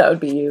feel like that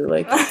would be you.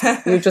 Like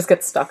you just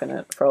get stuck in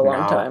it for a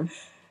long No. time.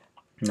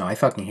 No, I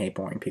fucking hate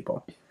boring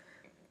people.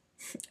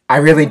 I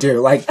really do.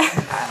 Like,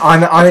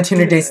 on the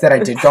Tinder dates that I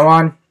did go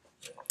on,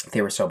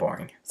 they were so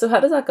boring. So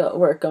how does that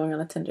work going on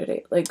a Tinder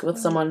date, like with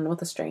someone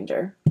with a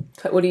stranger?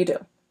 What do you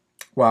do?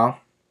 Well,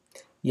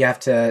 you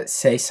have to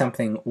say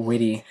something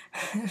witty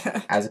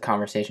as a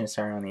conversation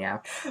starter on the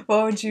app.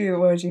 What would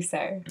you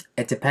say?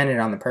 It depended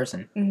on the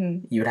person.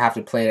 Mm-hmm. You would have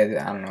to play,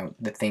 I don't know,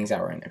 the things that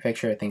were in their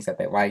picture, things that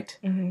they liked,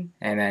 Mm-hmm.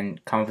 and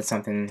then come up with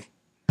something,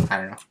 I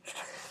don't know,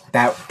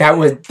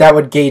 that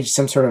would gauge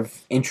some sort of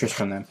interest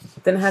from them.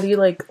 Then how do you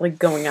like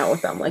going out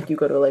with them? Like you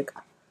go to like,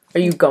 are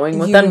you going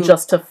with You- them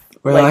just to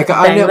We're like,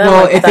 I bang know. them,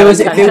 Well, like, if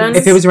without it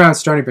intentions? was around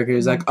Stony Brook, it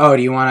was like, oh,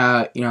 do you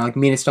want to like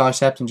meet at Stellar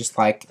Steps and just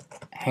like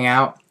hang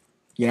out,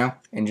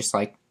 and just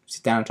like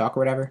sit down and talk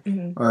or whatever,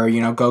 Mm-hmm.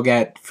 or go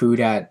get food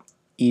at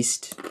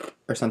East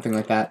or something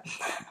like that.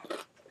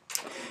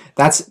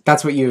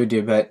 That's what you would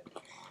do, but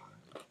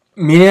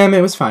meeting them,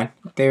 it was fine.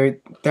 They're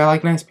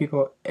like nice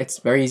people. It's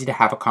very easy to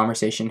have a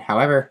conversation.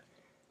 However,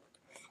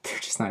 they're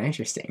just not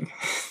interesting.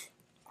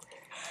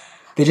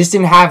 They just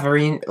didn't have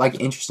very like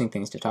interesting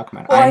things to talk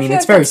about. Well, I mean, feel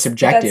it's like very that's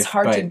subjective. That's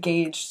hard but to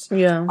gauge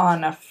yeah?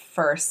 on a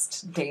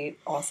first date,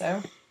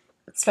 also,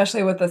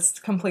 especially with a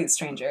complete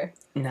stranger.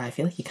 no, I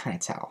feel like you kind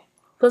of tell.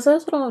 Plus, I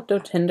also don't know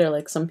Tinder.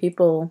 Like, some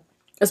people,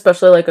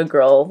 especially, like, a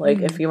girl, like,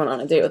 if you went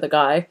on a date with a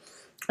guy,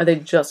 are they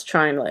just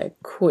trying to,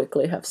 like,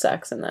 quickly have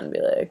sex and then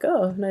be like,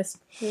 oh, nice,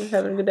 you're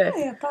having a good day. Oh,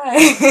 yeah,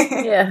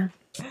 bye. Yeah.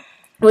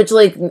 Which,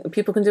 like,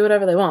 people can do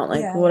whatever they want,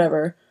 like, Yeah.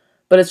 whatever.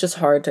 But it's just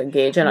hard to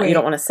engage, and you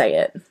don't want to say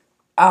it.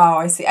 Oh,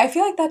 I see. I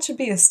feel like that should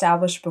be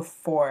established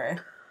before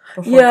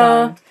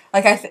Yeah. going.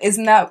 Like,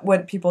 isn't that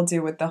what people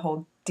do with the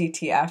whole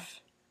DTF?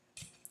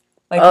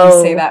 Like,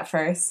 you say that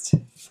first.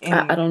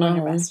 I don't know. When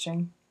you're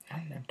messaging.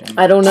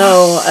 I don't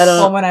know.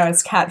 Well, when I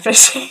was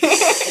catfishing.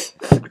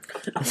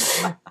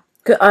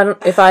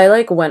 If I,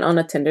 like, went on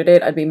a Tinder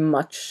date, I'd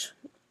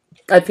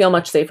feel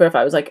much safer if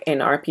I was, like, in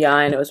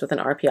RPI and it was with an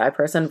RPI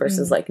person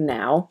versus, like,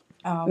 now.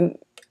 Oh.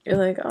 You're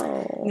like,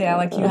 oh. Yeah,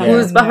 like, you have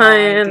who's no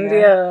behind? idea.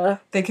 Yeah.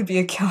 They could be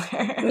a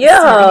killer.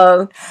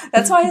 Yeah.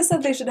 That's why I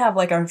said they should have,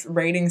 like, a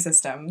rating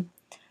system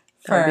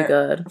That'd be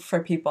good.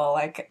 for people.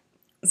 Like,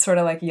 sort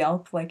of like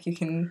Yelp. Like, you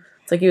can...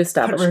 It's like you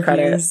establish put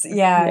credit. reviews.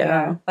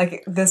 Yeah.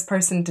 Like, this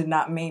person did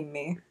not maim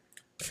me.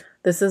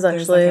 This is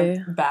There's, actually...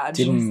 like, a badge.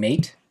 Didn't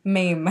mate?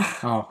 Maim.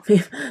 Oh. He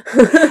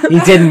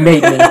didn't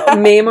mate me.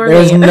 Maim or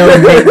There's maim. no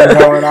mating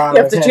going on.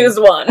 You have to choose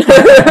one.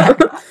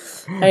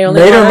 I only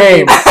Mate or wanna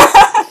maim? be-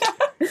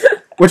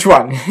 Which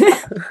one?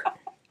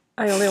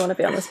 I only want to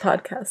be on this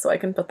podcast so I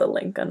can put the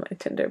link on my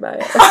Tinder bio.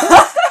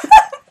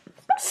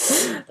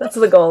 That's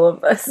the goal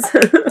of this.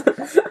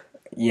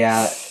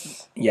 Yeah,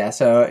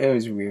 so it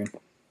was weird.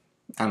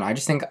 I don't know, I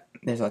just think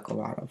there's, like, a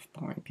lot of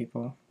boring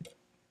people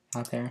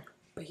out there.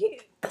 But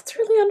that's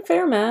really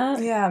unfair,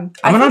 Matt. Yeah.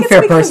 I'm an think it's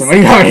unfair because- person. What do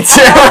you want me to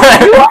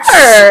do? You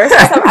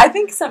are! I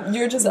think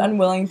you're just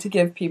unwilling to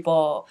give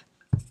people,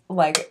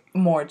 like,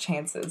 more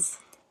chances.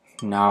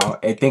 No,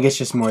 I think it's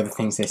just more the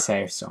things they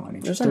say are so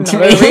There's uninteresting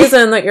another to me.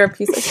 reason that you're a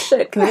piece of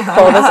shit. Can we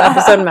call this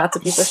episode Matt's a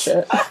piece of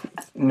shit?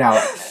 No,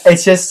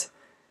 it's just...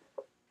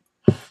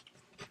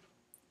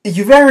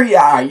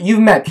 you've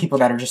met people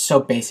that are just so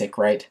basic,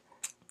 right?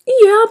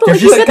 Yeah, but There's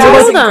like, you just get to know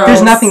guys- them.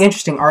 there's nothing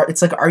interesting.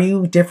 It's like, are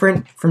you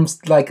different from,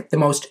 like, the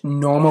most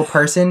normal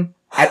person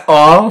at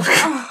all?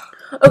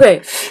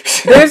 Okay,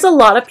 there's a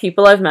lot of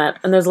people I've met,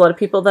 and there's a lot of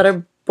people that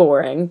are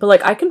boring, but,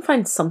 like, I can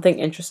find something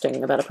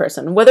interesting about a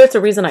person, whether it's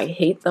a reason I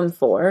hate them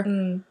for,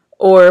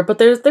 but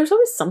there's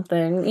always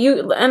something.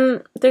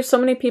 And there's so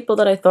many people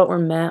that I thought were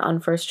met on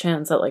first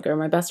chance that, like, are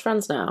my best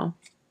friends now.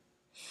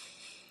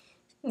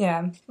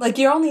 Yeah. Like,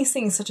 you're only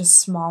seeing such a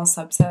small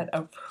subset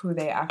of who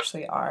they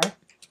actually are.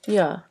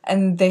 Yeah.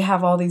 And they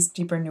have all these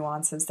deeper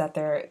nuances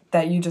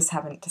that you just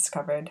haven't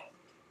discovered.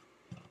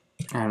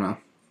 I don't know.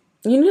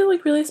 You need to,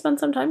 like, really spend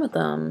some time with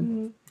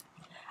them.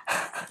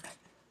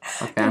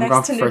 Okay, I'm next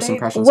going for Tinder first date?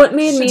 impressions. What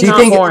made me Do you not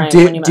think- boring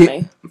do- when you do-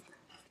 met me?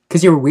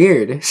 Because you're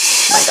weird.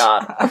 My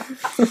God.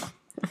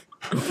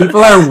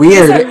 People are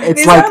weird. It's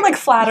These like, aren't, like,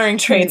 flattering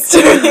traits to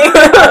me.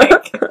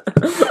 Like,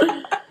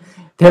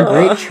 they're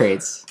great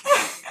traits.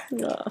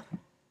 Yeah.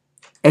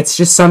 It's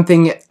just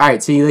something...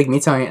 Alright, so you, like,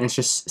 meet someone and it's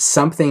just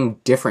something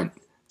different.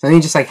 Something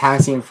you just, like,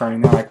 haven't seen before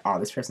and they're like, oh,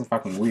 this person's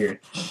fucking weird.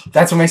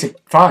 That's what makes it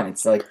fun.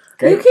 It's, like,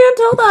 great. You can't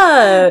tell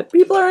that.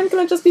 People aren't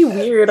going to just be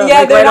weird yeah,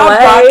 like, they're right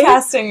not away.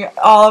 broadcasting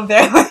all of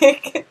their,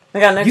 like... I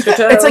got an extra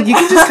toe. It's like, you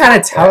can just kind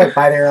of tell it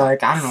by their,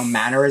 like, I don't know,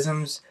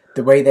 mannerisms,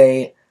 the way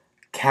they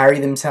carry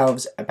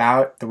themselves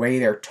about, the way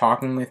they're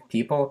talking with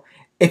people.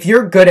 If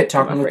you're good at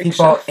talking with freak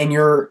people show. and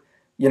you're,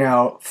 you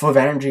know, full of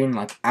energy and,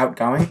 like,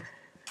 outgoing,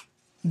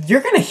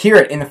 you're going to hear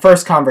it in the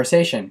first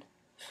conversation.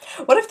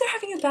 What if they're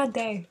having a bad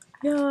day?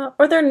 Yeah,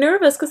 or they're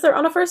nervous because they're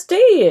on a first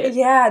date.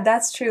 Yeah,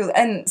 that's true.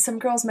 And some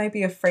girls might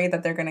be afraid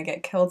that they're going to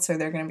get killed, so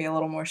they're going to be a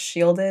little more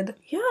shielded.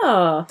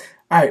 Yeah.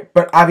 Alright,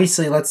 but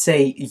obviously, let's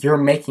say you're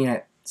making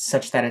it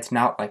such that it's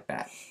not like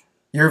that.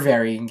 You're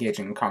very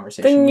engaging in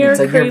conversation. Then you're it's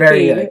like creepy. you're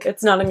very, like...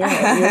 It's not in your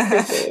head.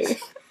 You're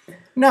creepy.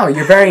 No,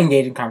 you're very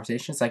engaged in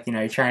conversations. Like, you know,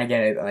 you're trying to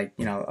get it, like,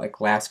 you know, like,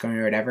 laughs going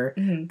or whatever.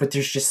 Mm-hmm. But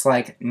there's just,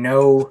 like,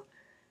 no...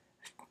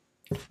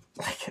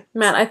 Like,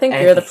 Matt, I think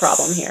you're the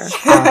problem here.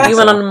 You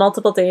went on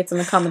multiple dates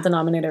and the common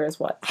denominator is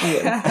what? You.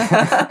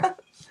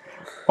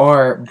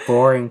 or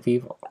boring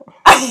people.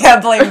 Yeah,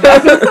 blame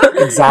them.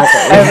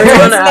 Exactly.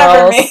 Everyone It's never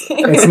else. me.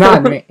 It's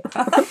not me.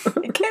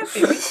 It can't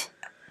be me.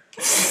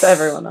 It's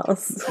everyone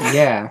else.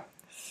 Yeah.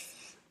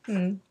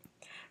 Yeah,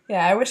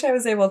 I wish I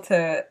was able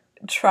to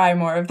try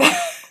more of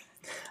that.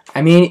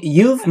 I mean,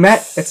 you've met...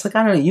 It's like,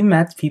 I don't know, you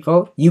met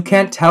people. You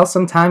can't tell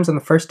sometimes on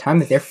the first time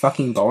that they're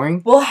fucking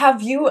boring. Well,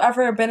 have you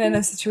ever been in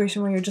a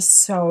situation where you're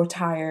just so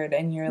tired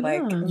and you're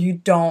like, Yeah. you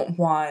don't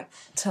want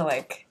to,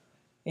 like,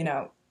 you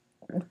know,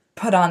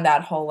 put on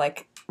that whole,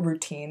 like,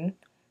 routine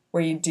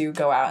where you do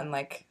go out and,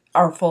 like,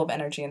 are full of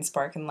energy and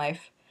spark in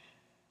life.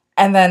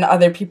 And then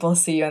other people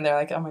see you and they're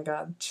like, oh my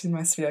god, she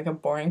must be, like, a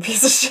boring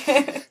piece of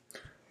shit.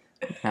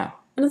 No.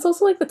 And it's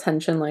also like the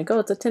tension, like, oh,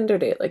 it's a Tinder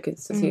date. Like,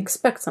 does he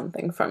expect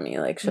something from me?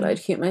 Like, should I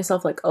keep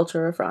myself, like,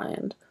 ultra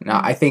refined? No,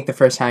 I think the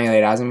first time you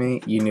laid eyes on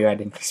me, you knew I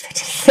didn't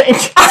expect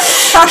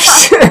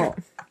anything.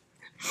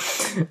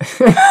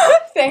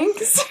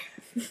 Thanks.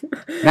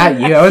 Not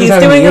you. I wasn't He's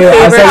talking doing to a you.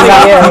 I was favor talking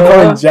to about you.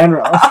 people in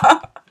general.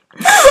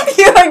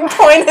 You, like,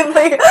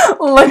 disappointedly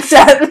looked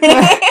at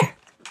me.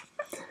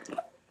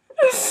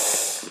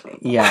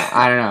 Yeah,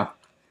 I don't know.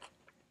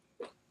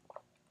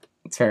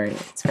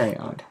 It's very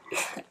odd.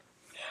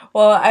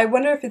 Well, I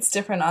wonder if it's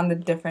different on the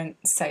different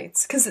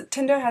sites. Because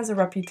Tinder has a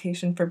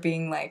reputation for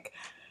being, like,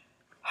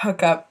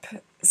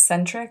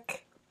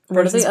 hookup-centric.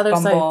 What are the other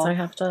Bumble. sites? I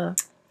have to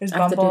There's I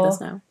have Bumble. to do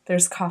this now.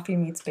 There's Coffee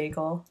Meets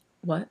Bagel.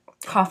 What?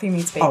 Coffee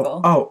Meets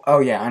Bagel. Oh,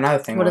 yeah.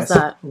 Another thing. What was, is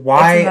that?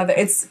 Why?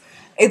 It's.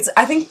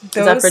 I think those.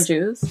 Is that for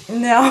Jews?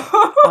 No.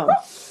 Oh,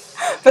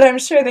 But I'm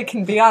sure they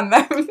can be on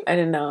them. I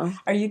didn't know.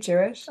 Are you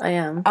Jewish? I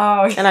am.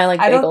 Oh. And I like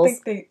bagels. I don't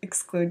think they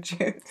exclude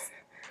Jews.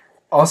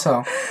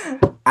 Also,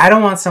 I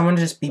don't want someone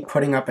to just be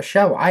putting up a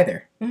show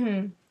either.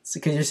 Mm-hmm.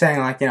 Because you're saying,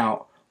 like,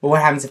 well,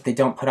 what happens if they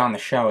don't put on the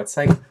show? It's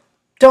like,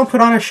 don't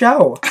put on a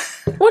show.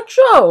 What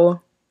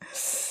show?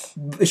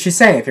 She's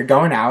saying if you're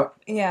going out,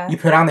 Yeah. you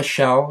put on the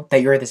show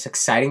that you're this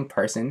exciting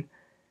person,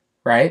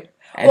 right?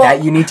 And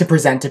that you need to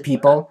present to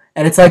people.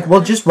 And it's like,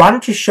 well, just why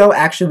don't you show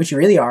actually what you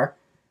really are?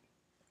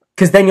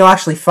 Because then you'll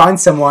actually find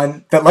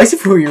someone that likes you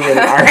for who you really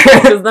are.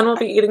 Because then we'll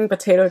be eating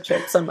potato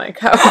chips on my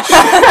couch.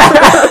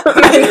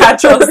 My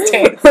natural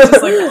state.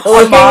 Just like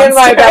looking in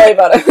my belly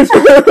button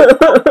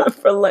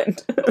for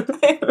Lent.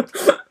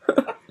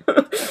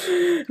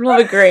 We'll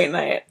have a great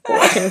night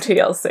watching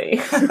TLC.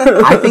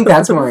 I think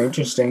that's more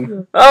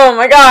interesting. Oh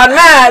my god,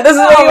 Matt, this is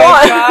what you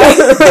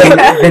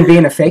want. Than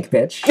being a fake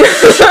bitch.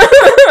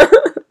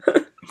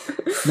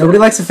 Nobody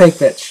likes a fake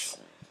bitch.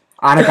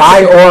 On a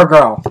guy or a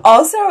girl.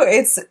 Also,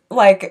 it's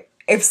like,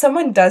 if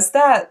someone does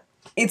that,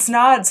 it's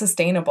not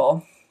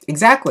sustainable.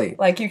 Exactly.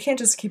 Like, you can't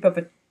just keep up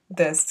with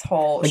this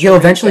whole... Like, you'll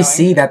eventually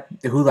see that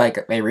who,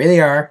 like, they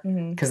really are,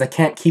 because they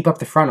can't keep up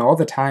the front all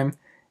the time.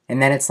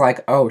 And then it's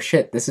like, oh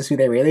shit, this is who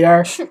they really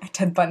are.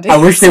 Ted Bundy. I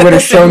wish they would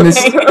have shown this.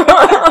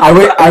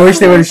 I wish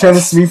they would have shown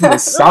this to me from the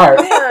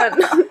start. Man,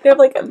 they have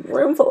like a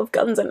room full of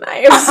guns and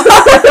knives.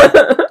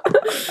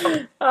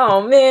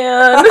 Oh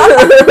man.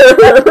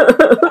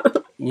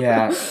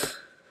 Yeah.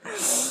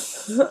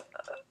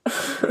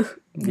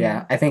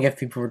 Yeah, I think if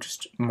people were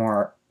just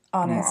more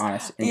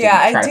honest and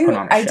yeah, didn't try to put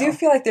on a I show. do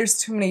feel like there's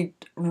too many,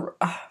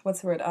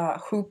 what's the word,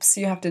 hoops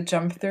you have to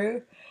jump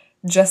through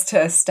just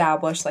to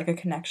establish, like, a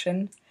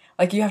connection.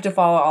 Like, you have to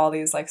follow all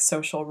these, like,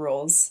 social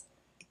rules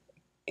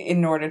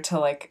in order to,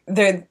 like,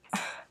 I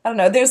don't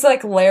know, there's,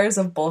 like, layers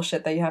of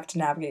bullshit that you have to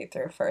navigate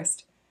through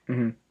first.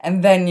 Mm-hmm.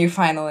 And then you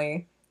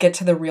finally get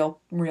to the real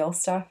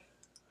stuff.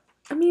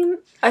 I mean,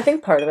 I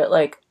think part of it,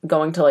 like,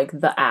 going to, like,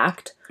 the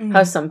act,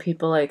 how some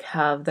people, like,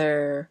 have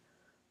their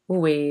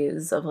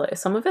ways of, like,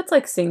 some of it's,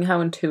 like, seeing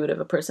how intuitive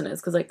a person is,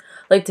 because,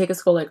 like, take a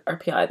school like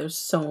RPI, there's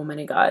so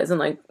many guys, and,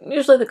 like,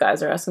 usually the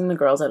guys are asking the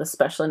girls out,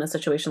 especially in a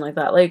situation like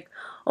that, like,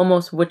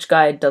 almost which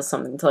guy does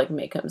something to, like,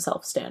 make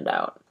himself stand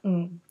out.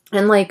 And,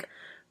 like,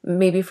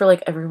 maybe for,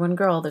 like, every one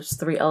girl, there's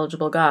 3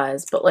 eligible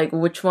guys, but, like,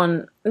 which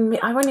one,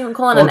 I wouldn't even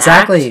call it an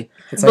exactly. act.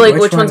 It's But, like,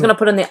 which one's gonna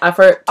put in the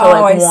effort to,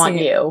 like, want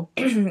you?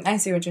 I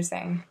see what you're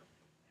saying.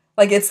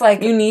 Like, it's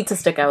like... You need to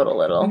stick out a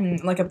little.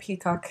 like a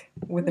peacock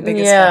with the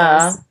biggest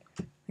feathers.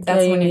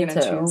 That's Yeah, when you you're need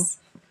gonna to. choose.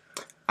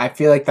 I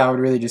feel like that would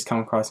really just come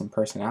across in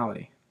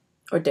personality.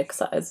 Or dick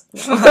size.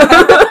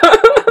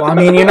 Well, I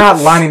mean, you're not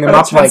lining them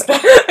up like...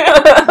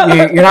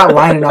 You're not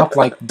lining up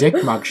like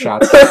dick mug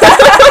shots.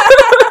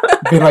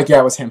 Be like, yeah,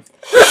 it was him.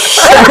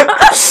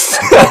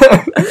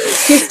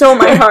 He stole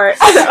my heart.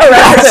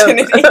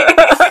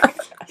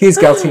 He's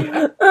guilty.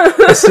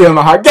 He's stealing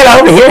my heart. Get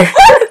over here!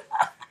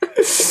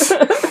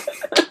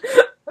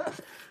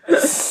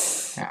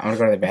 Yeah, I'm gonna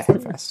go to the bathroom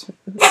first.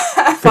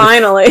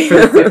 Finally.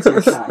 Wait,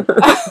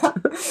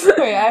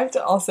 I have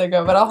to also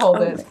go, but I'll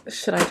hold it.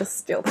 Should I just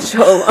steal the show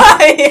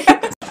line?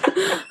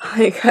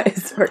 Hi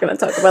guys, we're gonna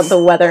talk about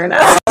the weather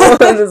now.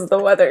 This is the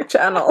Weather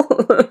Channel.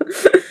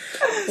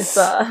 It's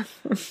a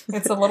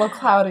little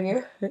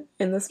cloudy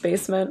in this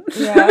basement.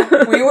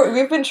 Yeah,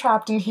 we've been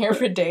trapped in here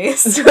for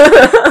days.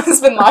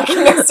 He's been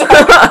locking us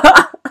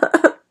out.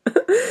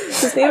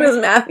 His name is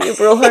Matthew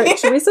Brulhart.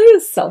 Should we say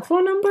his cell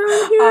phone number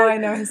on here? Oh, I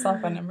know his cell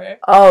phone number.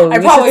 Oh, I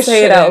we probably should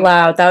say it out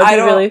loud. That would be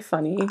really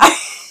funny.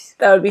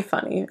 That would be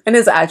funny. And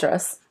his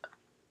address.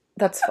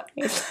 That's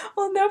funny.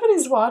 Well,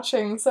 nobody's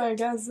watching, so I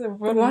guess it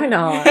wouldn't. Why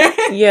not?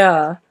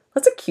 Yeah.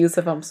 Let's accuse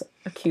him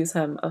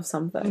of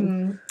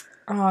something.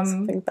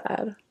 Something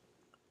bad.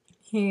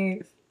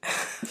 He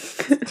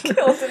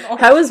killed an old...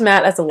 How is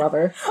Matt as a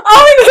lover?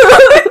 Oh my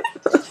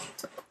god!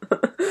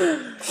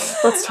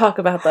 Let's talk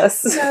about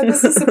this. Yeah,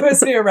 this is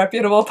supposed to be a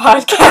reputable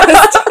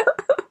podcast.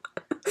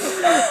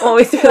 Well,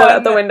 we threw that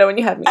out the window when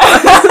you had me on.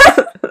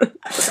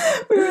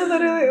 We were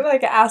literally,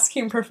 like,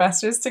 asking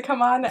professors to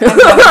come on, and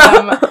one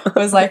of them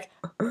was like,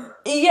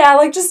 yeah,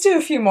 like, just do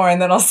a few more,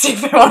 and then I'll see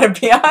if I want to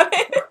be on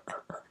it.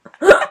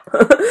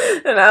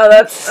 No,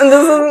 this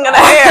isn't gonna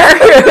air.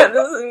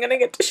 This isn't gonna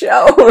get to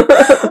show.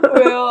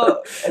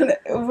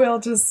 We'll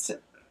just...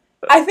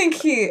 I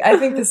think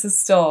this is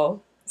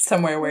still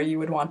somewhere where you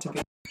would want to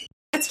be.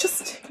 It's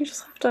just, you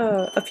just have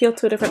to appeal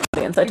to a different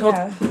audience. I told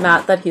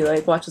Matt that he,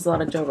 like, watches a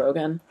lot of Joe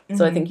Rogan,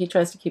 so I think he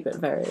tries to keep it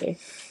very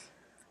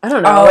I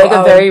don't know,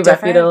 a very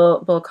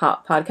reputable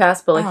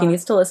podcast, but he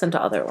needs to listen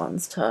to other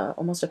ones to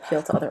almost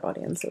appeal to other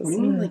audiences. What do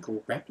you mean,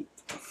 reputable?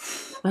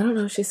 I don't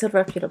know. She said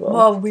reputable.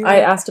 Well, I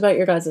asked about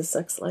your guys'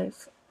 sex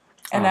life.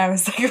 And I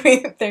was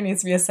like, there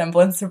needs to be a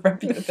semblance of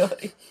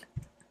reputability.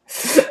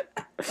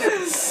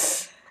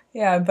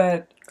 Yeah,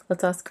 but...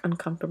 Let's ask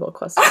uncomfortable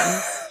questions.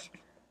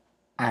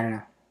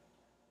 I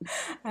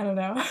don't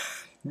know.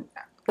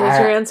 What's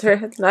your answer?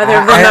 It's neither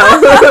of them know.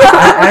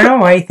 I don't know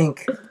why you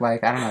think, I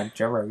don't know,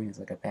 Joe Rogan is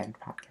a bad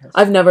podcast.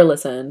 I've never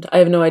listened. I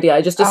have no idea.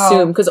 I just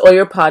assume, because all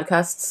your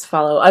podcasts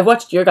follow... I've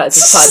watched your guys'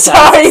 podcasts. So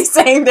are you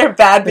saying they're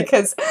bad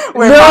because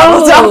we're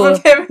modeled off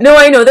of him? No,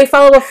 I know. They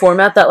follow a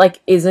format that,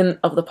 isn't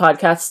of the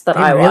podcasts that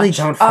I watch. They really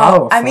don't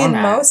follow a format. I mean,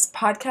 most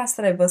podcasts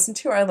that I've listened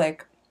to are,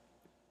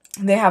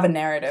 they have a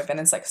narrative,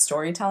 and it's,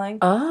 storytelling.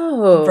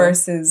 Oh.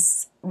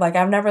 Versus,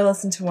 I've never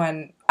listened to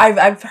one...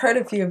 I've heard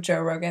a few of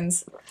Joe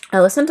Rogan's. I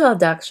listened to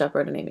Dax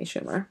Shepard and Amy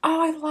Schumer.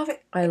 Oh, I love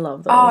it. I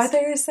love those. Oh, I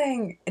thought you were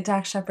saying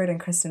Dax Shepard and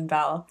Kristen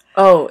Bell.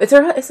 Oh, it's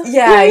her.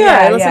 Yeah.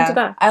 I listened to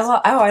that.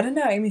 I didn't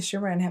know Amy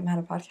Schumer and him had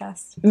a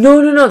podcast.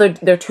 No.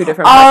 They're two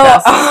different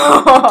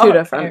podcasts. Two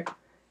different. Okay.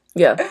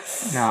 Yeah.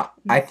 No,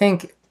 I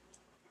think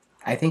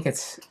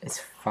it's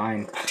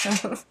fine.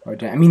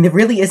 I mean, there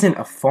really isn't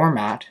a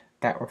format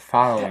that we're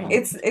following.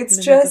 It's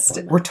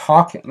just we're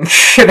talking.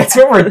 That's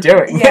what we're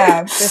doing.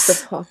 Yeah, just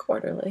to talk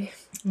orderly.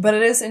 But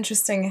it is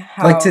interesting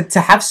how to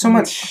have so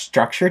much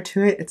structure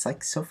to it. It's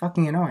so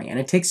fucking annoying, and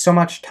it takes so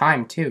much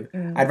time too.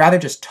 I'd rather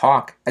just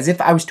talk as if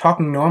I was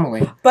talking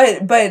normally.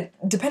 But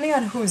depending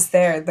on who's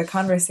there, the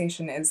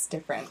conversation is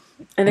different.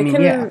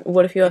 And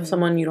what if you have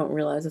someone you don't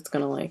realize it's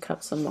gonna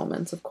have some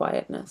moments of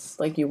quietness?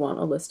 You want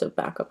a list of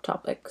backup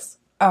topics.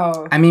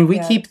 Oh, I mean, we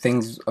keep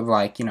things of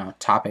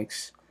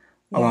topics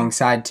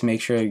alongside to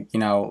make sure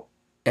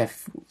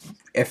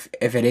if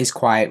it is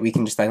quiet, we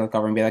can just look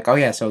over and be oh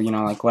yeah, so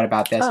what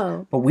about this?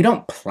 Oh. But we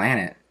don't plan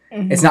it.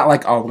 Mm-hmm. It's not we're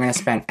gonna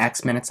spend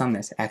X minutes on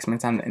this, X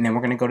minutes on that, and then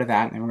we're gonna go to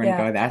that, and then we're gonna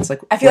go to that. It's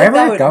I feel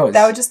wherever it goes.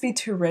 That would just be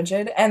too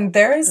rigid, and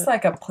there is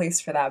a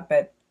place for that,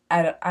 but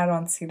I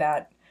don't see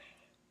that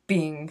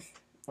being.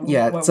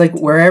 Yeah, it's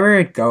wherever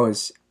it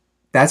goes.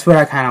 That's what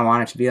I kind of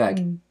want it to be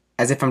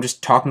as if I'm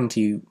just talking to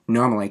you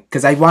normally,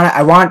 because I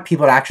want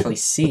people to actually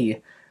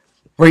see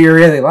what you're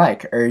really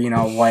like, or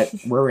what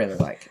we're really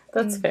like.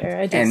 That's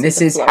fair. And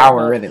this is how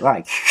we're really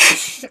like.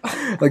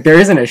 There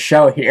isn't a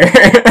show here.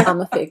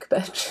 I'm a fake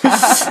bitch.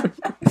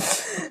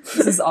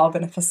 This has all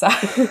been a facade.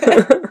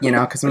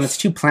 Because when it's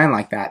too planned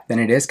like that, then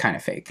it is kind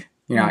of fake.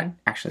 You're not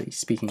actually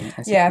speaking it.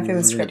 As if it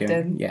was scripted.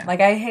 Doing. Yeah.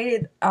 I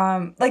hate.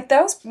 That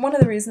was one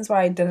of the reasons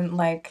why I didn't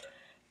like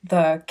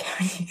the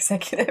county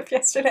executive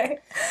yesterday,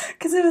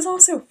 because it was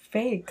also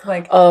fake.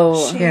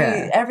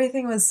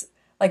 Everything was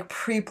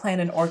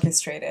pre-planned and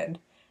orchestrated.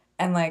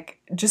 And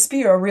just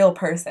be a real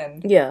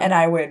person. Yeah. And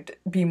I would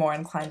be more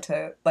inclined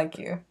to like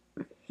you.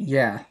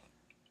 Yeah.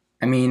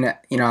 I mean,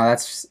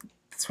 that's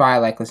why I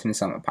like listening to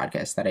some of the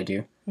podcasts that I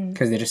do.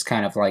 Because they just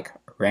kind of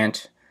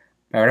rant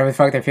about whatever the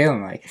fuck they're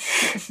feeling like.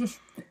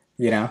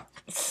 It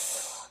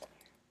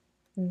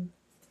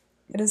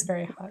is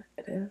very hot.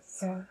 It is.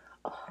 Yeah.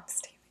 Oh,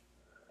 it's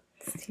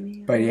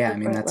steamy. But yeah, I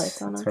mean, that's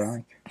what I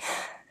like.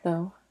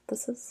 No,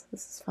 this is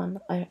fun.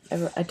 I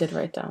did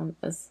write down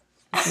as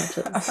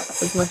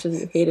much as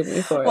you hated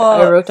me for it.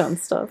 I wrote down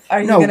stuff. Are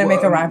you going to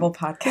make a rival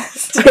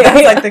podcast?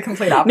 That's the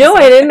complete opposite. No,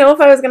 I didn't know if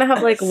I was going to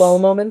have lull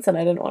moments, and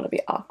I didn't want to be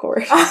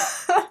awkward.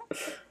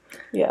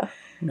 Yeah.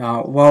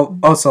 No, well,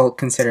 also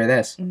consider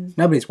this.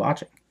 Nobody's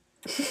watching.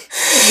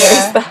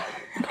 Yeah.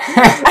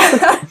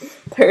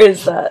 There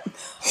is that.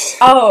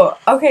 Oh,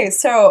 okay,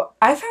 so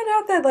I found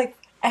out that,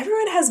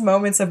 everyone has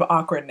moments of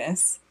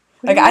awkwardness.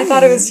 I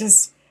thought it was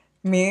just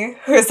me,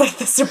 who is,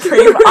 the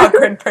supreme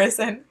awkward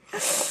person.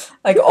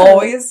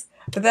 Always.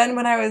 But then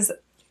when I was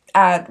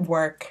at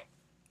work,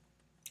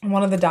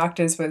 one of the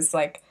doctors was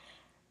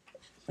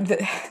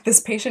this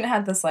patient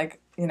had this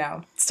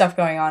stuff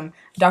going on.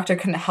 The doctor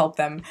couldn't help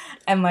them.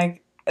 And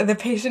the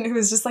patient, who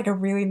was just a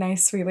really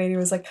nice, sweet lady,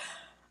 was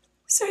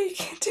so you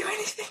can't do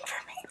anything for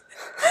me?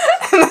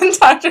 And then the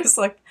doctor's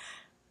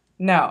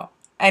no,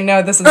 I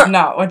know this is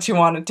not what you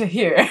wanted to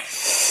hear.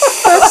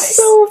 That's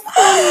so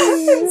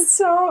funny.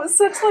 It's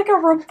such a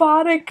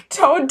robotic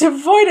tone,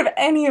 devoid of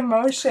any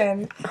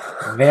emotion.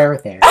 There.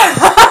 Yeah.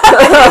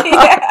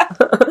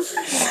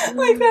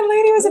 That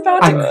lady was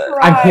about to cry.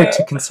 I'm here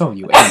to console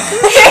you.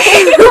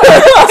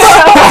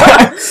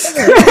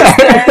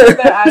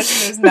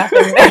 There's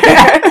nothing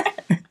there.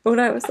 When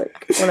I was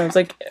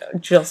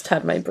just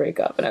had my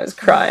breakup and I was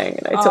crying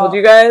and I told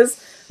you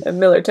guys, and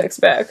Miller texts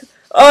back,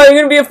 "Oh, you're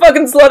gonna be a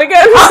fucking slut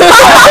again?"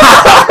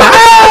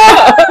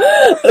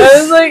 And I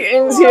was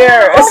in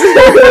tears.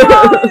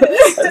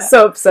 I was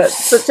so upset.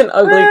 Such an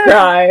ugly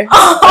cry. And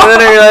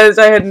then I realized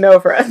I had no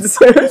friends.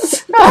 We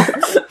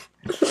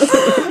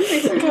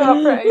can go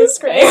out for ice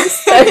cream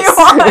if you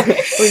want.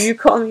 Will you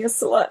call me a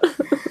slut?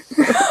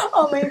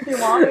 Only if you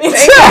want me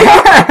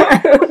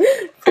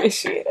to.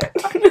 Appreciate it.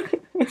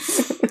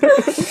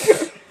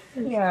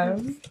 Yeah.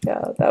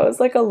 Yeah, that was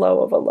like a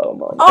low of a low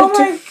moment. Oh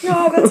my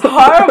god, that's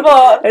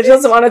horrible. I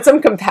just wanted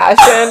some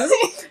compassion.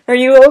 Are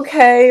you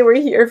okay? We're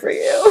here for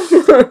you.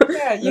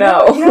 Yeah,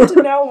 No. you have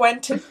to know when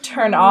to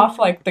turn off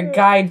like the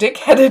guy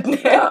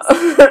dickheadedness.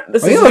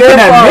 This Why are is you looking your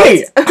at fault.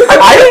 me?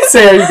 I didn't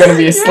say are you going to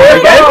be a slut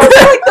again.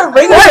 Like the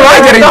ring. Why am I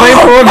getting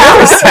blamed for on the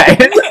other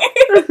side?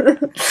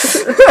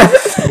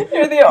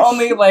 You're the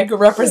only like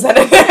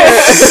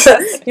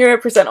representative. You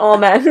represent all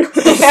men.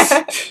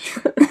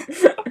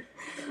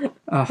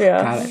 Oh,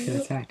 Yeah. God, I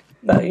feel attacked.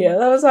 But yeah,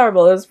 that was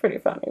horrible. It was pretty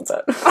funny,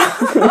 but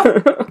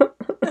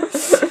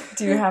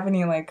Do you have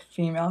any like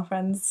female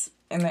friends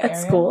in the at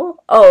area?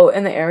 school? Oh,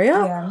 in the area?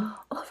 Yeah.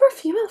 All of our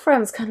female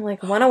friends kind of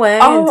like went away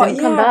and didn't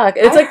come back.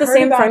 It's I like the heard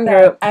same about friend that.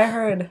 group. I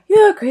heard.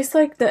 Yeah, Grace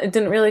like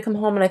didn't really come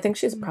home, and I think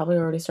she's probably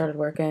already started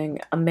working.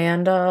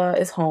 Amanda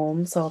is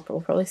home, so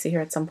we'll probably see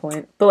her at some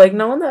point. But like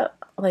no one that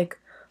like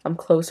I'm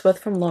close with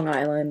from Long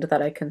Island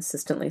that I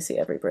consistently see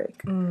every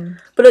break.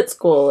 But at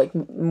school, like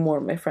more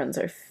of my friends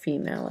are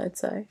female, I'd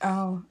say.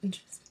 Oh,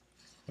 interesting.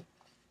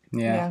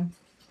 Yeah.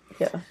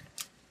 Yeah.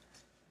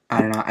 I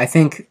don't know. I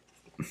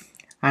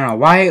don't know.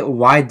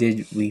 Why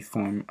did we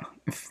form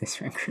this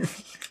friend group?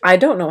 I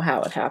don't know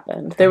how it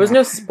happened. There was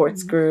no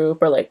sports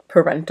group or like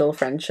parental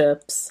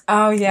friendships.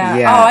 Oh yeah.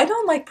 Yeah. Oh, I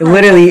don't like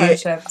Literally-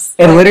 friendships.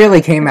 It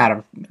literally came out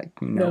of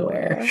like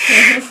nowhere.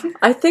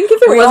 I think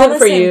if it Were you all in wasn't the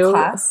for same you,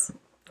 class?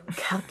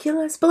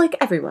 calculus, but like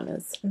everyone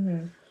is.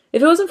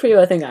 If it wasn't for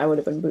you, I think I would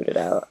have been booted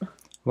out.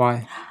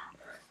 Why?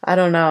 I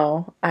don't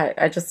know.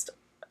 I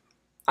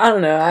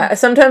don't know.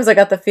 Sometimes I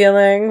got the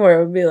feeling where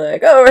it would be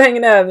like, oh, we're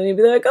hanging out, and then you'd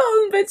be like,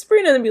 oh, invite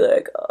Sabrina, and then be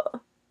like, oh,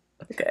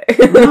 okay.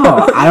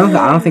 No, I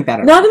don't think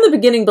that. Not in the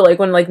beginning, but like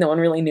when like no one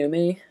really knew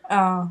me,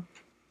 Oh.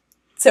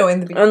 So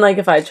in the beginning. and like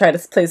if I try to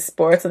play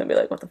sports, and I'd be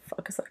like, what the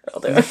fuck is that girl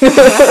doing?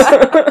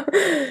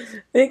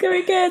 Hey, come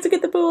here, kids,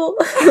 get the pool.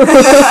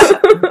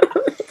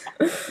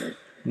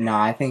 No,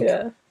 I think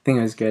Yeah. it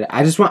was good.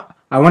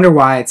 I wonder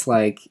why it's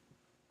like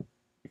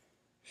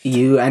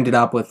you ended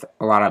up with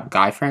a lot of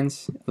guy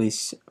friends, at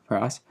least for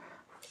us.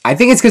 I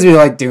think it's because we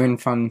like doing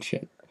fun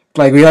shit.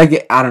 Like we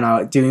like, I don't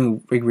know,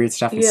 doing weird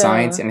stuff in Yeah.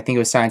 science, and I think it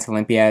was science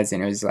Olympiads,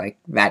 and it was like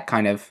that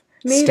kind of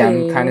Maybe.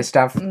 STEM kind of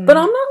stuff. But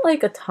I'm not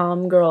like a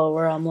tom girl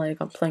where I'm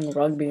playing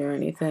rugby or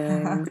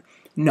anything.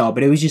 No,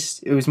 but it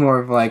was more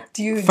of like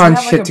Do you fun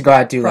have, like, shit a to go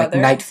out do like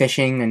brother? night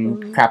fishing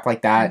and crap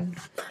like that.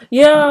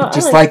 Yeah,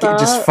 Just I like that.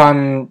 just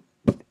fun,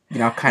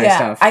 kind of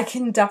stuff. I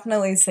can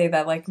definitely say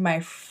that like my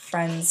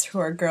friends who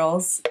are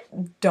girls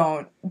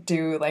don't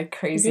do like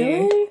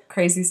Really?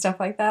 crazy stuff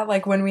like that.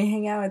 Like when we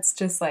hang out, it's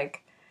just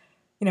like,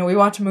 we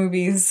watch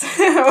movies,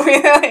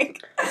 we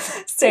like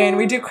stay and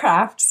we do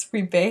crafts,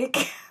 we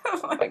bake.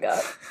 Oh my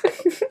god.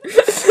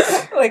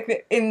 Like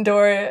the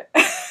indoor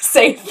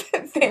safe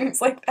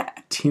things like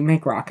that. Do you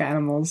make rock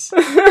animals?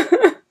 We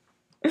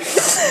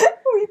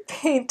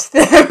paint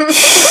them.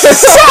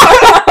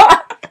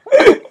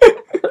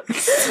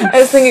 I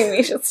was thinking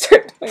we should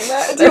start doing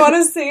that. Do you want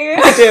to see?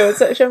 I do.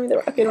 So show me the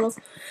rock animals.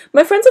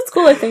 My friends at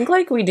school, I think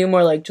like we do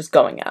more like just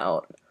going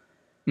out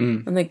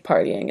and like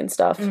partying and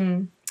stuff.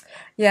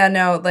 Yeah,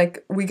 no,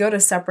 like we go to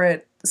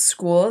separate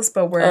schools,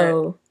 but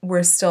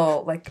we're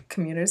still like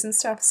commuters and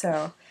stuff.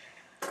 So,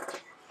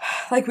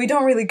 like, we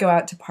don't really go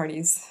out to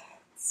parties.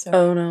 So.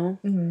 Oh no.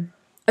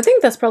 I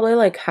think that's probably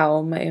like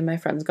how my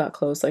friends got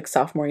close. Like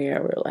sophomore year,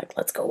 we were like,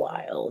 let's go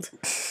wild,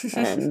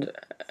 and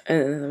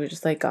then we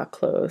just like got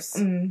close.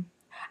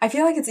 I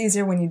feel like it's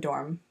easier when you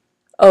dorm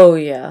Oh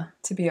yeah.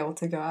 to be able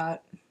to go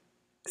out.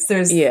 'Cause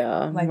there's Where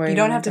you you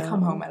don't have to go.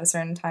 come home at a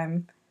certain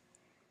time.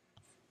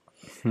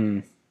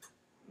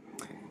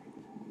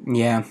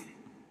 Yeah.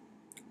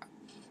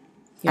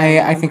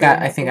 Yeah, I think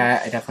I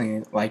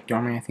definitely like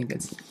dorming. I think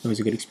it was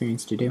a good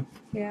experience to do.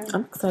 Yeah.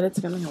 I'm excited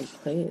to go to my own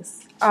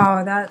place.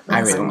 Oh, that I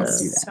really sounds want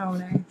to do that. so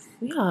nice.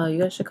 Yeah,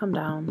 you guys should come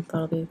down.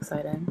 That'll be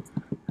exciting.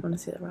 I want to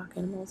see the rock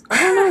animals. I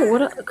don't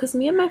know because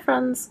me and my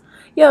friends,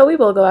 yeah, we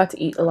will go out to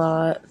eat a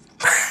lot.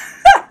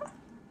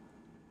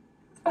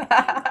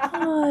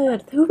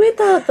 God, who made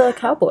the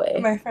cowboy?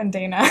 My friend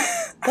Dana.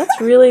 That's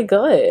really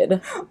good.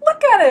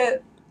 Look at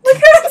it. Look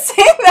how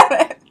insane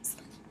that is.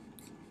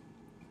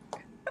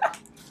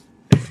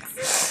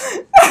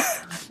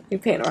 You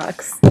paint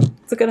rocks.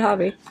 It's a good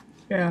hobby.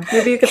 Yeah.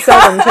 Maybe you could sell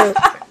them too.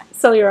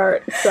 Sell your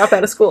art. Drop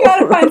out of school.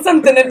 Gotta find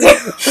something to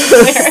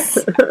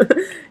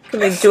do. Can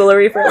make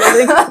jewelry for a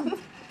living.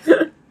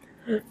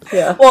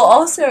 Yeah. Well,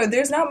 also,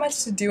 there's not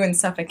much to do in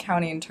Suffolk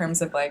County in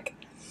terms of, like,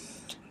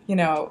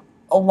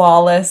 a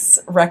lawless,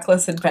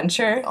 reckless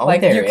adventure. Oh,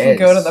 like, there you can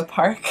go to is. the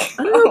park.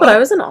 I don't know, but I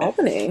was in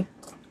Albany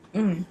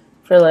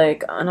for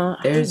like I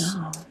don't There's-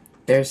 know.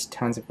 There's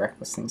tons of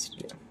reckless things to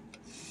do.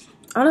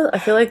 I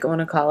feel like going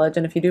to college,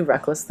 and if you do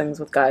reckless things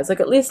with guys, like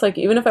at least like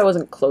even if I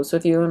wasn't close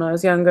with you when I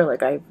was younger,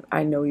 like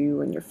I know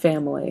you and your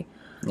family.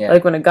 Yeah.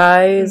 Like when a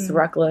guy is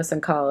reckless in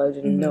college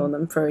and you've known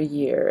them for a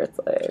year, it's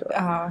like,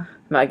 am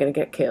I gonna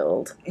get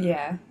killed?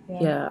 Yeah.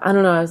 Yeah, I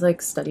don't know. I was like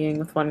studying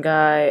with one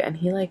guy, and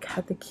he like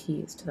had the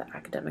keys to the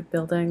academic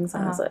buildings,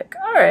 and I was like,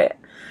 all right.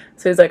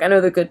 So he's like, I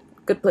know the good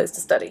place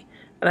to study,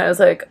 And I was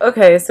like,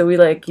 okay, so we,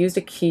 like, used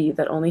a key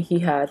that only he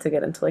had to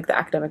get into, like, the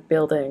academic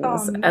buildings.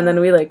 Oh, no. And then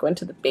we, like, went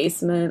to the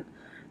basement.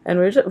 And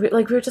we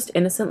were just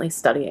innocently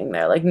studying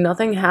there. Like,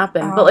 nothing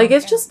happened. But, like,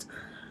 it's just...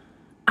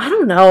 I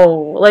don't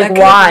know. Like, that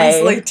why?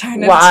 Easily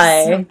turn why?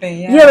 Into something,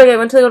 yeah, like, I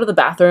went to go to the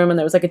bathroom, and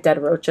there was, like, a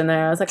dead roach in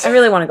there. I was like, I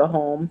really want to go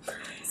home.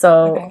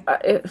 So,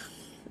 Okay.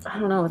 I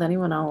don't know with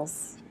anyone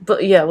else.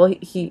 But, yeah, well,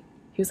 he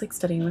was, like,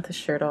 studying with his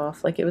shirt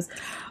off. Like, I was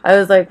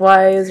like,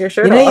 why is your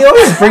shirt off? You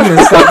always bring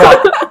this stuff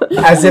up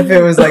as if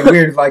it was, like,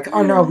 weird. Like,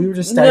 oh, no, we were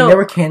just studying. No. There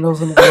were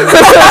candles in the room.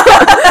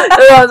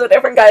 That was a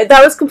different guy.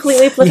 That was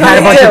completely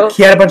platonic,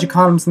 He had a bunch of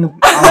condoms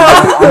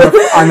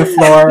on the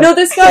floor. No,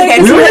 this guy...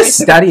 We were just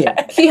studying.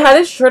 He had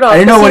his shirt off. I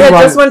didn't know what he he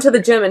had just wanted. went to the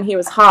gym and he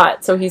was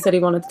hot, so he said he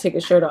wanted to take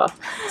his shirt off.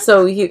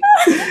 So he...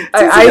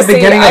 I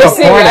see. Yes,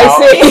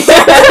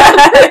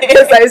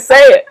 I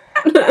say it.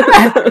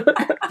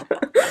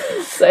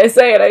 So I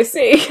say it, I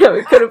see.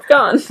 We could have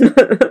gone.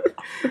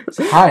 It's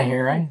hot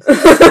here, right?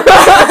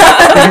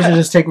 I should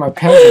just take my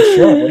pants and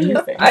shirt. What do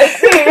you think? I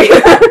see.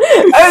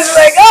 I was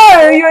like,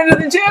 oh, you went to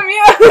the gym?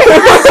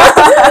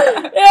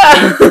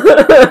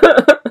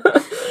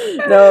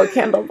 Yeah. No,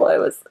 Candle Boy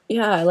was...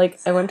 Yeah,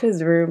 I went to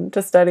his room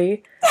to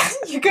study.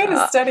 You go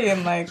to study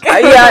and, like...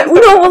 yeah,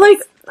 no, well, like...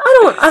 I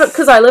don't,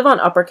 because I live on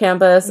upper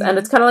campus, and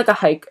it's kind of like a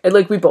hike.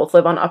 Like, we both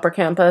live on upper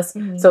campus,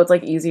 so it's,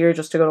 like, easier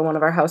just to go to one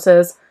of our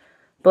houses.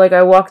 But, like,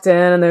 I walked in,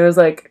 and there was,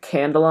 like, a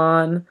candle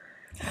on.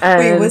 And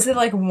wait, was it,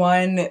 like,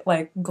 one,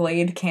 like,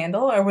 Glade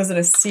candle, or was it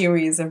a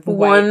series of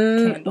white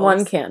candles?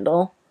 One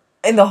candle.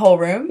 In the whole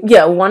room?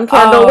 Yeah, one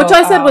candle, which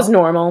I said was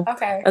normal.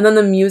 Okay. And then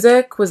the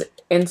music was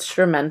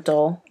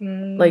instrumental.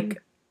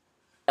 Like,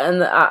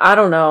 and I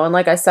don't know. And,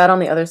 like, I sat on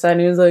the other side,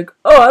 and he was like,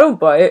 oh, I don't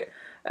bite.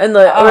 And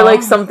or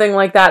like something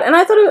like that, and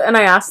I thought, and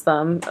I asked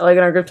them like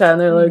in our group chat, and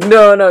they're like,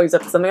 no, he's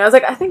up to something. I was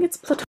like, I think it's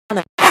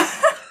platonic,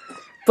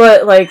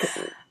 but like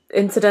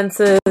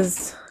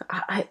incidences,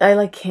 I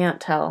like can't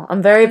tell.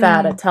 I'm very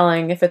bad at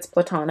telling if it's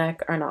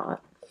platonic or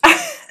not.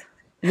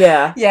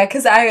 Yeah,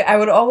 because I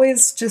would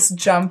always just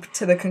jump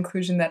to the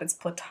conclusion that it's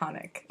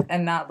platonic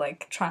and not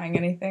like trying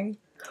anything.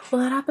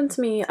 Well, that happened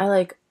to me.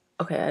 I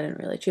didn't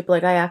really cheat, but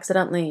like I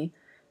accidentally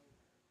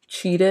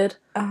cheated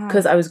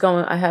because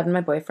I had my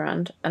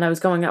boyfriend and I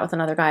was going out with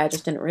another guy. I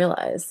just didn't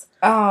realize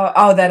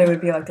that it would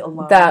be like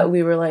alone, that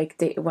we were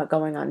like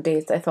going on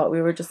dates. I thought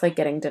we were just like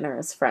getting dinner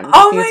as friends.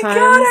 Oh my god,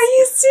 are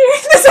you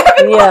serious? This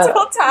happened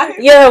multiple times.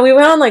 Yeah, we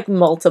went on like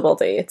multiple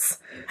dates.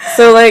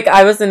 So like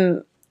I was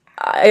in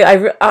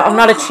I'm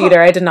not a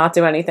cheater. I did not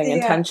do anything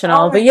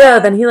intentional. But yeah,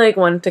 then he like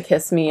wanted to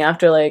kiss me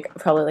after like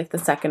probably like the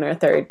second or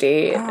third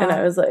date, and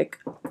I was like,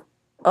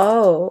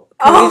 can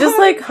we just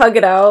like hug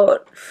it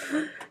out?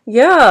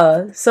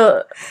 Yeah,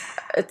 so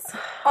it's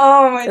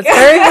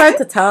very hard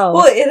to tell.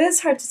 Well, it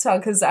is hard to tell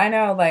because I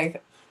know,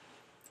 like,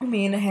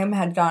 me and him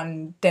had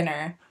gotten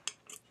dinner,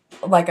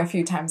 like, a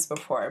few times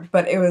before,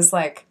 but it was,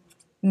 like,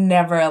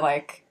 never,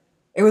 like,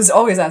 it was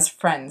always as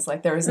friends.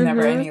 Like, there was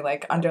never any,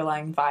 like,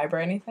 underlying vibe or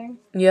anything.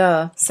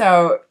 Yeah.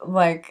 So,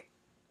 like,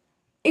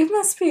 it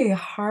must be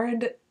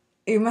hard.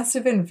 It must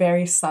have been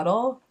very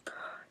subtle.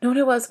 No, what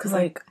it was, because,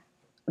 like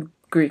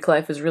Greek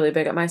life is really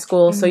big at my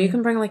school, so you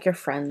can bring like your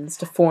friends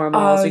to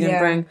formals.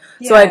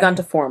 So I had gone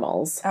to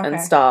formals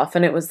and stuff,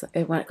 and it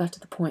got to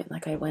the point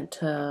like I went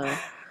to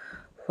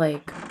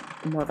like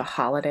more of a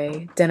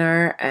holiday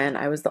dinner, and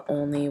I was the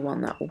only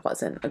one that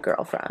wasn't a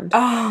girlfriend.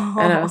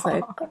 And I was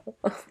like,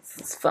 this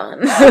is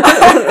fun.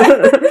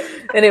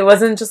 And it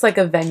wasn't just like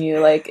a venue,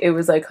 like it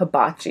was like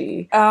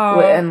hibachi,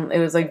 and it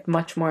was like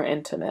much more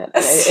intimate.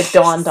 And it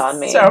dawned on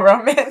me, so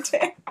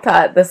romantic,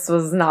 that this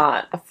was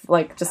not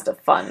like just a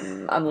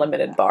fun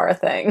unlimited bar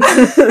thing.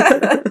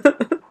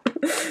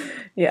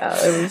 Yeah,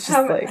 it was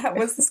just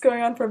was this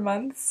going on for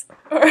months?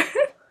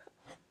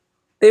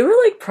 They were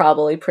like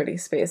probably pretty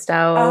spaced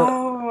out.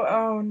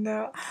 Oh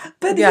no!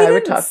 But yeah, I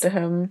would talk to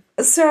him.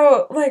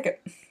 So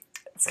like,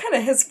 it's kind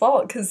of his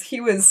fault because he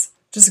was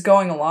just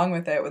going along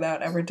with it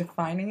without ever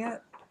defining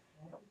it.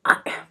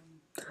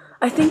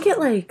 I think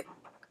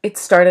it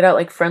started out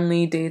like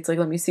friendly dates, like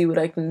let me see what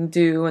I can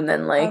do, and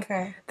then like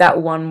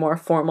that one more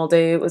formal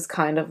date was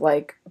kind of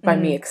like by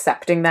me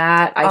accepting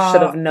that I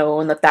should have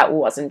known that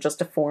wasn't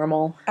just a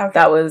formal.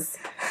 That was,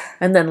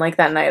 and then like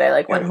that night I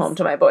like went home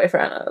to my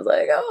boyfriend and I was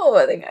like,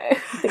 I think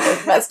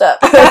I messed up.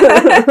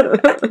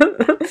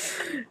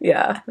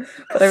 Yeah,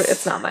 but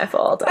it's not my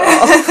fault at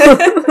all.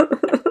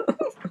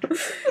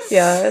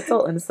 Yeah, it's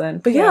all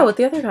innocent. But yeah, with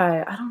the other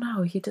guy, I don't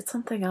know, he did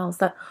something else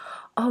that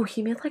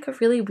he made like a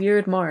really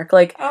weird mark.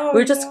 Like we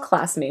were just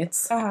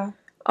classmates.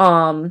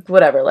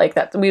 Whatever, like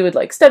that we would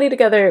like study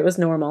together, it was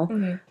normal.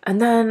 And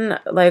then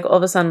like all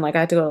of a sudden like I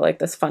had to go to like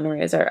this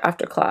fundraiser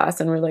after class,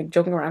 and we're like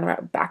joking around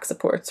about back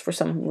supports for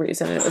some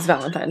reason, and it was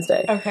Valentine's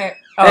Day. It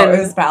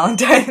was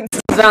Valentine's.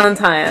 It was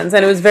Valentine's,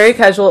 and it was very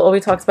casual. All we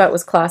talked about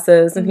was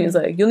classes, and he was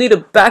like, you'll need a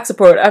back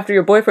support after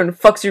your boyfriend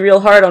fucks you real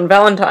hard on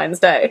Valentine's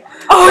Day.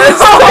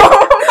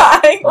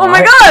 Oh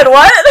my god,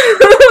 what?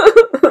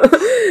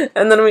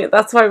 And then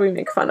that's why we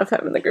make fun of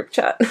him in the group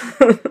chat.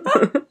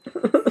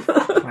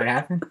 What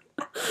happened?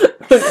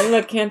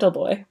 a Canto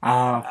Boy.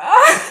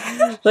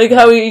 Oh. Like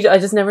how I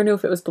just never knew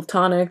if it was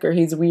platonic or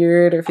he's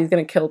weird or if he's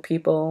gonna kill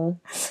people.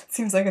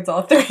 Seems like it's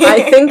all three.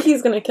 I think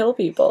he's gonna kill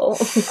people.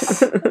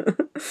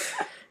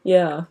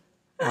 Yeah.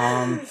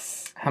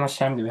 How much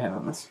time do we have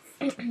on this?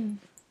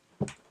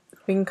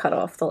 We can cut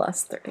off the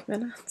last 30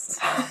 minutes.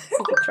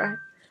 We can try.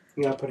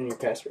 You gotta put in your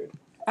password.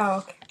 Oh,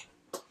 okay.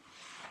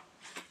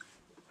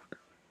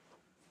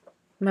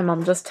 My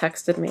mom just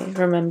texted me.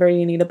 Remember,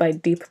 you need to buy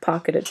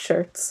deep-pocketed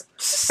shirts.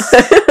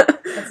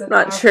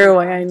 Not sure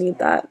why I need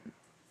that.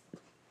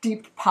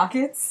 Deep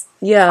pockets?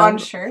 Yeah. On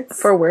shirts?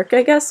 For work,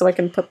 I guess, so I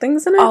can put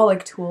things in it. Oh,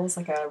 like tools,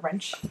 like a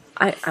wrench?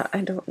 I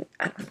don't know.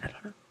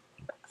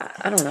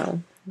 I don't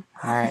know.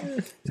 Alright.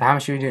 So how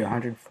much should we do?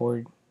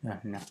 140?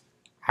 No.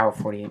 Hour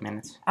 48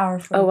 minutes. Hour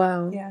 40. Oh,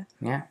 wow. Yeah.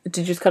 Yeah. Did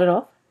you just cut it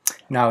off?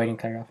 No, we didn't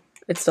cut it off.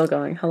 It's still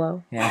going.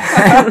 Hello.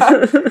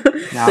 Yeah.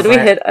 No, Did we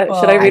but- hit...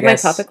 should I read my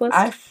guess- topic list?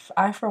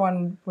 I, for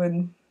one,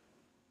 would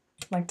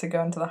like to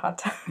go into the hot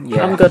tub.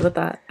 Yeah. I'm good with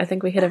that. I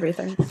think we hit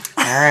everything.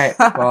 Alright.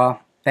 Well,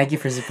 thank you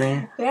for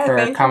Sabrina Yeah, for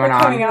thank you coming for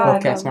on coming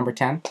on. Wolfcast number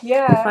 10.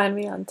 Yeah. Find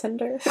me on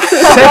Tinder.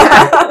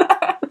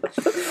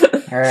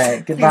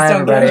 Alright. Goodbye, Please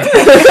don't do everybody.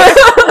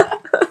 it.